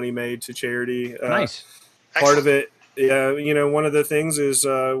 of the money made to charity. Nice. Part of it, one of the things is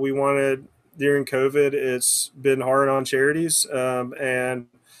we wanted during COVID. It's been hard on charities, and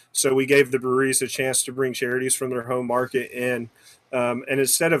so we gave the breweries a chance to bring charities from their home market in, and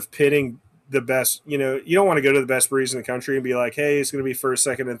instead of pitting the best, you don't want to go to the best breweries in the country and be like, hey, it's going to be first,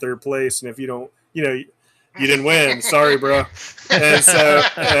 second, and third place, and if you don't, you didn't win. Sorry, bro.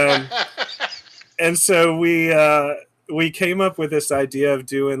 And so we came up with this idea of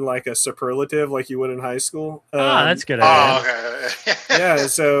doing like a superlative, like you would in high school. That's good. Okay. Yeah.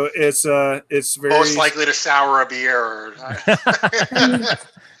 So it's very most likely to sour a beer.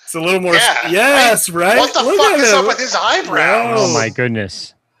 It's a little more. Yeah. Yes. Right. What the fuck is up with his eyebrows? Oh my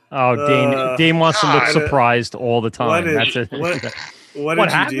goodness. Oh, Dane wants to look surprised all the time. What did you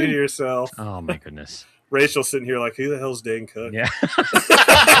do to yourself? Oh my goodness. Rachel sitting here like, who the hell's Dane Cook? Yeah.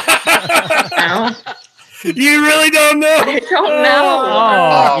 You really don't know? I don't know.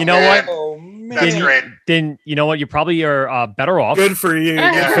 Oh, you know what? Oh, man. That's great. Then you know what? You probably are better off. Good for you.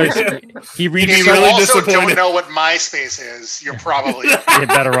 He reads. If you really also disappointed. don't know what MySpace is, you're probably You're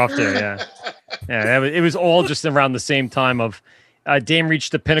better off there. Yeah. It was all just around the same time of Dane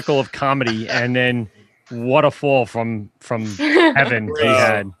reached the pinnacle of comedy, and then what a fall from heaven he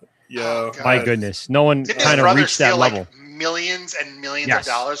had. Yo, my goodness, no one Didn't kind his of brother reached that steal, level. like, millions and millions Yes.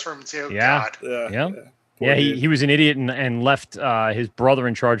 of dollars from him too. Yeah. God. Yeah. He was an idiot and left his brother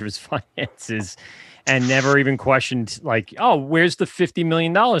in charge of his finances, and never even questioned like, oh, where's the $50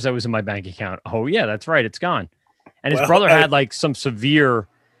 million that was in my bank account? Oh yeah, that's right, it's gone. And his brother had like some severe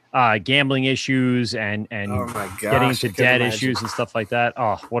gambling issues and oh my gosh, getting into debt issues and stuff like that.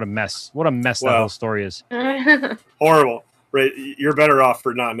 Oh, what a mess! What a mess that whole story is. Horrible. Right, you're better off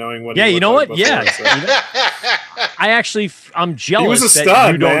for not knowing what. Yeah, you know like what? before, Yeah, so. I'm jealous. He was a that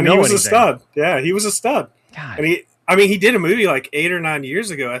stud, you don't man. know He was anything. a stud. Yeah, he was a stud. God. And he did a movie like 8 or 9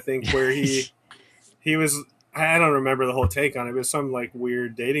 years ago, I think, where he was. I don't remember the whole take on it. It was some like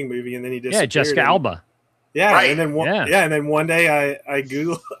weird dating movie, and then he disappeared. Yeah, Jessica Alba. Yeah, Right. and then and then one day I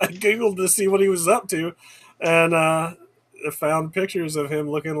googled to see what he was up to, and found pictures of him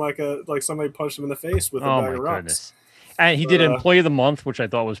looking like somebody punched him in the face with a bag of rocks. Goodness. And he did Employee of the Month, which I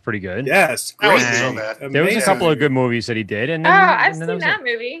thought was pretty good. Yes, That great wasn't so movie. bad. There was a Amazing couple of movie. good movies that he did, and Oh, then I've and then seen was that it.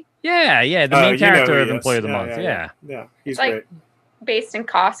 movie. Yeah, the You main know character who of he is. Employee of the Month. Yeah. He's Like, great. based in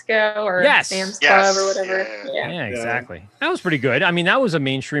Costco or Yes. Sam's Yes. Club or whatever. Yeah. Yeah. Exactly. That was pretty good. I mean, that was a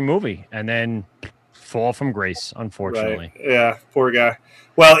mainstream movie, and then fall from grace, unfortunately. Right. Yeah, poor guy.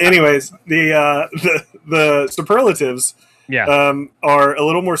 Well, anyways, the superlatives are a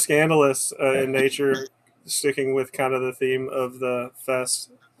little more scandalous in nature, sticking with kind of the theme of the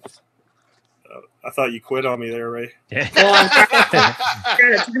fest. I thought you quit on me there, Ray. Yeah. Well, I'm trying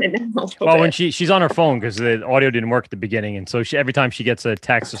to turn it down a little Well, bit. when she's on her phone because the audio didn't work at the beginning, and so every time she gets a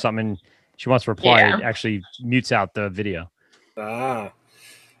text or something, she wants to reply. Yeah. It actually mutes out the video. Well,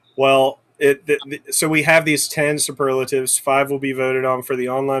 so we have these 10 superlatives. 5 will be voted on for the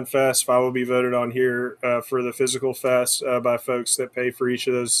online fest. 5 will be voted on here for the physical fest by folks that pay for each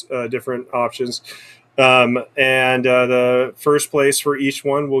of those different options. And the first place for each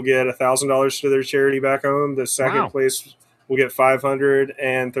one will get $1,000 to their charity back home. The second place will get $500,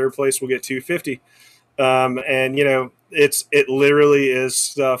 and third place will get $250. And you know, it literally is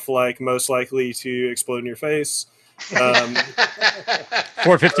stuff like most likely to explode in your face.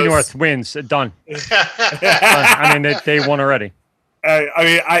 450 North wins. Done. I mean, they won already.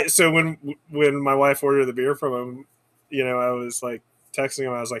 So when my wife ordered the beer from him, you know, I was like texting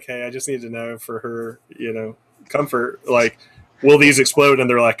him. I was like, "Hey, I just need to know for her, you know, comfort. Like, will these explode?" And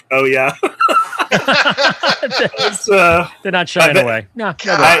they're like, "Oh yeah." They're not shying away. No,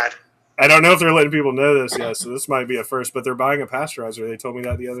 God. I don't know if they're letting people know this yet, so this might be a first. But they're buying a pasteurizer. They told me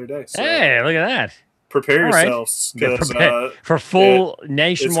that the other day. So hey, look at that. prepare All right. yourselves because for full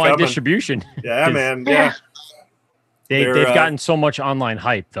nationwide distribution. Yeah, man. Yeah. They've gotten so much online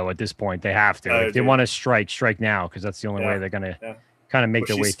hype, though, at this point. They have to. If they want to strike now, because that's the only way they're going to kind of make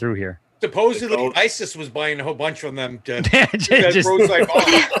their way through here. Supposedly, ISIS was buying a whole bunch from them to just roadside bomb.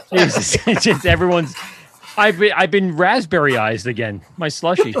 just everyone's. I've been raspberryized again. My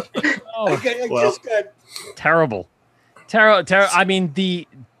slushy. Just got Terrible. I mean, the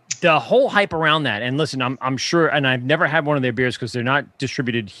whole hype around that. And listen, I'm sure, and I've never had one of their beers because they're not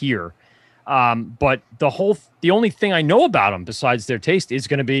distributed here. But the only thing I know about them besides their taste is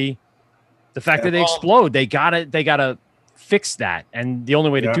going to be the fact that they explode. They gotta fix that, and the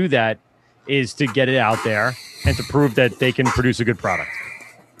only way to do that is to get it out there and to prove that they can produce a good product.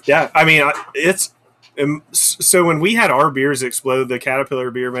 Yeah, I mean, it's so when we had our beers explode, the Caterpillar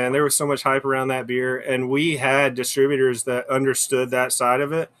beer, man, there was so much hype around that beer, and we had distributors that understood that side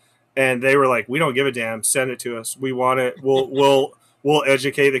of it, and they were like, "We don't give a damn. Send it to us. We want it. We'll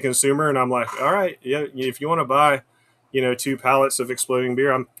educate the consumer." And I'm like, "All right, yeah, if you want to buy, 2 pallets of exploding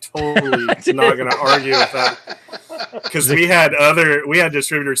beer, I'm totally not going to argue with that." Because we had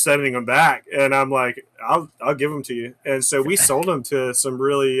distributors sending them back, and I'm like, I'll give them to you. And so we sold them to some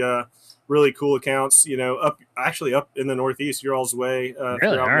really really cool accounts, up in the Northeast, your all's way,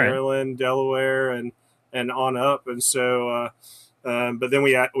 throughout Maryland, Delaware, and on up. And so, but then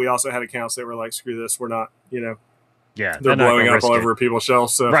we also had accounts that were like, "Screw this, we're not," Yeah, they're blowing up all over people's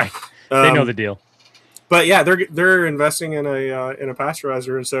shelves. So right, they know the deal. But yeah, they're investing in a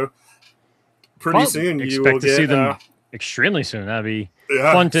pasteurizer, and so pretty soon you will see them extremely soon. That'd be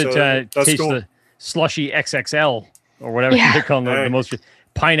fun to taste the slushy XXL or whatever they call them, the most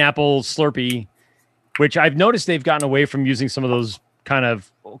pineapple Slurpee, which I've noticed they've gotten away from using some of those kind of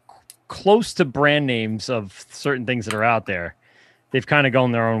close to brand names of certain things that are out there. They've kind of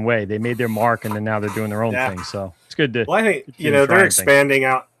gone their own way. They made their mark, and then now they're doing their own thing. So it's good to. Well, I think they're expanding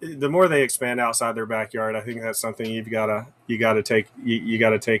out. The more they expand outside their backyard, I think that's something you got to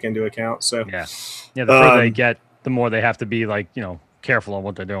take into account. So yeah. The further they get, the more they have to be careful on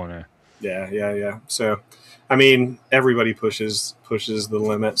what they're doing there. Yeah. So, I mean, everybody pushes the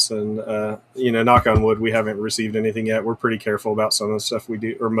limits, and knock on wood, we haven't received anything yet. We're pretty careful about some of the stuff we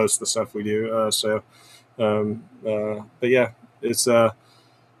do, or most of the stuff we do. But yeah. It's I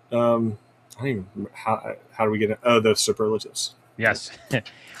don't even remember how do we get it? Oh, the superlatives. Yes.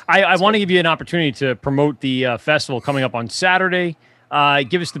 I want to give you an opportunity to promote the festival coming up on Saturday.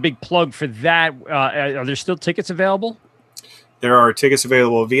 Give us the big plug for that. Are there still tickets available? There are tickets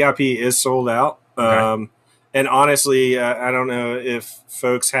available. VIP is sold out. Okay. And honestly, I don't know if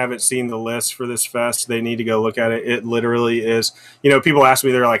folks haven't seen the list for this fest. They need to go look at it. It literally is, people ask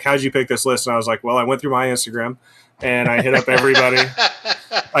me, they're like, "How'd you pick this list?" And I was like, "Well, I went through my Instagram and I hit up everybody.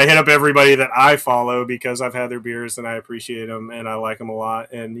 I hit up everybody that I follow because I've had their beers and I appreciate them and I like them a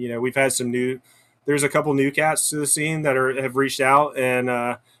lot." And, we've had there's a couple new cats to the scene that have reached out,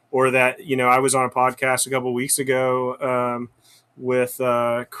 and or that, I was on a podcast a couple of weeks ago with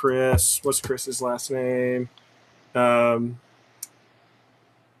Chris. What's Chris's last name? 2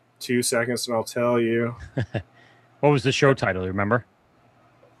 seconds and I'll tell you. What was the show title? You remember?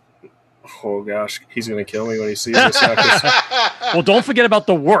 Oh gosh, he's gonna kill me when he sees this. Well, don't forget about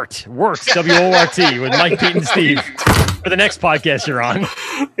the Wort, WORT with Mike, Pete, and Steve for the next podcast you're on.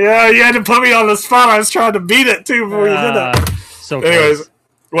 Yeah, you had to put me on the spot. I was trying to beat it too before you did that. So, anyways, close.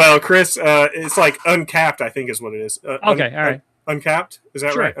 Well, Chris, it's like Uncapped, I think is what it is. Okay, all right. Uncapped, is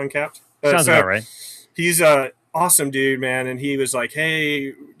that Sure. right? Uncapped. Sounds about right. He's awesome dude, man. And he was like,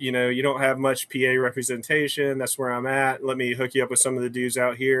 hey, you don't have much PA representation. That's where I'm at. Let me hook you up with some of the dudes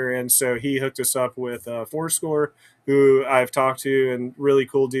out here. And so he hooked us up with Fourscore, who I've talked to, and really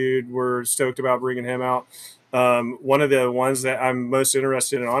cool dude. We're stoked about bringing him out. One of the ones that I'm most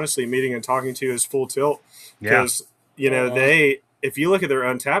interested in, honestly, meeting and talking to is Full Tilt. Because, if you look at their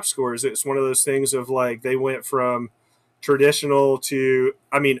Untapped scores, it's one of those things of like, they went from traditional to,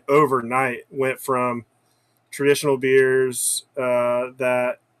 overnight went from traditional beers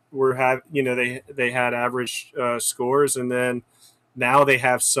that were they had average scores, and then now they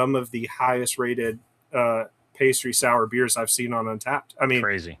have some of the highest rated pastry sour beers I've seen on Untapped.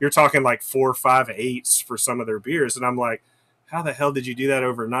 Crazy. You're talking like 4, 5, 8s for some of their beers, and I'm like, how the hell did you do that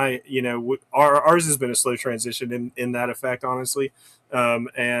overnight? Ours has been a slow transition in that effect, honestly,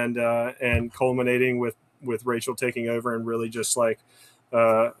 and culminating with Rachel taking over and really just like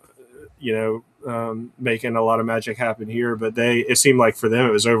making a lot of magic happen here. But it seemed like for them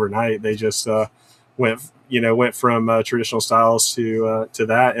it was overnight. They just went from traditional styles to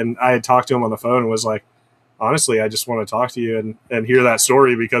that. And I had talked to him on the phone and was like, honestly, I just want to talk to you and hear that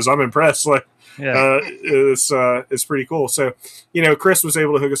story because I'm impressed. Like, it's pretty cool. So, Chris was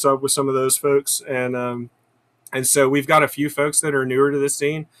able to hook us up with some of those folks, and so we've got a few folks that are newer to the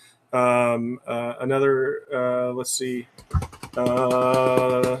scene. Let's see,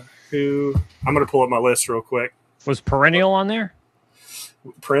 who I'm going to pull up my list real quick. Was Perennial on there?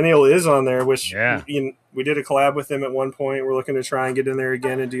 Perennial is on there, which we did a collab with them at one point. We're looking to try and get in there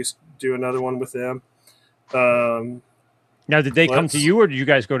again and do another one with them. Now, did they come to you, or did you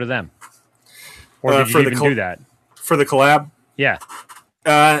guys go to them? Or did you even do that? For the collab? Yeah.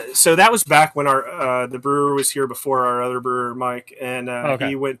 So that was back when our the brewer was here before our other brewer, Mike, and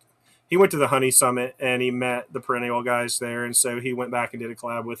he went to the Honey Summit and he met the Perennial guys there, and so he went back and did a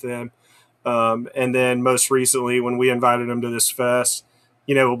collab with them. And then most recently, when we invited him to this fest,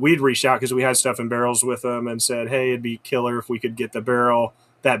 we'd reached out because we had stuff in barrels with them and said, hey, it'd be killer if we could get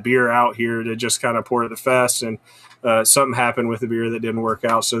that beer out here to just kind of pour at the fest. And something happened with the beer that didn't work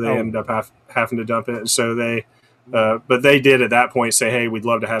out, so they ended up having to dump it. And so but they did at that point say, hey, we'd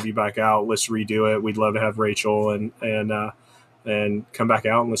love to have you back out. Let's redo it. We'd love to have Rachel and come back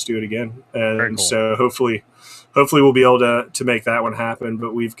out and let's do it again. And cool. So hopefully we'll be able to make that one happen.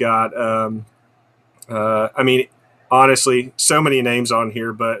 But we've got, honestly, so many names on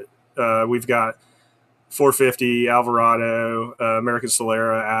here, but we've got 450, Alvarado, American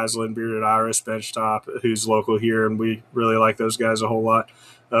Solera, Aslan, Bearded Iris, Benchtop, who's local here, and we really like those guys a whole lot.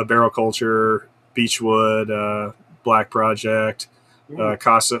 Barrel Culture, Beechwood, Black Project,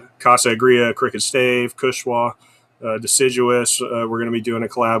 Casa Agria, Crooked Stave, Kushwa, Deciduous. We're going to be doing a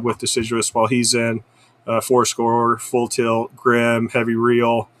collab with Deciduous while he's in. Fourscore, Full Tilt, Grim, Heavy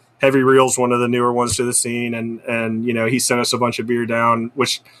Reel. Heavy Reel's one of the newer ones to the scene, and he sent us a bunch of beer down,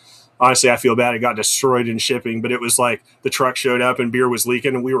 which honestly I feel bad. It got destroyed in shipping, but it was like the truck showed up and beer was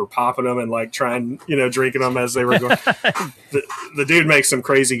leaking, and we were popping them and like trying, drinking them as they were going. the dude makes some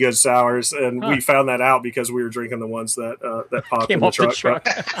crazy good sours, and we found that out because we were drinking the ones that popped in the truck.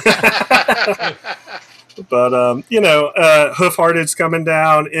 But Hoof Hearted's coming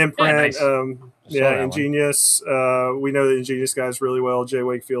down. Imprint, Ingenious. We know the Ingenious guys really well. Jay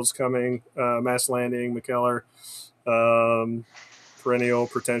Wakefield's coming. Mass Landing, McKellar, Perennial,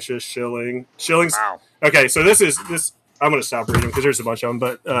 Pretentious, Schilling's. Wow. Okay, so this. I'm going to stop reading because there's a bunch of them.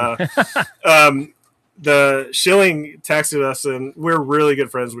 But the Schilling texted us, and we're really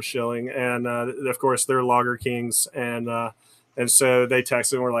good friends with Schilling, and of course they're Lager Kings, and so they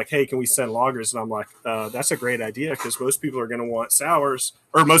texted and were like, hey, can we send lagers? And I'm like, that's a great idea because most people are going to want sours,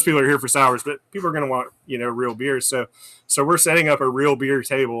 or most people are here for sours, but people are going to want, real beers. So we're setting up a real beer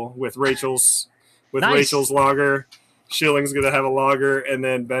table with Rachel's lager. Schilling's going to have a lager, and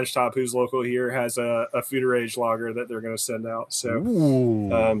then Benchtop, who's local here, has a Foeder Age lager that they're going to send out.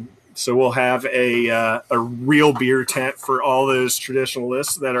 So so we'll have a real beer tent for all those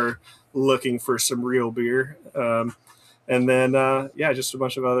traditionalists that are looking for some real beer. And then, just a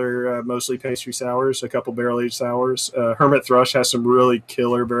bunch of other mostly pastry sours, a couple barrel-aged sours. Hermit Thrush has some really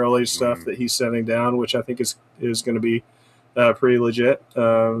killer barrel-aged stuff that he's sending down, which I think is going to be pretty legit.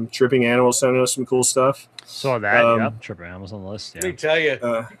 Tripping Animals sending us some cool stuff. Saw that. Yep, Tripping Animals on the list. Let me tell you,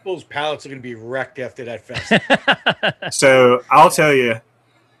 people's palates are going to be wrecked after that fest. So I'll tell you,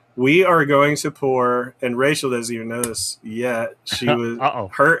 we are going to pour, and Rachel doesn't even know this yet. She was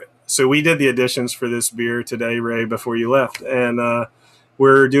her. So we did the additions for this beer today, Ray, before you left, and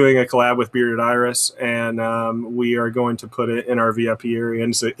we're doing a collab with Bearded Iris, and we are going to put it in our VIP area.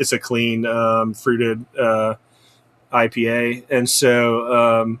 And it's a clean fruited IPA, and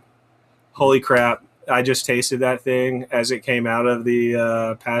so holy crap! I just tasted that thing as it came out of the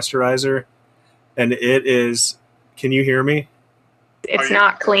pasteurizer, and it is. Can you hear me? It's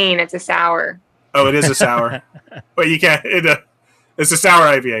not clean. It's a sour. Oh, it is a sour, but you can't. It's a sour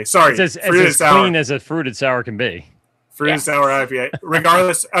IPA. Sorry, it's as clean as a fruited sour can be. Fruited sour IPA.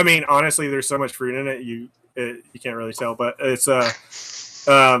 Regardless, I mean, honestly, there's so much fruit in it, you can't really tell. But it's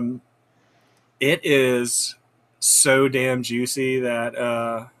it is so damn juicy that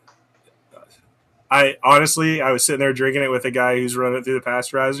I was sitting there drinking it with a guy who's running it through the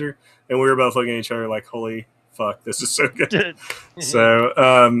pasteurizer, and we were both looking at each other like, holy fuck, this is so good.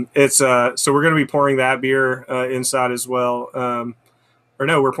 So it's so we're going to be pouring that beer inside as well. Or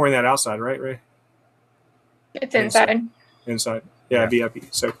no, we're pouring that outside, right, Ray? It's inside. Inside. Yeah, VIP.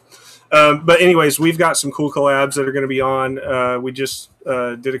 So but anyways, we've got some cool collabs that are going to be on. We just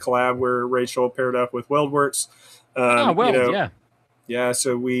did a collab where Rachel paired up with Worts. Yeah,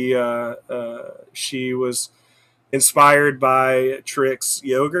 so we she was inspired by Trix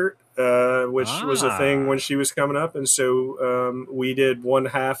yogurt, which was a thing when she was coming up, and so we did one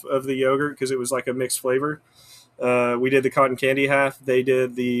half of the yogurt because it was like a mixed flavor. We did the cotton candy half. They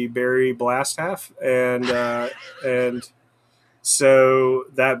did the berry blast half, and so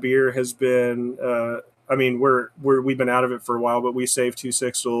that beer has been. I mean, we've been out of it for a while, but we saved 2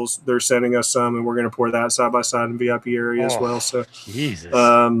 sixtels. They're sending us some, and we're going to pour that side by side in VIP area as well. So, Jesus.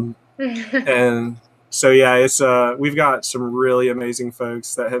 And so yeah, it's we've got some really amazing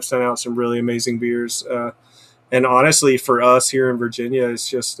folks that have sent out some really amazing beers. And honestly, for us here in Virginia, it's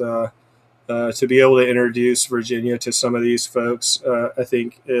just to be able to introduce Virginia to some of these folks, I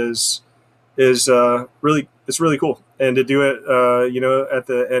think is really, it's really cool. And to do it, at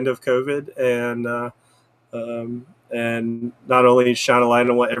the end of COVID and not only shine a light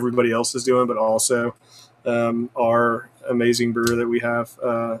on what everybody else is doing, but also our amazing brewer that we have,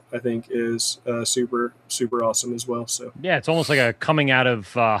 I think is super, super awesome as well. So yeah, it's almost like a coming out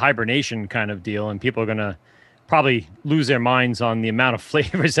of hibernation kind of deal, and people are going to probably lose their minds on the amount of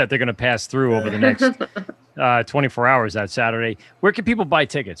flavors that they're going to pass through over the next 24 hours that Saturday. Where can people buy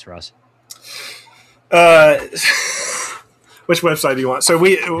tickets, Russ? Which website do you want? So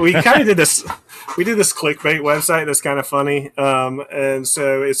we kind of did this. We did this clickbait website that's kind of funny, and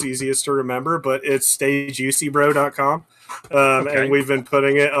so it's easiest to remember. But it's stayjuicybro.com, and we've been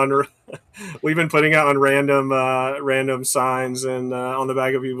putting it on random signs and on the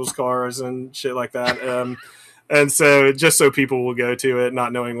back of people's cars and shit like that. And so just so people will go to it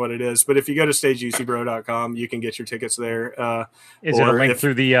not knowing what it is. But if you go to stayjuicybro.com, you can get your tickets there. Is it a link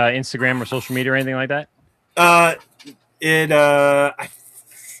through the Instagram or social media or anything like that?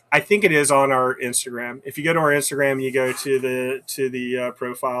 I think it is on our Instagram. If you go to our Instagram, you go to the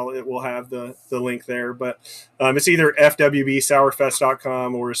profile, it will have the link there. But it's either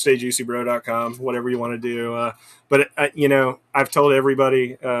fwbsourfest.com or stayjuicybro.com, whatever you want to do. But I've told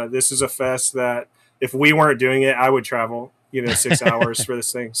everybody this is a fest that if we weren't doing it, I would travel 6 hours for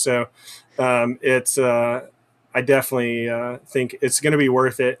this thing. So it's I definitely think it's going to be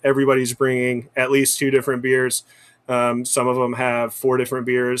worth it. Everybody's bringing at least 2 different beers. Some of them have 4 different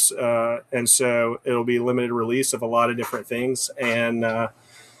beers, and so it'll be limited release of a lot of different things, and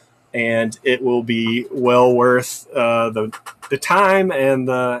it will be well worth the time and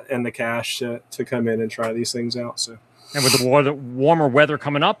the cash to come in and try these things out. So, and with the warmer weather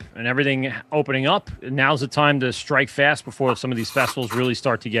coming up and everything opening up, now's the time to strike fast before some of these festivals really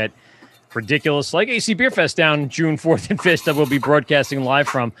start to get ridiculous, like AC Beer Fest down June 4th and 5th that we'll be broadcasting live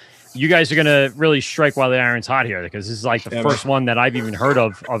from. You guys are going to really strike while the iron's hot here, because this is like the first one that I've even heard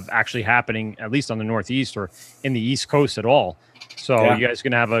of actually happening, at least on the Northeast or in the East Coast at all. So you guys are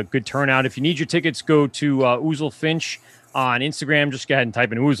going to have a good turnout. If you need your tickets, go to Oozlefinch on Instagram. Just go ahead and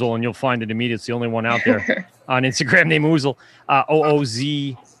type in Oozle and you'll find it immediately. It's the only one out there on Instagram named Oozle.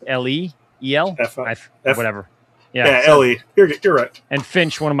 OOZLEEL? Whatever. Yeah, Ellie. You're right. And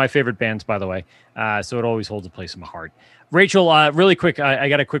Finch, one of my favorite bands, by the way. So it always holds a place in my heart. Rachel, really quick, I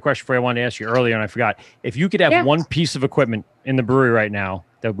got a quick question for you. I wanted to ask you earlier, and I forgot. If you could have one piece of equipment in the brewery right now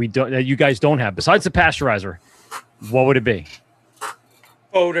that you guys don't have, besides the pasteurizer, what would it be?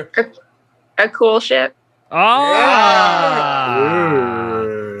 Odor. A cool ship.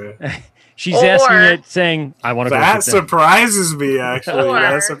 She's asking it, saying, "I want to." That surprises me. Actually,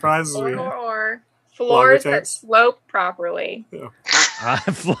 that surprises me. Or floors that slope properly. Yeah.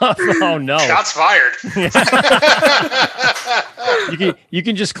 Oh no! Shots fired. You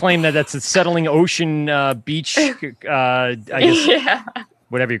can just claim that's a settling ocean beach. I guess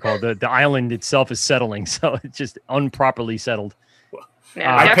whatever you call it. The island itself is settling, so it's just improperly settled. No,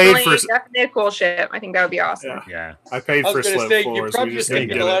 definitely a cool ship. I think that would be awesome. Yeah. I paid for slope floors. You're probably just going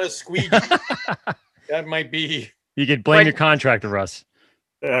to get a lot of squeegee. That might be. You could blame your contractor, Russ.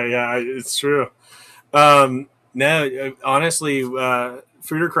 Yeah, it's true. No, honestly,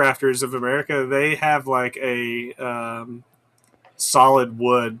 Foeder Crafters of America, they have like a solid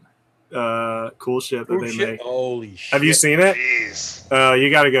wood cool ship that they make. Holy shit! Have you seen it? Jeez. You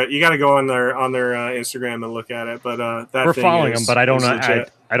gotta go on their Instagram and look at it. But that we're thing following is, them, but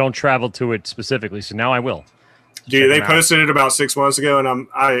I don't travel to it specifically, so now I will. Dude, they posted it about 6 months ago, and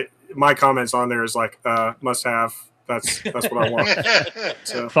my comments on there is like must have. That's what I want.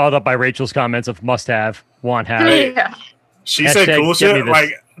 So. Followed up by Rachel's comments of must have, want have. Yeah. She said cool shit.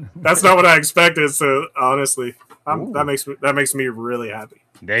 Like that's not what I expected. So honestly, that makes me really happy.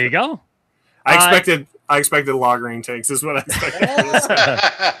 There you go. I expected lagering tanks is what I expected.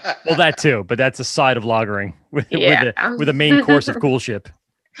 Well, that too, but that's a side of lagering with a main course of cool ship.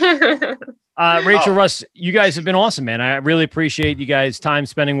 Rachel, Russ, you guys have been awesome, man. I really appreciate you guys' time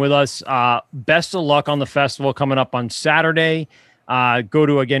spending with us. Best of luck on the festival coming up on Saturday. Go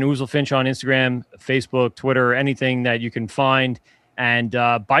to, again, Oozlefinch on Instagram, Facebook, Twitter, anything that you can find. And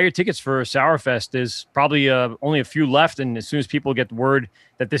buy your tickets for Sourfest. There's probably only a few left. And as soon as people get the word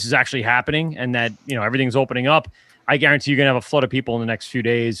that this is actually happening and that, everything's opening up, I guarantee you're going to have a flood of people in the next few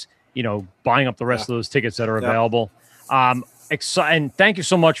days, buying up the rest of those tickets that are available. And thank you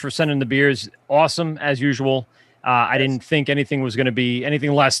so much for sending the beers. Awesome, as usual. I didn't think anything was going to be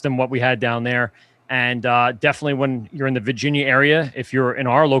anything less than what we had down there. And definitely when you're in the Virginia area, if you're in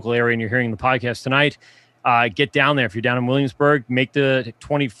our local area and you're hearing the podcast tonight, get down there. If you're down in Williamsburg, make the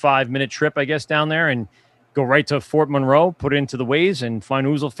 25-minute trip, I guess, down there and go right to Fort Monroe, put it into the Waze and find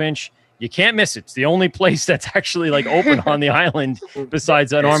Oozlefinch. You can't miss it. It's the only place that's actually open on the island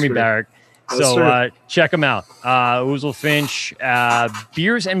besides an army barrack. So check them out. Oozlefinch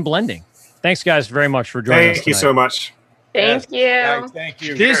Beers and Blending. Thanks, guys, very much for joining us. Thank you so much. Thank you. Guys, thank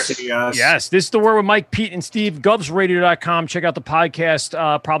you. This is The Wort with Mike, Pete, and Steve. GovsRadio.com. Check out the podcast.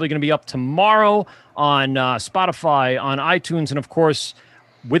 Probably going to be up tomorrow on Spotify, on iTunes, and, of course,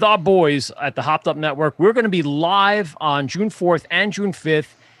 with our boys at the Hopped Up Network. We're going to be live on June 4th and June 5th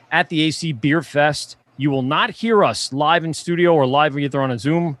at the AC Beer Fest. You will not hear us live in studio or live either on a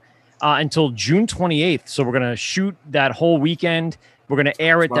Zoom until June 28th. So we're going to shoot that whole weekend. We're going to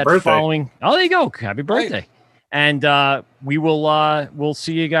air it that following. Oh, there you go. Happy birthday. Right. And we will we'll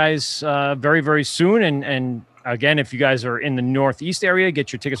see you guys very, very soon. And again, if you guys are in the Northeast area,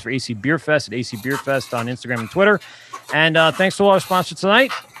 get your tickets for AC Beer Fest at AC Beer Fest on Instagram and Twitter. And thanks to all our sponsors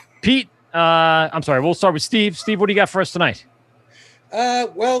tonight. Pete, I'm sorry, we'll start with Steve. Steve, what do you got for us tonight?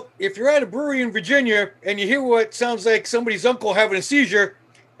 Well, if you're at a brewery in Virginia and you hear what sounds like somebody's uncle having a seizure,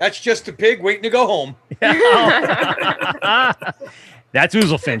 that's just a pig waiting to go home. That's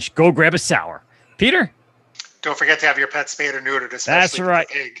Oozlefinch. Go grab a sour. Peter? Don't forget to have your pet spayed or neutered, especially that's right.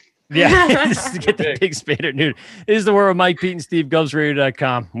 the pig. Yeah, get the pig spayed or neutered. This is The Wort with Mike, Pete, and Steve.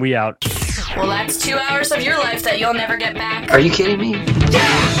 GovsRadio.com. We out. Well, that's 2 hours of your life that you'll never get back. Are you kidding me? Please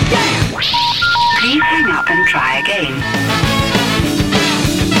hang up and try again.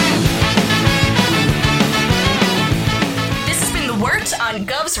 This has been The Wort on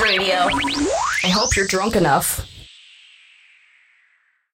Govs Radio. I hope you're drunk enough.